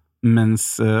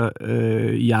 Mens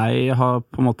jeg har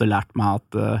på en måte lært meg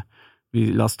at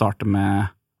la oss starte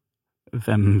med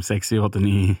 5, 6, 7, 8,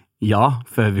 9 ja,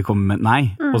 før vi kommer med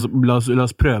nei. Og så la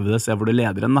oss prøve det, se hvor det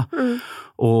leder en da.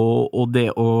 Og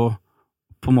det å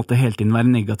på en måte hele tiden være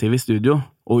negativ i studio,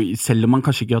 og selv om man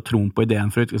kanskje ikke har troen på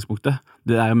ideen fra utgangspunktet,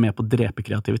 det er jo med på å drepe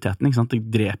kreativiteten, ikke sant? Det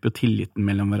dreper jo tilliten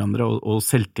mellom hverandre, og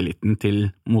selvtilliten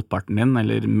til motparten din,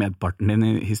 eller medparten din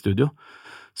i studio.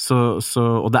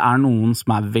 Og det er noen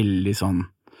som er veldig sånn,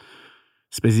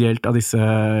 spesielt av disse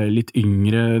litt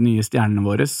yngre nye stjernene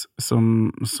våre, som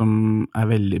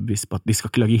er veldig bevisst på at de skal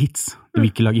ikke lage hits. De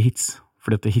vil ikke lage hits,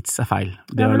 for dette hits er feil.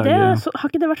 Men har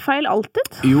ikke det vært feil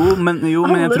alltid? Jo, men jeg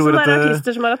tror at... Alle som er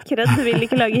artister som har hatt kred, vil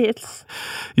ikke lage hits.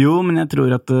 Jo, men jeg tror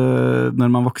at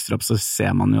når man vokser opp, så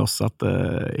ser man jo også at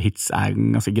hits er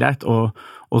ganske greit, og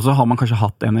så har man kanskje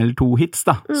hatt 1 eller 2 hits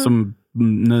da, som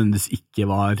nødvendigvis ikke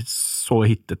var så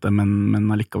hittete, men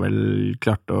allikevel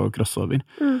klarte å crosse over.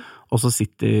 Og så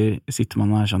sitter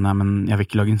man der sånn, men jeg vil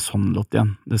ikke lage en sånn låt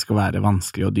igjen. Det skal være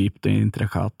vanskelig og dypt og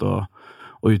intrikat og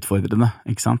utfordrende,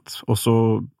 ikke sant? Og så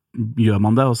gjør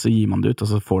man det, og så gir man det ut, og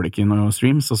så får det ikke noen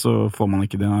streams, og så får man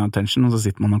ikke den attention, og så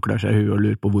sitter man og klør seg i huet og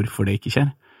lurer på hvorfor det ikke skjer,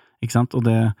 ikke sant? Og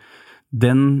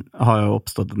den har jo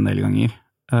oppstått en del ganger,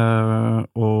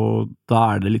 og da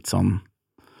er det litt sånn,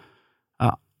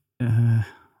 ja,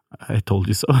 I told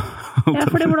you so. Ja,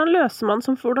 fordi hvordan løser man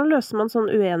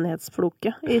sånn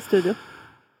uenighetsfloke i studio?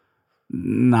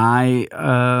 Nei,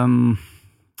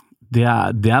 det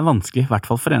er vanskelig, I hvert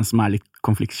fall for en som er litt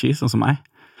konfliktsky, sånn som meg.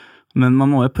 Men man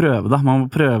må jo prøve da, man må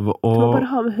prøve å... Du må bare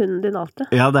ha med hunden din alltid.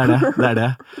 Ja, det er det.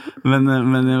 Men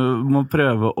man må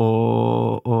prøve å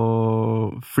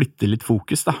flytte litt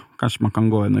fokus da. Kanskje man kan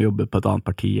gå inn og jobbe på et annet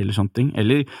parti eller sånne ting.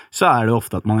 Eller så er det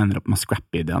ofte at man ender opp med å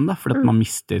scrappe ideen da, fordi at man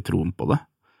mister troen på det.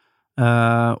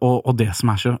 Og det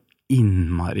som er så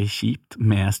innmari kjipt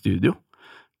med studio,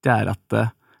 det er at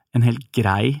en helt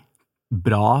grei,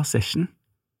 bra session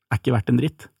er ikke verdt en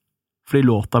dritt. Fordi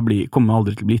låta kommer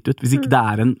aldri til å bli gitt ut. Hvis ikke det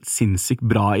er en sinnssykt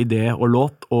bra idé og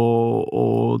låt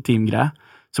og teamgreie,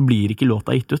 så blir ikke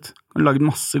låta gitt ut. Du kan lage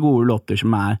masse gode låter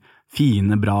som er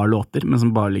fine, bra låter, men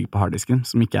som bare ligger på harddisken,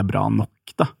 som ikke er bra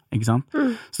nok da, ikke sant?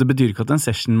 Så det betyr ikke at en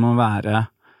session må være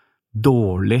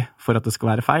dårlig for at det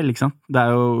skal være feil, ikke sant? Det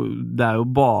er jo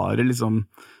bare liksom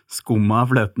skumma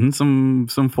av fløten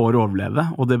som får overleve,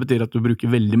 og det betyr at du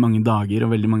bruker veldig mange dager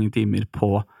og veldig mange timer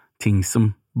på ting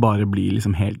som bare blir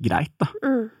liksom helt greit da.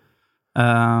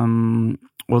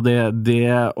 Og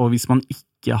hvis man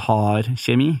ikke har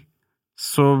kjemi,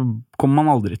 så kommer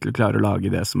man aldri til å klare å lage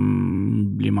det som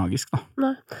blir magisk da.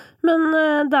 Nei. Men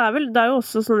det er jo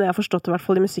også, sånn jeg har forstått I hvert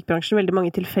fall I musikkbransjen, veldig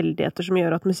mange tilfeldigheter som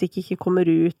gjør at musikk ikke kommer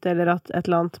ut, eller at et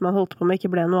eller annet man holdt på med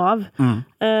ikke ble noe av.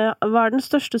 Hva den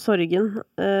største sorgen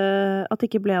at det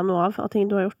ikke ble noe av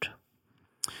ting du har gjort?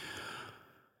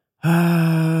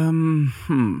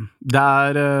 Det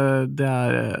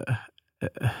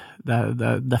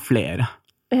er flere.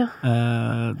 Ja.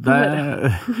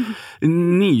 Det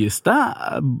nyeste,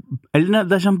 eller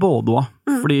det sånn både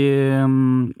også, fordi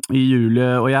i juli,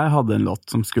 og jeg hadde en låt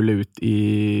som skulle ut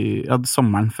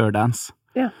sommeren før Dance.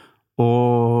 Ja.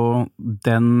 Og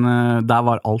der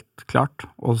var alt klart,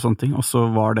 og sånne ting, og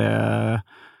så var det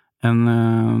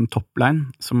en topline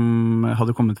som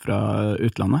hadde kommet fra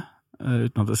utlandet,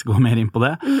 uten at jeg skal gå mer inn på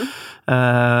det,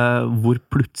 hvor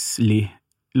plutselig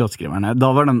låtskriverne.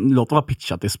 Låta var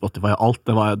pitchet til Spotify og alt.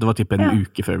 Det var typ en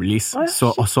uke før release.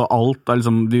 Så alt da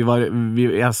liksom,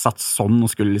 jeg satt sånn og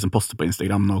skulle liksom poste på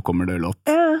Instagram, nå kommer det låt.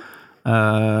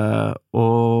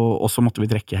 Og så måtte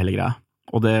vi trekke hele greia.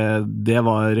 Og det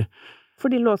var...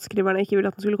 Fordi låtskriverne ikke ville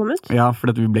at den skulle komme ut? Ja,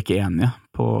 fordi vi ble ikke enige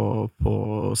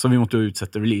så vi måtte jo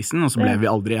utsette releasen, og så ble vi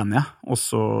aldri enige. Og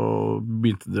så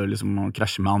begynte det liksom å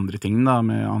krasje med andre ting da,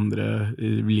 med andre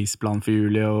releaseplan for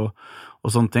juli og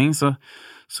sånne ting. Så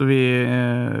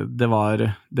det var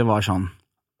sånn,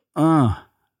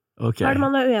 ok. Er det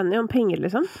man uenige om penger,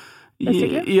 liksom?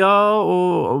 Ja,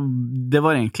 og det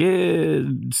var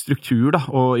egentlig struktur da,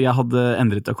 og jeg hadde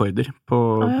endret akkorder på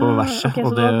verset. Ok, så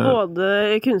det var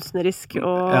både kunstnerisk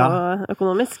og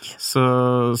økonomisk? Så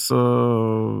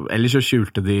ellers så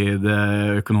skjulte de det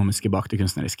økonomiske bak det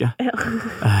kunstneriske. Ja,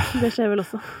 det skjer vel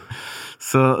også.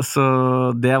 Så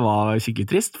det var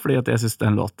skikkelig trist, fordi at jeg synes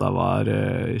den låta var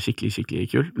skikkelig, skikkelig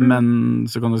kul. Men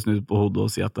så kan du snu på hodet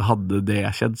og si at hadde det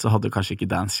skjedd, så hadde kanskje ikke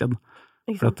dance skjedd.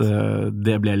 For at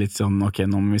det ble litt sånn, ok,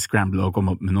 nå må vi scramble og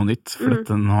komme opp med noe nytt, for at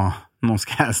nå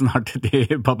skal jeg snart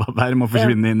til pappaperm og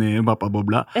forsvinne inn i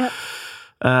pappabobla.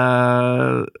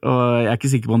 Og jeg er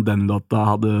ikke sikker på om den låta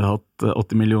hadde hatt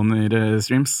 80 millioner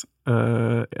streams.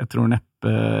 Jeg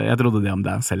trodde det om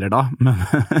dance heller da, men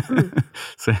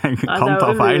så jeg kan ta feil. Det er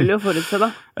jo umulig å forutse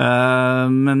da.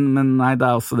 Men nei, det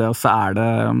er også det, og så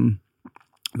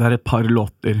det er et par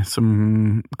låter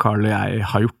som Carl og jeg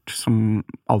har gjort, som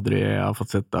aldri har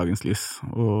fått sett dagens lys,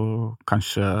 og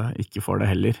kanskje ikke får det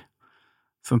heller.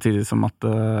 Samtidig som at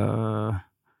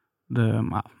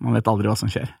man vet aldri hva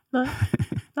som skjer. Nei,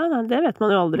 det vet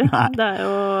man jo aldri. Det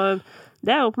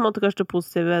er jo på en måte kanskje det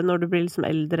positive når du blir liksom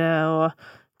eldre, og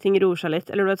ting roer seg litt,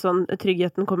 eller du vet sånn,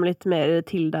 tryggheten kommer litt mer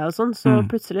til deg og sånn, så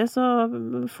plutselig så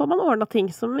får man ordnet ting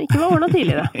som ikke var ordnet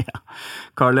tidligere. Ja.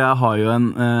 Carl og jeg har jo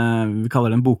vi kaller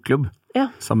det en bokklubb,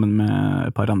 sammen med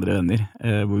et par andre venner,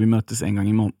 hvor vi møtes en gang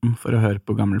i måneden for å høre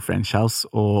på gammel French House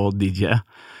og DJ.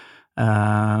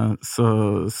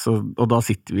 Og da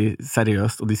sitter vi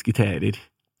seriøst og diskuterer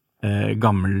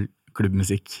gammel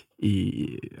klubbmusikk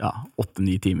i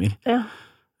 8-9 timer. Ja.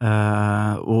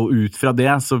 Og ut fra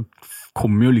det så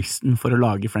kommer jo lysten for å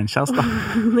lage French House da.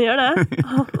 Det gjør det.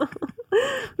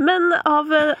 Men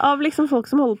av liksom folk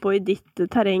som holder på i ditt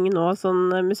terreng nå, sånn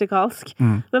musikalsk,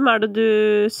 hvem er det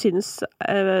du syns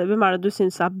er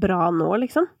bra nå,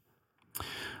 liksom?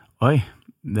 Oi,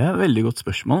 det er et veldig godt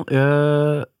spørsmål.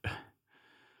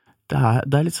 Det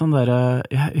er litt sånn der,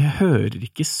 jeg hører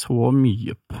ikke så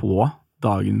mye på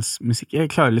dagens musikk. Jeg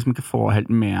klarer liksom ikke å få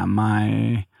helt med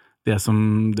meg det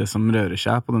som rører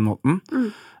seg på den måten.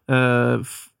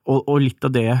 Og litt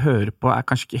av det jeg hører på er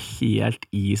kanskje ikke helt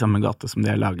i samme gate som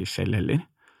det jeg lager selv heller.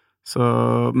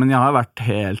 Men jeg har vært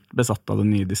helt besatt av det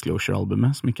nye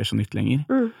Disclosure-albumet, som ikke er så nytt lenger.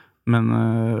 Men,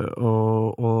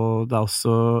 og det er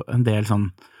også en del sånn,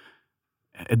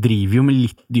 jeg driver jo med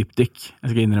litt dypdykk, jeg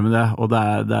skal innrømme det, og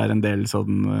det er en del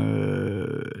sånn,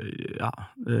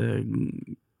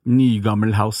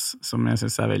 nygammel house som jeg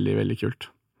synes er veldig, veldig kult.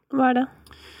 Hva er det?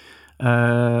 Det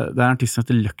er en artist som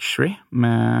heter Luxury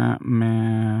med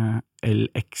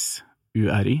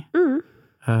LXURI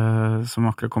som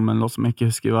akkurat kom med en låt som jeg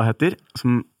ikke husker hva heter,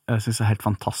 som jeg synes er helt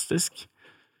fantastisk.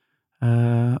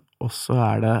 Og så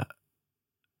er det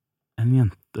en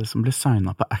jente som ble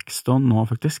signet på Axstone nå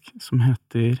faktisk, som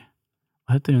heter,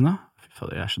 hva heter hun da? Fy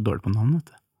fader, jeg er så dårlig på navn, vet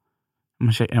du.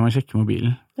 Jeg må sjekke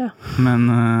mobilen. Men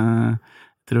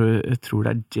jeg tror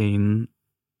det er Jane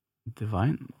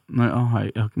Divine. Nå, jeg har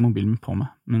ikke mobilen på meg,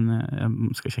 men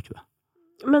jeg skal sjekke det.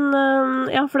 Men,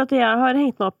 for at jeg har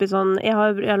hengt meg opp i sånn, jeg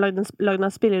har lagd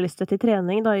en spilleliste til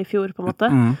trening da, i fjor, på en måte,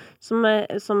 som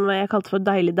jeg kalte for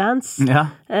Deilig Dance.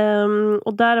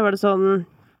 Og der var det sånn,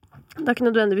 det er ikke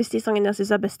nødvendigvis de sangene jeg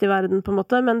synes er best i verden, på en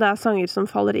måte, men det er sanger som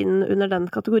faller inn under den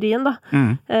kategorien, da.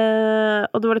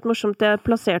 Og det var litt morsomt, jeg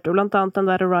plasserte jo blant annet den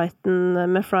der Wrighten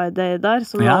med Friday der,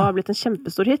 som nå har blitt en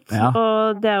kjempestor hit,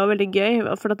 og det er jo veldig gøy,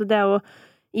 for at det er jo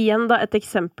igjen da et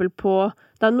eksempel på,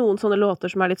 det er noen sånne låter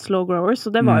som er litt slow growers,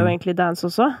 og det var jo egentlig dance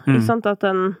også, ikke sant? At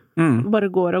den bare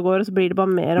går og går, og så blir det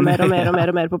bare mer og mer og mer og mer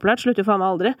og mer populært, slutter jo faen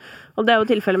meg aldri. Og det er jo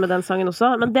tilfellet med den sangen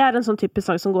også, men det er en sånn typisk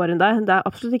sang som går inn der. Det er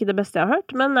absolutt ikke det beste jeg har hørt,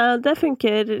 men det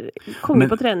funker konge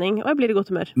på trening, og jeg blir i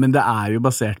godt humør. Men det er jo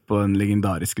basert på en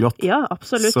legendarisk låt. Ja,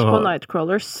 absolutt, på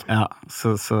Nightcrawlers. Ja,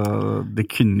 så det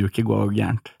kunne jo ikke gå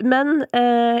gærent. Men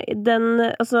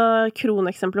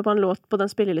kroneksempelet på en låt på den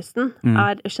spillelisten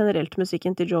er generelt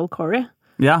musikken til Joel Corey.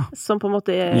 Som på en måte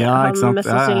han mest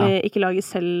sannsynlig ikke lager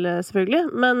selv,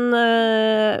 selvfølgelig. Men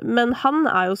han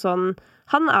er jo sånn,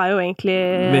 han er jo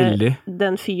egentlig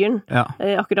den fyren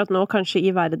akkurat nå kanskje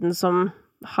i verden som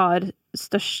har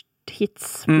størst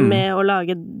hits med å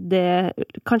lage det,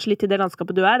 kanskje litt i det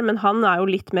landskapet du men han jo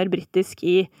litt mer britisk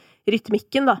i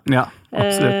rytmikken, da. Ja,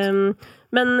 absolutt.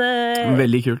 Men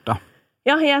veldig kult, da.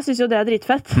 Ja, jeg synes jo det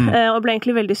dritfett, og ble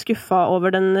egentlig veldig skuffet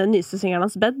over den nyeste singeren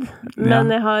hans Bed,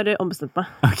 men jeg har ombestemt meg.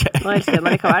 Okay. Nå elsker jeg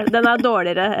den likevel. Den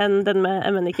dårligere enn den med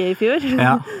MNK i fjor.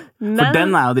 Ja, for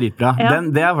den jo dritbra. Ja.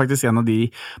 Det faktisk en av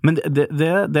de, men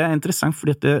det interessant,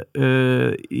 fordi at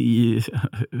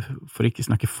for ikke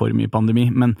snakke for mye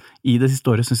pandemi, men i det siste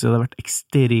året synes jeg det har vært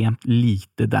ekstremt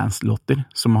lite dance-låter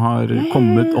som har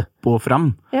kommet opp og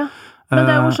fram. Ja. Men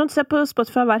det jo morsomt, se på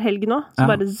Spotify hver helg nå, så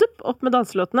bare zupp opp med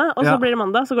danselåtene, og så blir det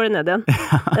mandag, så går de ned igjen.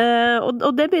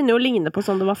 Og det begynner jo å ligne på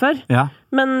sånn det var før. Ja.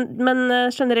 Men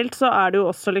generelt så det jo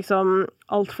også liksom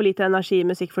alt for lite energi i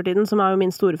musikk for tiden, som jo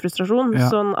min store frustrasjon. Ja.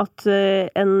 Sånn at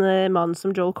en mann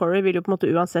som Joel Corey vil jo på en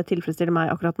måte uansett tilfredsstille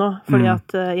meg akkurat nå, fordi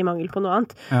at i mangel på noe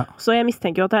annet. Ja. Så jeg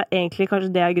mistenker jo at egentlig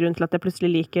kanskje det grunnen til at jeg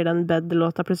plutselig liker den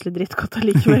Bed-låta plutselig drittgodt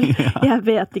allikevel. Jeg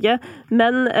vet ikke.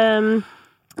 Men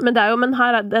det jo, men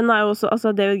her, den jo også,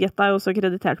 altså David Guetta jo også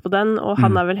kreditert på den, og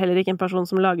han vel heller ikke en person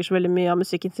som lager så veldig mye av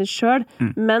musikken sin selv,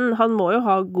 men han må jo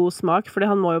ha god smak, fordi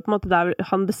han må jo på en måte,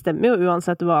 han bestemmer jo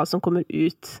uansett hva som kommer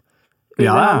ut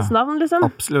under hans navn, liksom.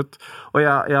 Absolutt. Og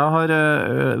jeg har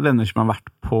venner som har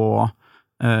vært på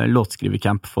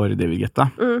låtskrivercamp for David Guetta,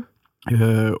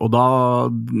 og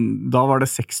da var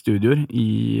det 6 studioer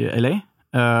i LA,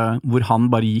 hvor han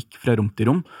bare gikk fra rom til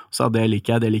rom og sa det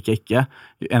liker jeg ikke,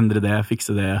 endre det,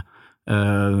 fikse det,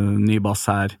 ny bass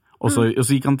her og så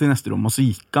gikk han til neste rom og så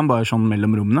gikk han bare sånn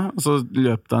mellom rommene og så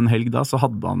løpte en helg da, så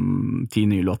hadde han 10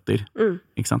 nye låter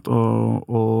ikke sant?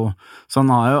 Og så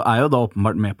han jo da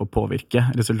åpenbart med på å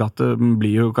påvirke resultatet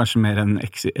blir jo kanskje mer en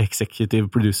executive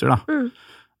producer da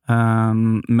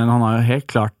men han har jo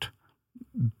helt klart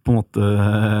på en måte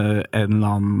en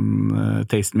eller annen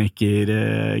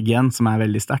tastemaker-gen som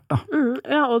veldig sterkt da.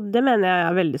 Ja, og det mener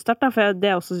jeg veldig sterkt da, for det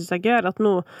jeg også synes gøy at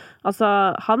nå, altså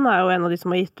han jo en av de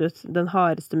som har gitt ut den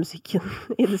hardeste musikken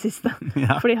i det siste.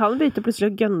 Ja. Fordi han begynte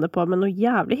plutselig å gønne på med noe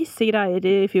jævlig hissige greier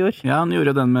i fjor. Ja, han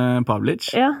gjorde den med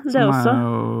Pavlic. Ja, det som også. Som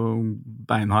jo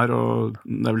beinhard, og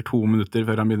det vel 2 minutter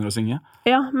før han begynner å synge.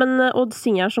 Ja, men og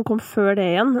singeren som kom før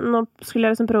det igjen, nå skulle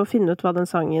jeg liksom prøve å finne ut hva den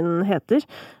sangen heter.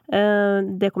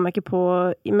 Det kom jeg ikke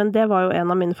på, men det var jo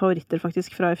en av mine favoritter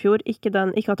faktisk fra i fjor. Ikke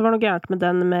at det var noe gærent med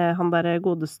den med han der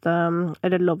godeste,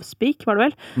 eller Love Speak, var det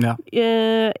vel? Ja.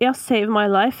 Ja, Save My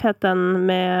Life het den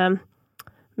med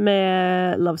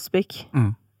Love Speak.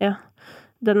 Ja.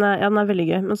 Den veldig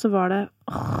gøy, men så var det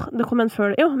det kom en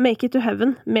før det. Jo, Make It To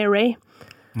Heaven med Ray.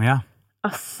 Ja.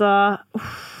 Altså,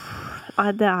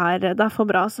 nei, det for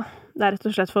bra, altså. Det rett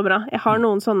og slett for bra. Jeg har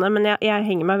noen sånne, men jeg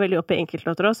henger meg veldig opp i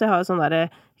enkeltlåter også. Jeg har jo sånn der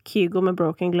Kygo med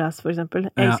Broken Glass, for eksempel.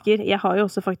 Jeg elsker. Jeg har jo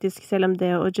også faktisk CLMD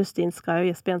og Justine Skye og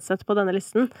Jesper Jenseth på denne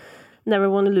listen.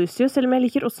 Never Wanna Lose You, selv om jeg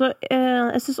liker også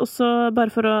jeg synes også, bare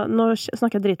for å nå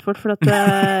snakker jeg dritfort, for at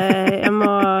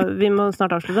vi må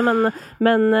snart avslutte, men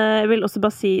jeg vil også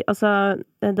bare si altså,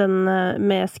 den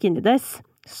med Skinny Days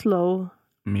Slow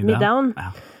Me Down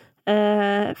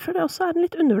for det også en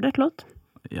litt undervurdert låt.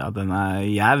 Ja, jeg veldig,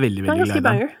 veldig glad i den. Ganske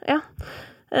banger, ja.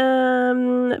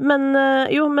 Men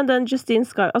den Justine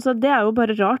Skye, altså det jo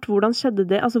bare rart, hvordan skjedde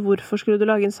det? Altså hvorfor skulle du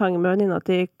lage en sang med venninna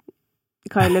til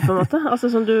Kylie på en måte? Altså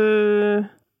som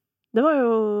det var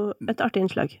jo et artig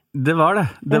innslag. Det var det.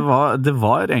 Det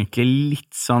var egentlig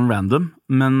litt sånn random,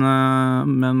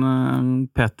 men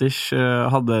Peters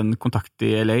hadde en kontakt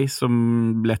i LA som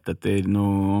lette etter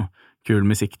noe kul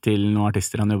musikk til noen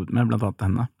artister han jobbet med, blant annet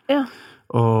henne. Ja.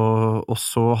 Og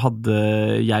så hadde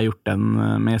jeg gjort den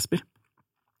med Jesper.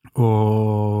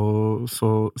 Og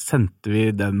så sendte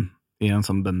vi den i en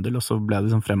sånn bundle, og så ble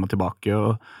det sånn frem og tilbake,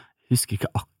 og jeg husker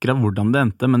ikke akkurat hvordan det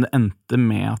endte, men det endte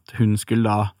med at hun skulle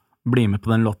da bli med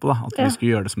på den låta, da, at vi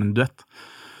skulle gjøre det som en duett.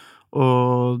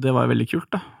 Og det var veldig kult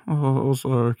da, og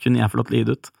så kunne jeg få lov til å gi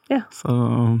det ut. Ja. Så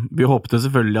vi håpte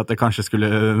selvfølgelig at det kanskje skulle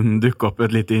dukke opp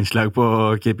et lite innslag på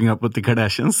Keeping Up with the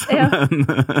Kardashians,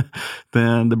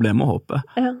 men det ble med håpet.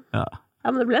 Ja. Ja,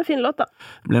 men det ble en fin låt da.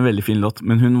 Det ble en veldig fin låt,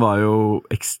 men hun var jo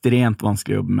ekstremt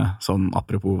vanskelig å jobbe med, sånn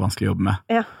apropos vanskelig å jobbe med.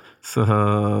 Ja. Så,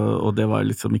 og det var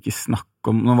liksom ikke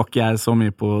snakk om, nå var ikke jeg så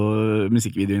mye på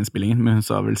musikkvideoinnspillingen, men hun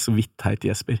sa vel så vidt hei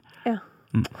til Jesper. Ja.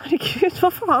 Herregud,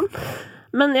 hva faen?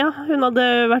 Men ja, hun hadde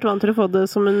vært vant til å få det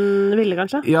som hun ville,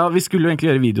 kanskje? Ja, vi skulle jo egentlig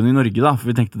gjøre videoen i Norge da, for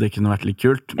vi tenkte det kunne vært litt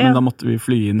kult, men da måtte vi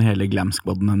fly inn hele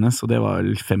glam-squaden hennes, og det var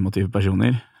vel 25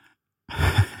 personer.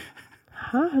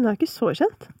 Hæ? Hun ikke så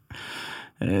kjent?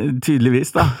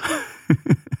 Tydeligvis da.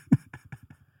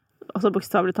 Altså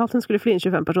bokstavelig talt, hun skulle fly inn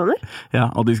 25 personer?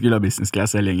 Ja, og de skulle ha business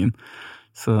class hele gjengen.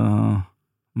 Så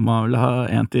må vel ha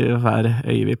en til hver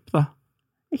øyevipp da.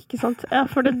 Ikke sant? Ja,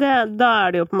 for da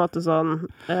det jo på en måte sånn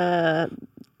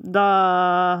da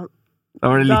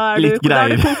var det litt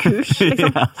greiere. Da det konkurs,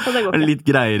 liksom. Ja, så det går ikke. Litt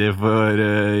greiere for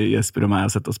Jesper og meg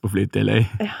å sette oss på fly til LA.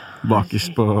 Ja,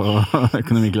 bakerst på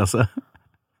økonomiklasse.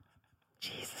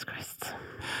 Jesus Christ.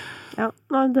 Ja,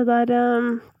 det der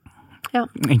ja.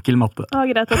 Enkel matte. Ja,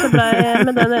 greit at det ble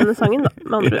med den ene sangen, da.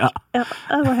 Med andre ord. Ja,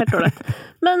 det var helt ålreit.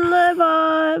 Men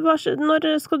når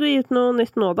skal du gi ut noe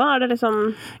nytt nå, da? Det liksom...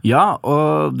 Ja,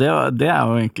 og det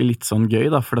jo egentlig litt sånn gøy,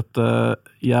 da. For at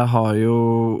jeg har jo,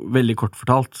 veldig kort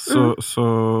fortalt, så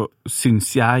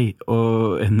syns jeg,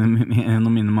 og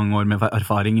gjennom mine mange år med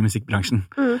erfaring i musikkbransjen,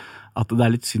 at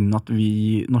det litt synd at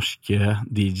vi norske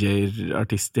DJ-er,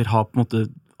 artister, har på en måte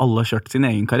alle kjørt sin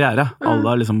egen karriere. Alle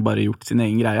har liksom bare gjort sin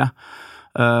egen greie.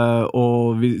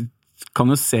 Og vi kan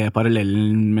jo se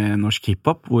parallellen med norsk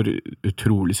hiphop, hvor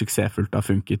utrolig suksessfullt det har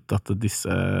funket at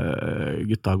disse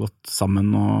gutta har gått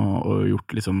sammen og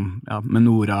gjort liksom, ja, med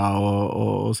Nora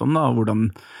og sånn da, hvordan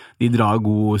de drar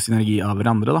god synergi av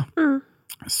hverandre da.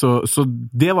 Så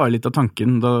det var litt av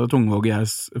tanken da Tungvåg og jeg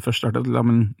først startet,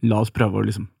 la oss prøve å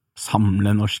liksom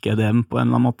samle norsk EDM på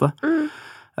en eller annen måte.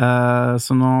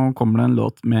 Så nå kommer det en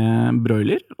låt med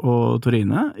Broiler og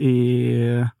Torine i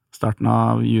starten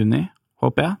av juni,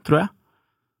 håper jeg, tror jeg.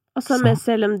 Altså med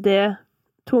CLMD,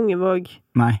 Tungevåg?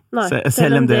 Nei.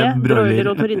 CLMD,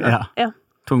 Broiler og Torine. Ja.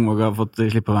 Tungvåg har fått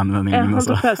slippe å være med denne gangen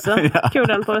også. Ja, han tok pause.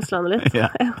 Kulen på Vestlandet litt. Ja.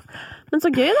 Men så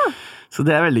gøy da. Så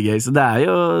det veldig gøy. Så det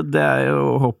jo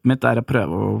håpet mitt å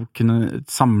prøve å kunne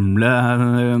samle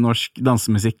norsk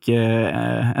dansemusikk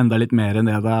enda litt mer enn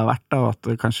det har vært, da, og at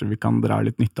kanskje vi kan dra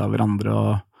litt nytte av hverandre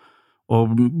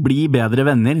og bli bedre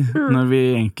venner når vi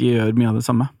egentlig gjør mye av det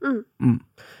samme.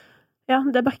 Ja,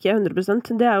 det backer jeg 100%.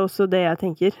 Det jo også det jeg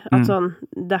tenker. At sånn,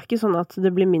 det ikke sånn at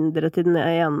det blir mindre til den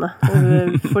ene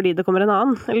fordi det kommer en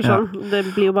annen. Eller sånn. Ja. Det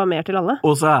blir jo bare mer til alle.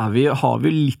 Og så har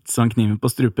vi litt sånn kniven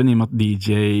på strupen i og med at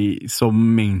DJ som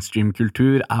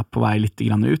mainstream-kultur på vei litt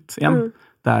grann ut igjen.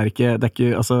 Det er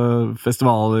ikke, altså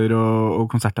festivaler og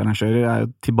konsertarrangører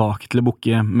jo tilbake til å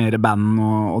booke mer band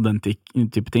og den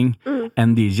type ting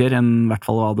enn DJ-er, enn i hvert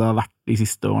fall hva det har vært de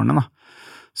siste årene da.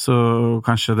 Så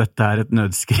kanskje dette et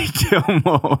nødskrik om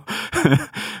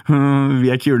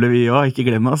vi kule vi også, ikke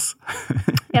glem oss.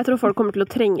 Jeg tror folk kommer til å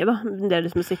trenge da,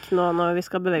 deres musikk nå når vi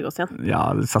skal bevege oss igjen. Ja,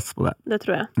 sats på det. Det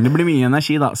tror jeg. Det blir mye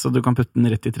energi da, så du kan putte den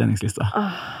rett i treningslista.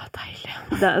 Deilig.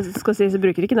 Skal sies, jeg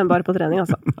bruker ikke den bare på trening,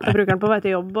 altså. Jeg bruker den på vei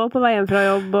til jobb, og på vei hjem fra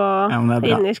jobb, og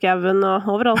inne i skaven, og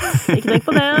overalt. Ikke tenk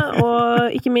på det,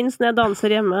 og ikke minst når jeg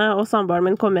danser hjemme, og samboeren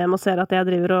min kommer hjem og ser at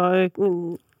jeg driver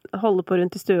og holder på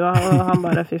rundt i stua, og han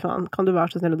bare, fy faen, kan du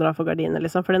være så snill å dra for gardiner,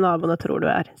 liksom, fordi naboene tror du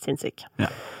sinnssyk. Ja,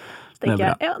 det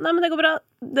bra. Ja, nei, men det går bra.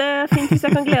 Det fint hvis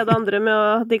jeg kan glede andre med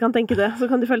at de kan tenke det, så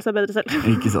kan de føle seg bedre selv.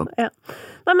 Ikke sant. Ja.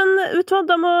 Nei, men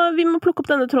vi må plukke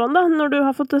opp denne tråden da, når du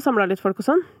har fått samlet litt folk og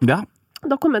sånn. Ja.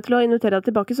 Da kommer jeg til å invitere deg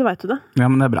tilbake, så vet du det. Ja,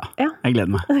 men det bra. Ja. Jeg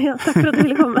gleder meg. Ja, takk for at du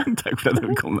ville komme. Takk for at du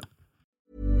ville komme.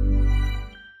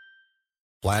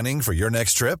 Planning for your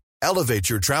next trip? Elevate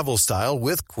your travel style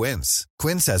with Quince.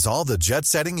 Quince has all the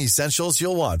jet-setting essentials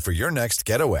you'll want for your next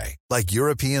getaway, like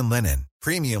European linen,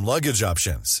 premium luggage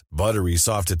options, buttery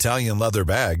soft Italian leather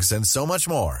bags, and so much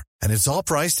more. And it's all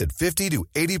priced at 50 to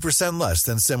 80% less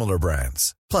than similar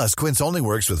brands. Plus, Quince only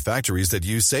works with factories that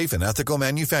use safe and ethical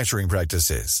manufacturing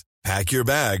practices. Pack your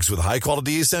bags with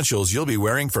high-quality essentials you'll be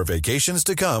wearing for vacations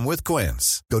to come with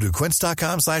Quince. Go to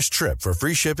quince.com/trip for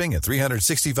free shipping and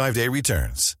 365-day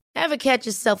returns. Ever catch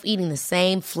yourself eating the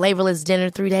same flavorless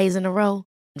dinner 3 days in a row?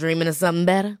 Dreaming of something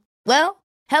better? Well,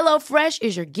 HelloFresh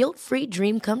is your guilt-free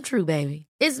dream come true, baby.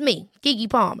 It's me, Keke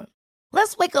Palmer.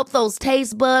 Let's wake up those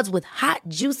taste buds with hot,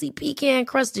 juicy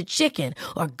pecan-crusted chicken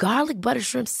or garlic butter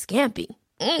shrimp scampi.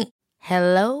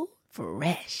 Hello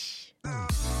Fresh.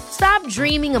 Stop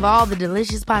dreaming of all the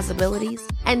delicious possibilities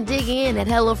and dig in at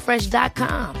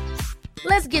HelloFresh.com.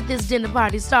 Let's get this dinner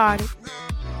party started.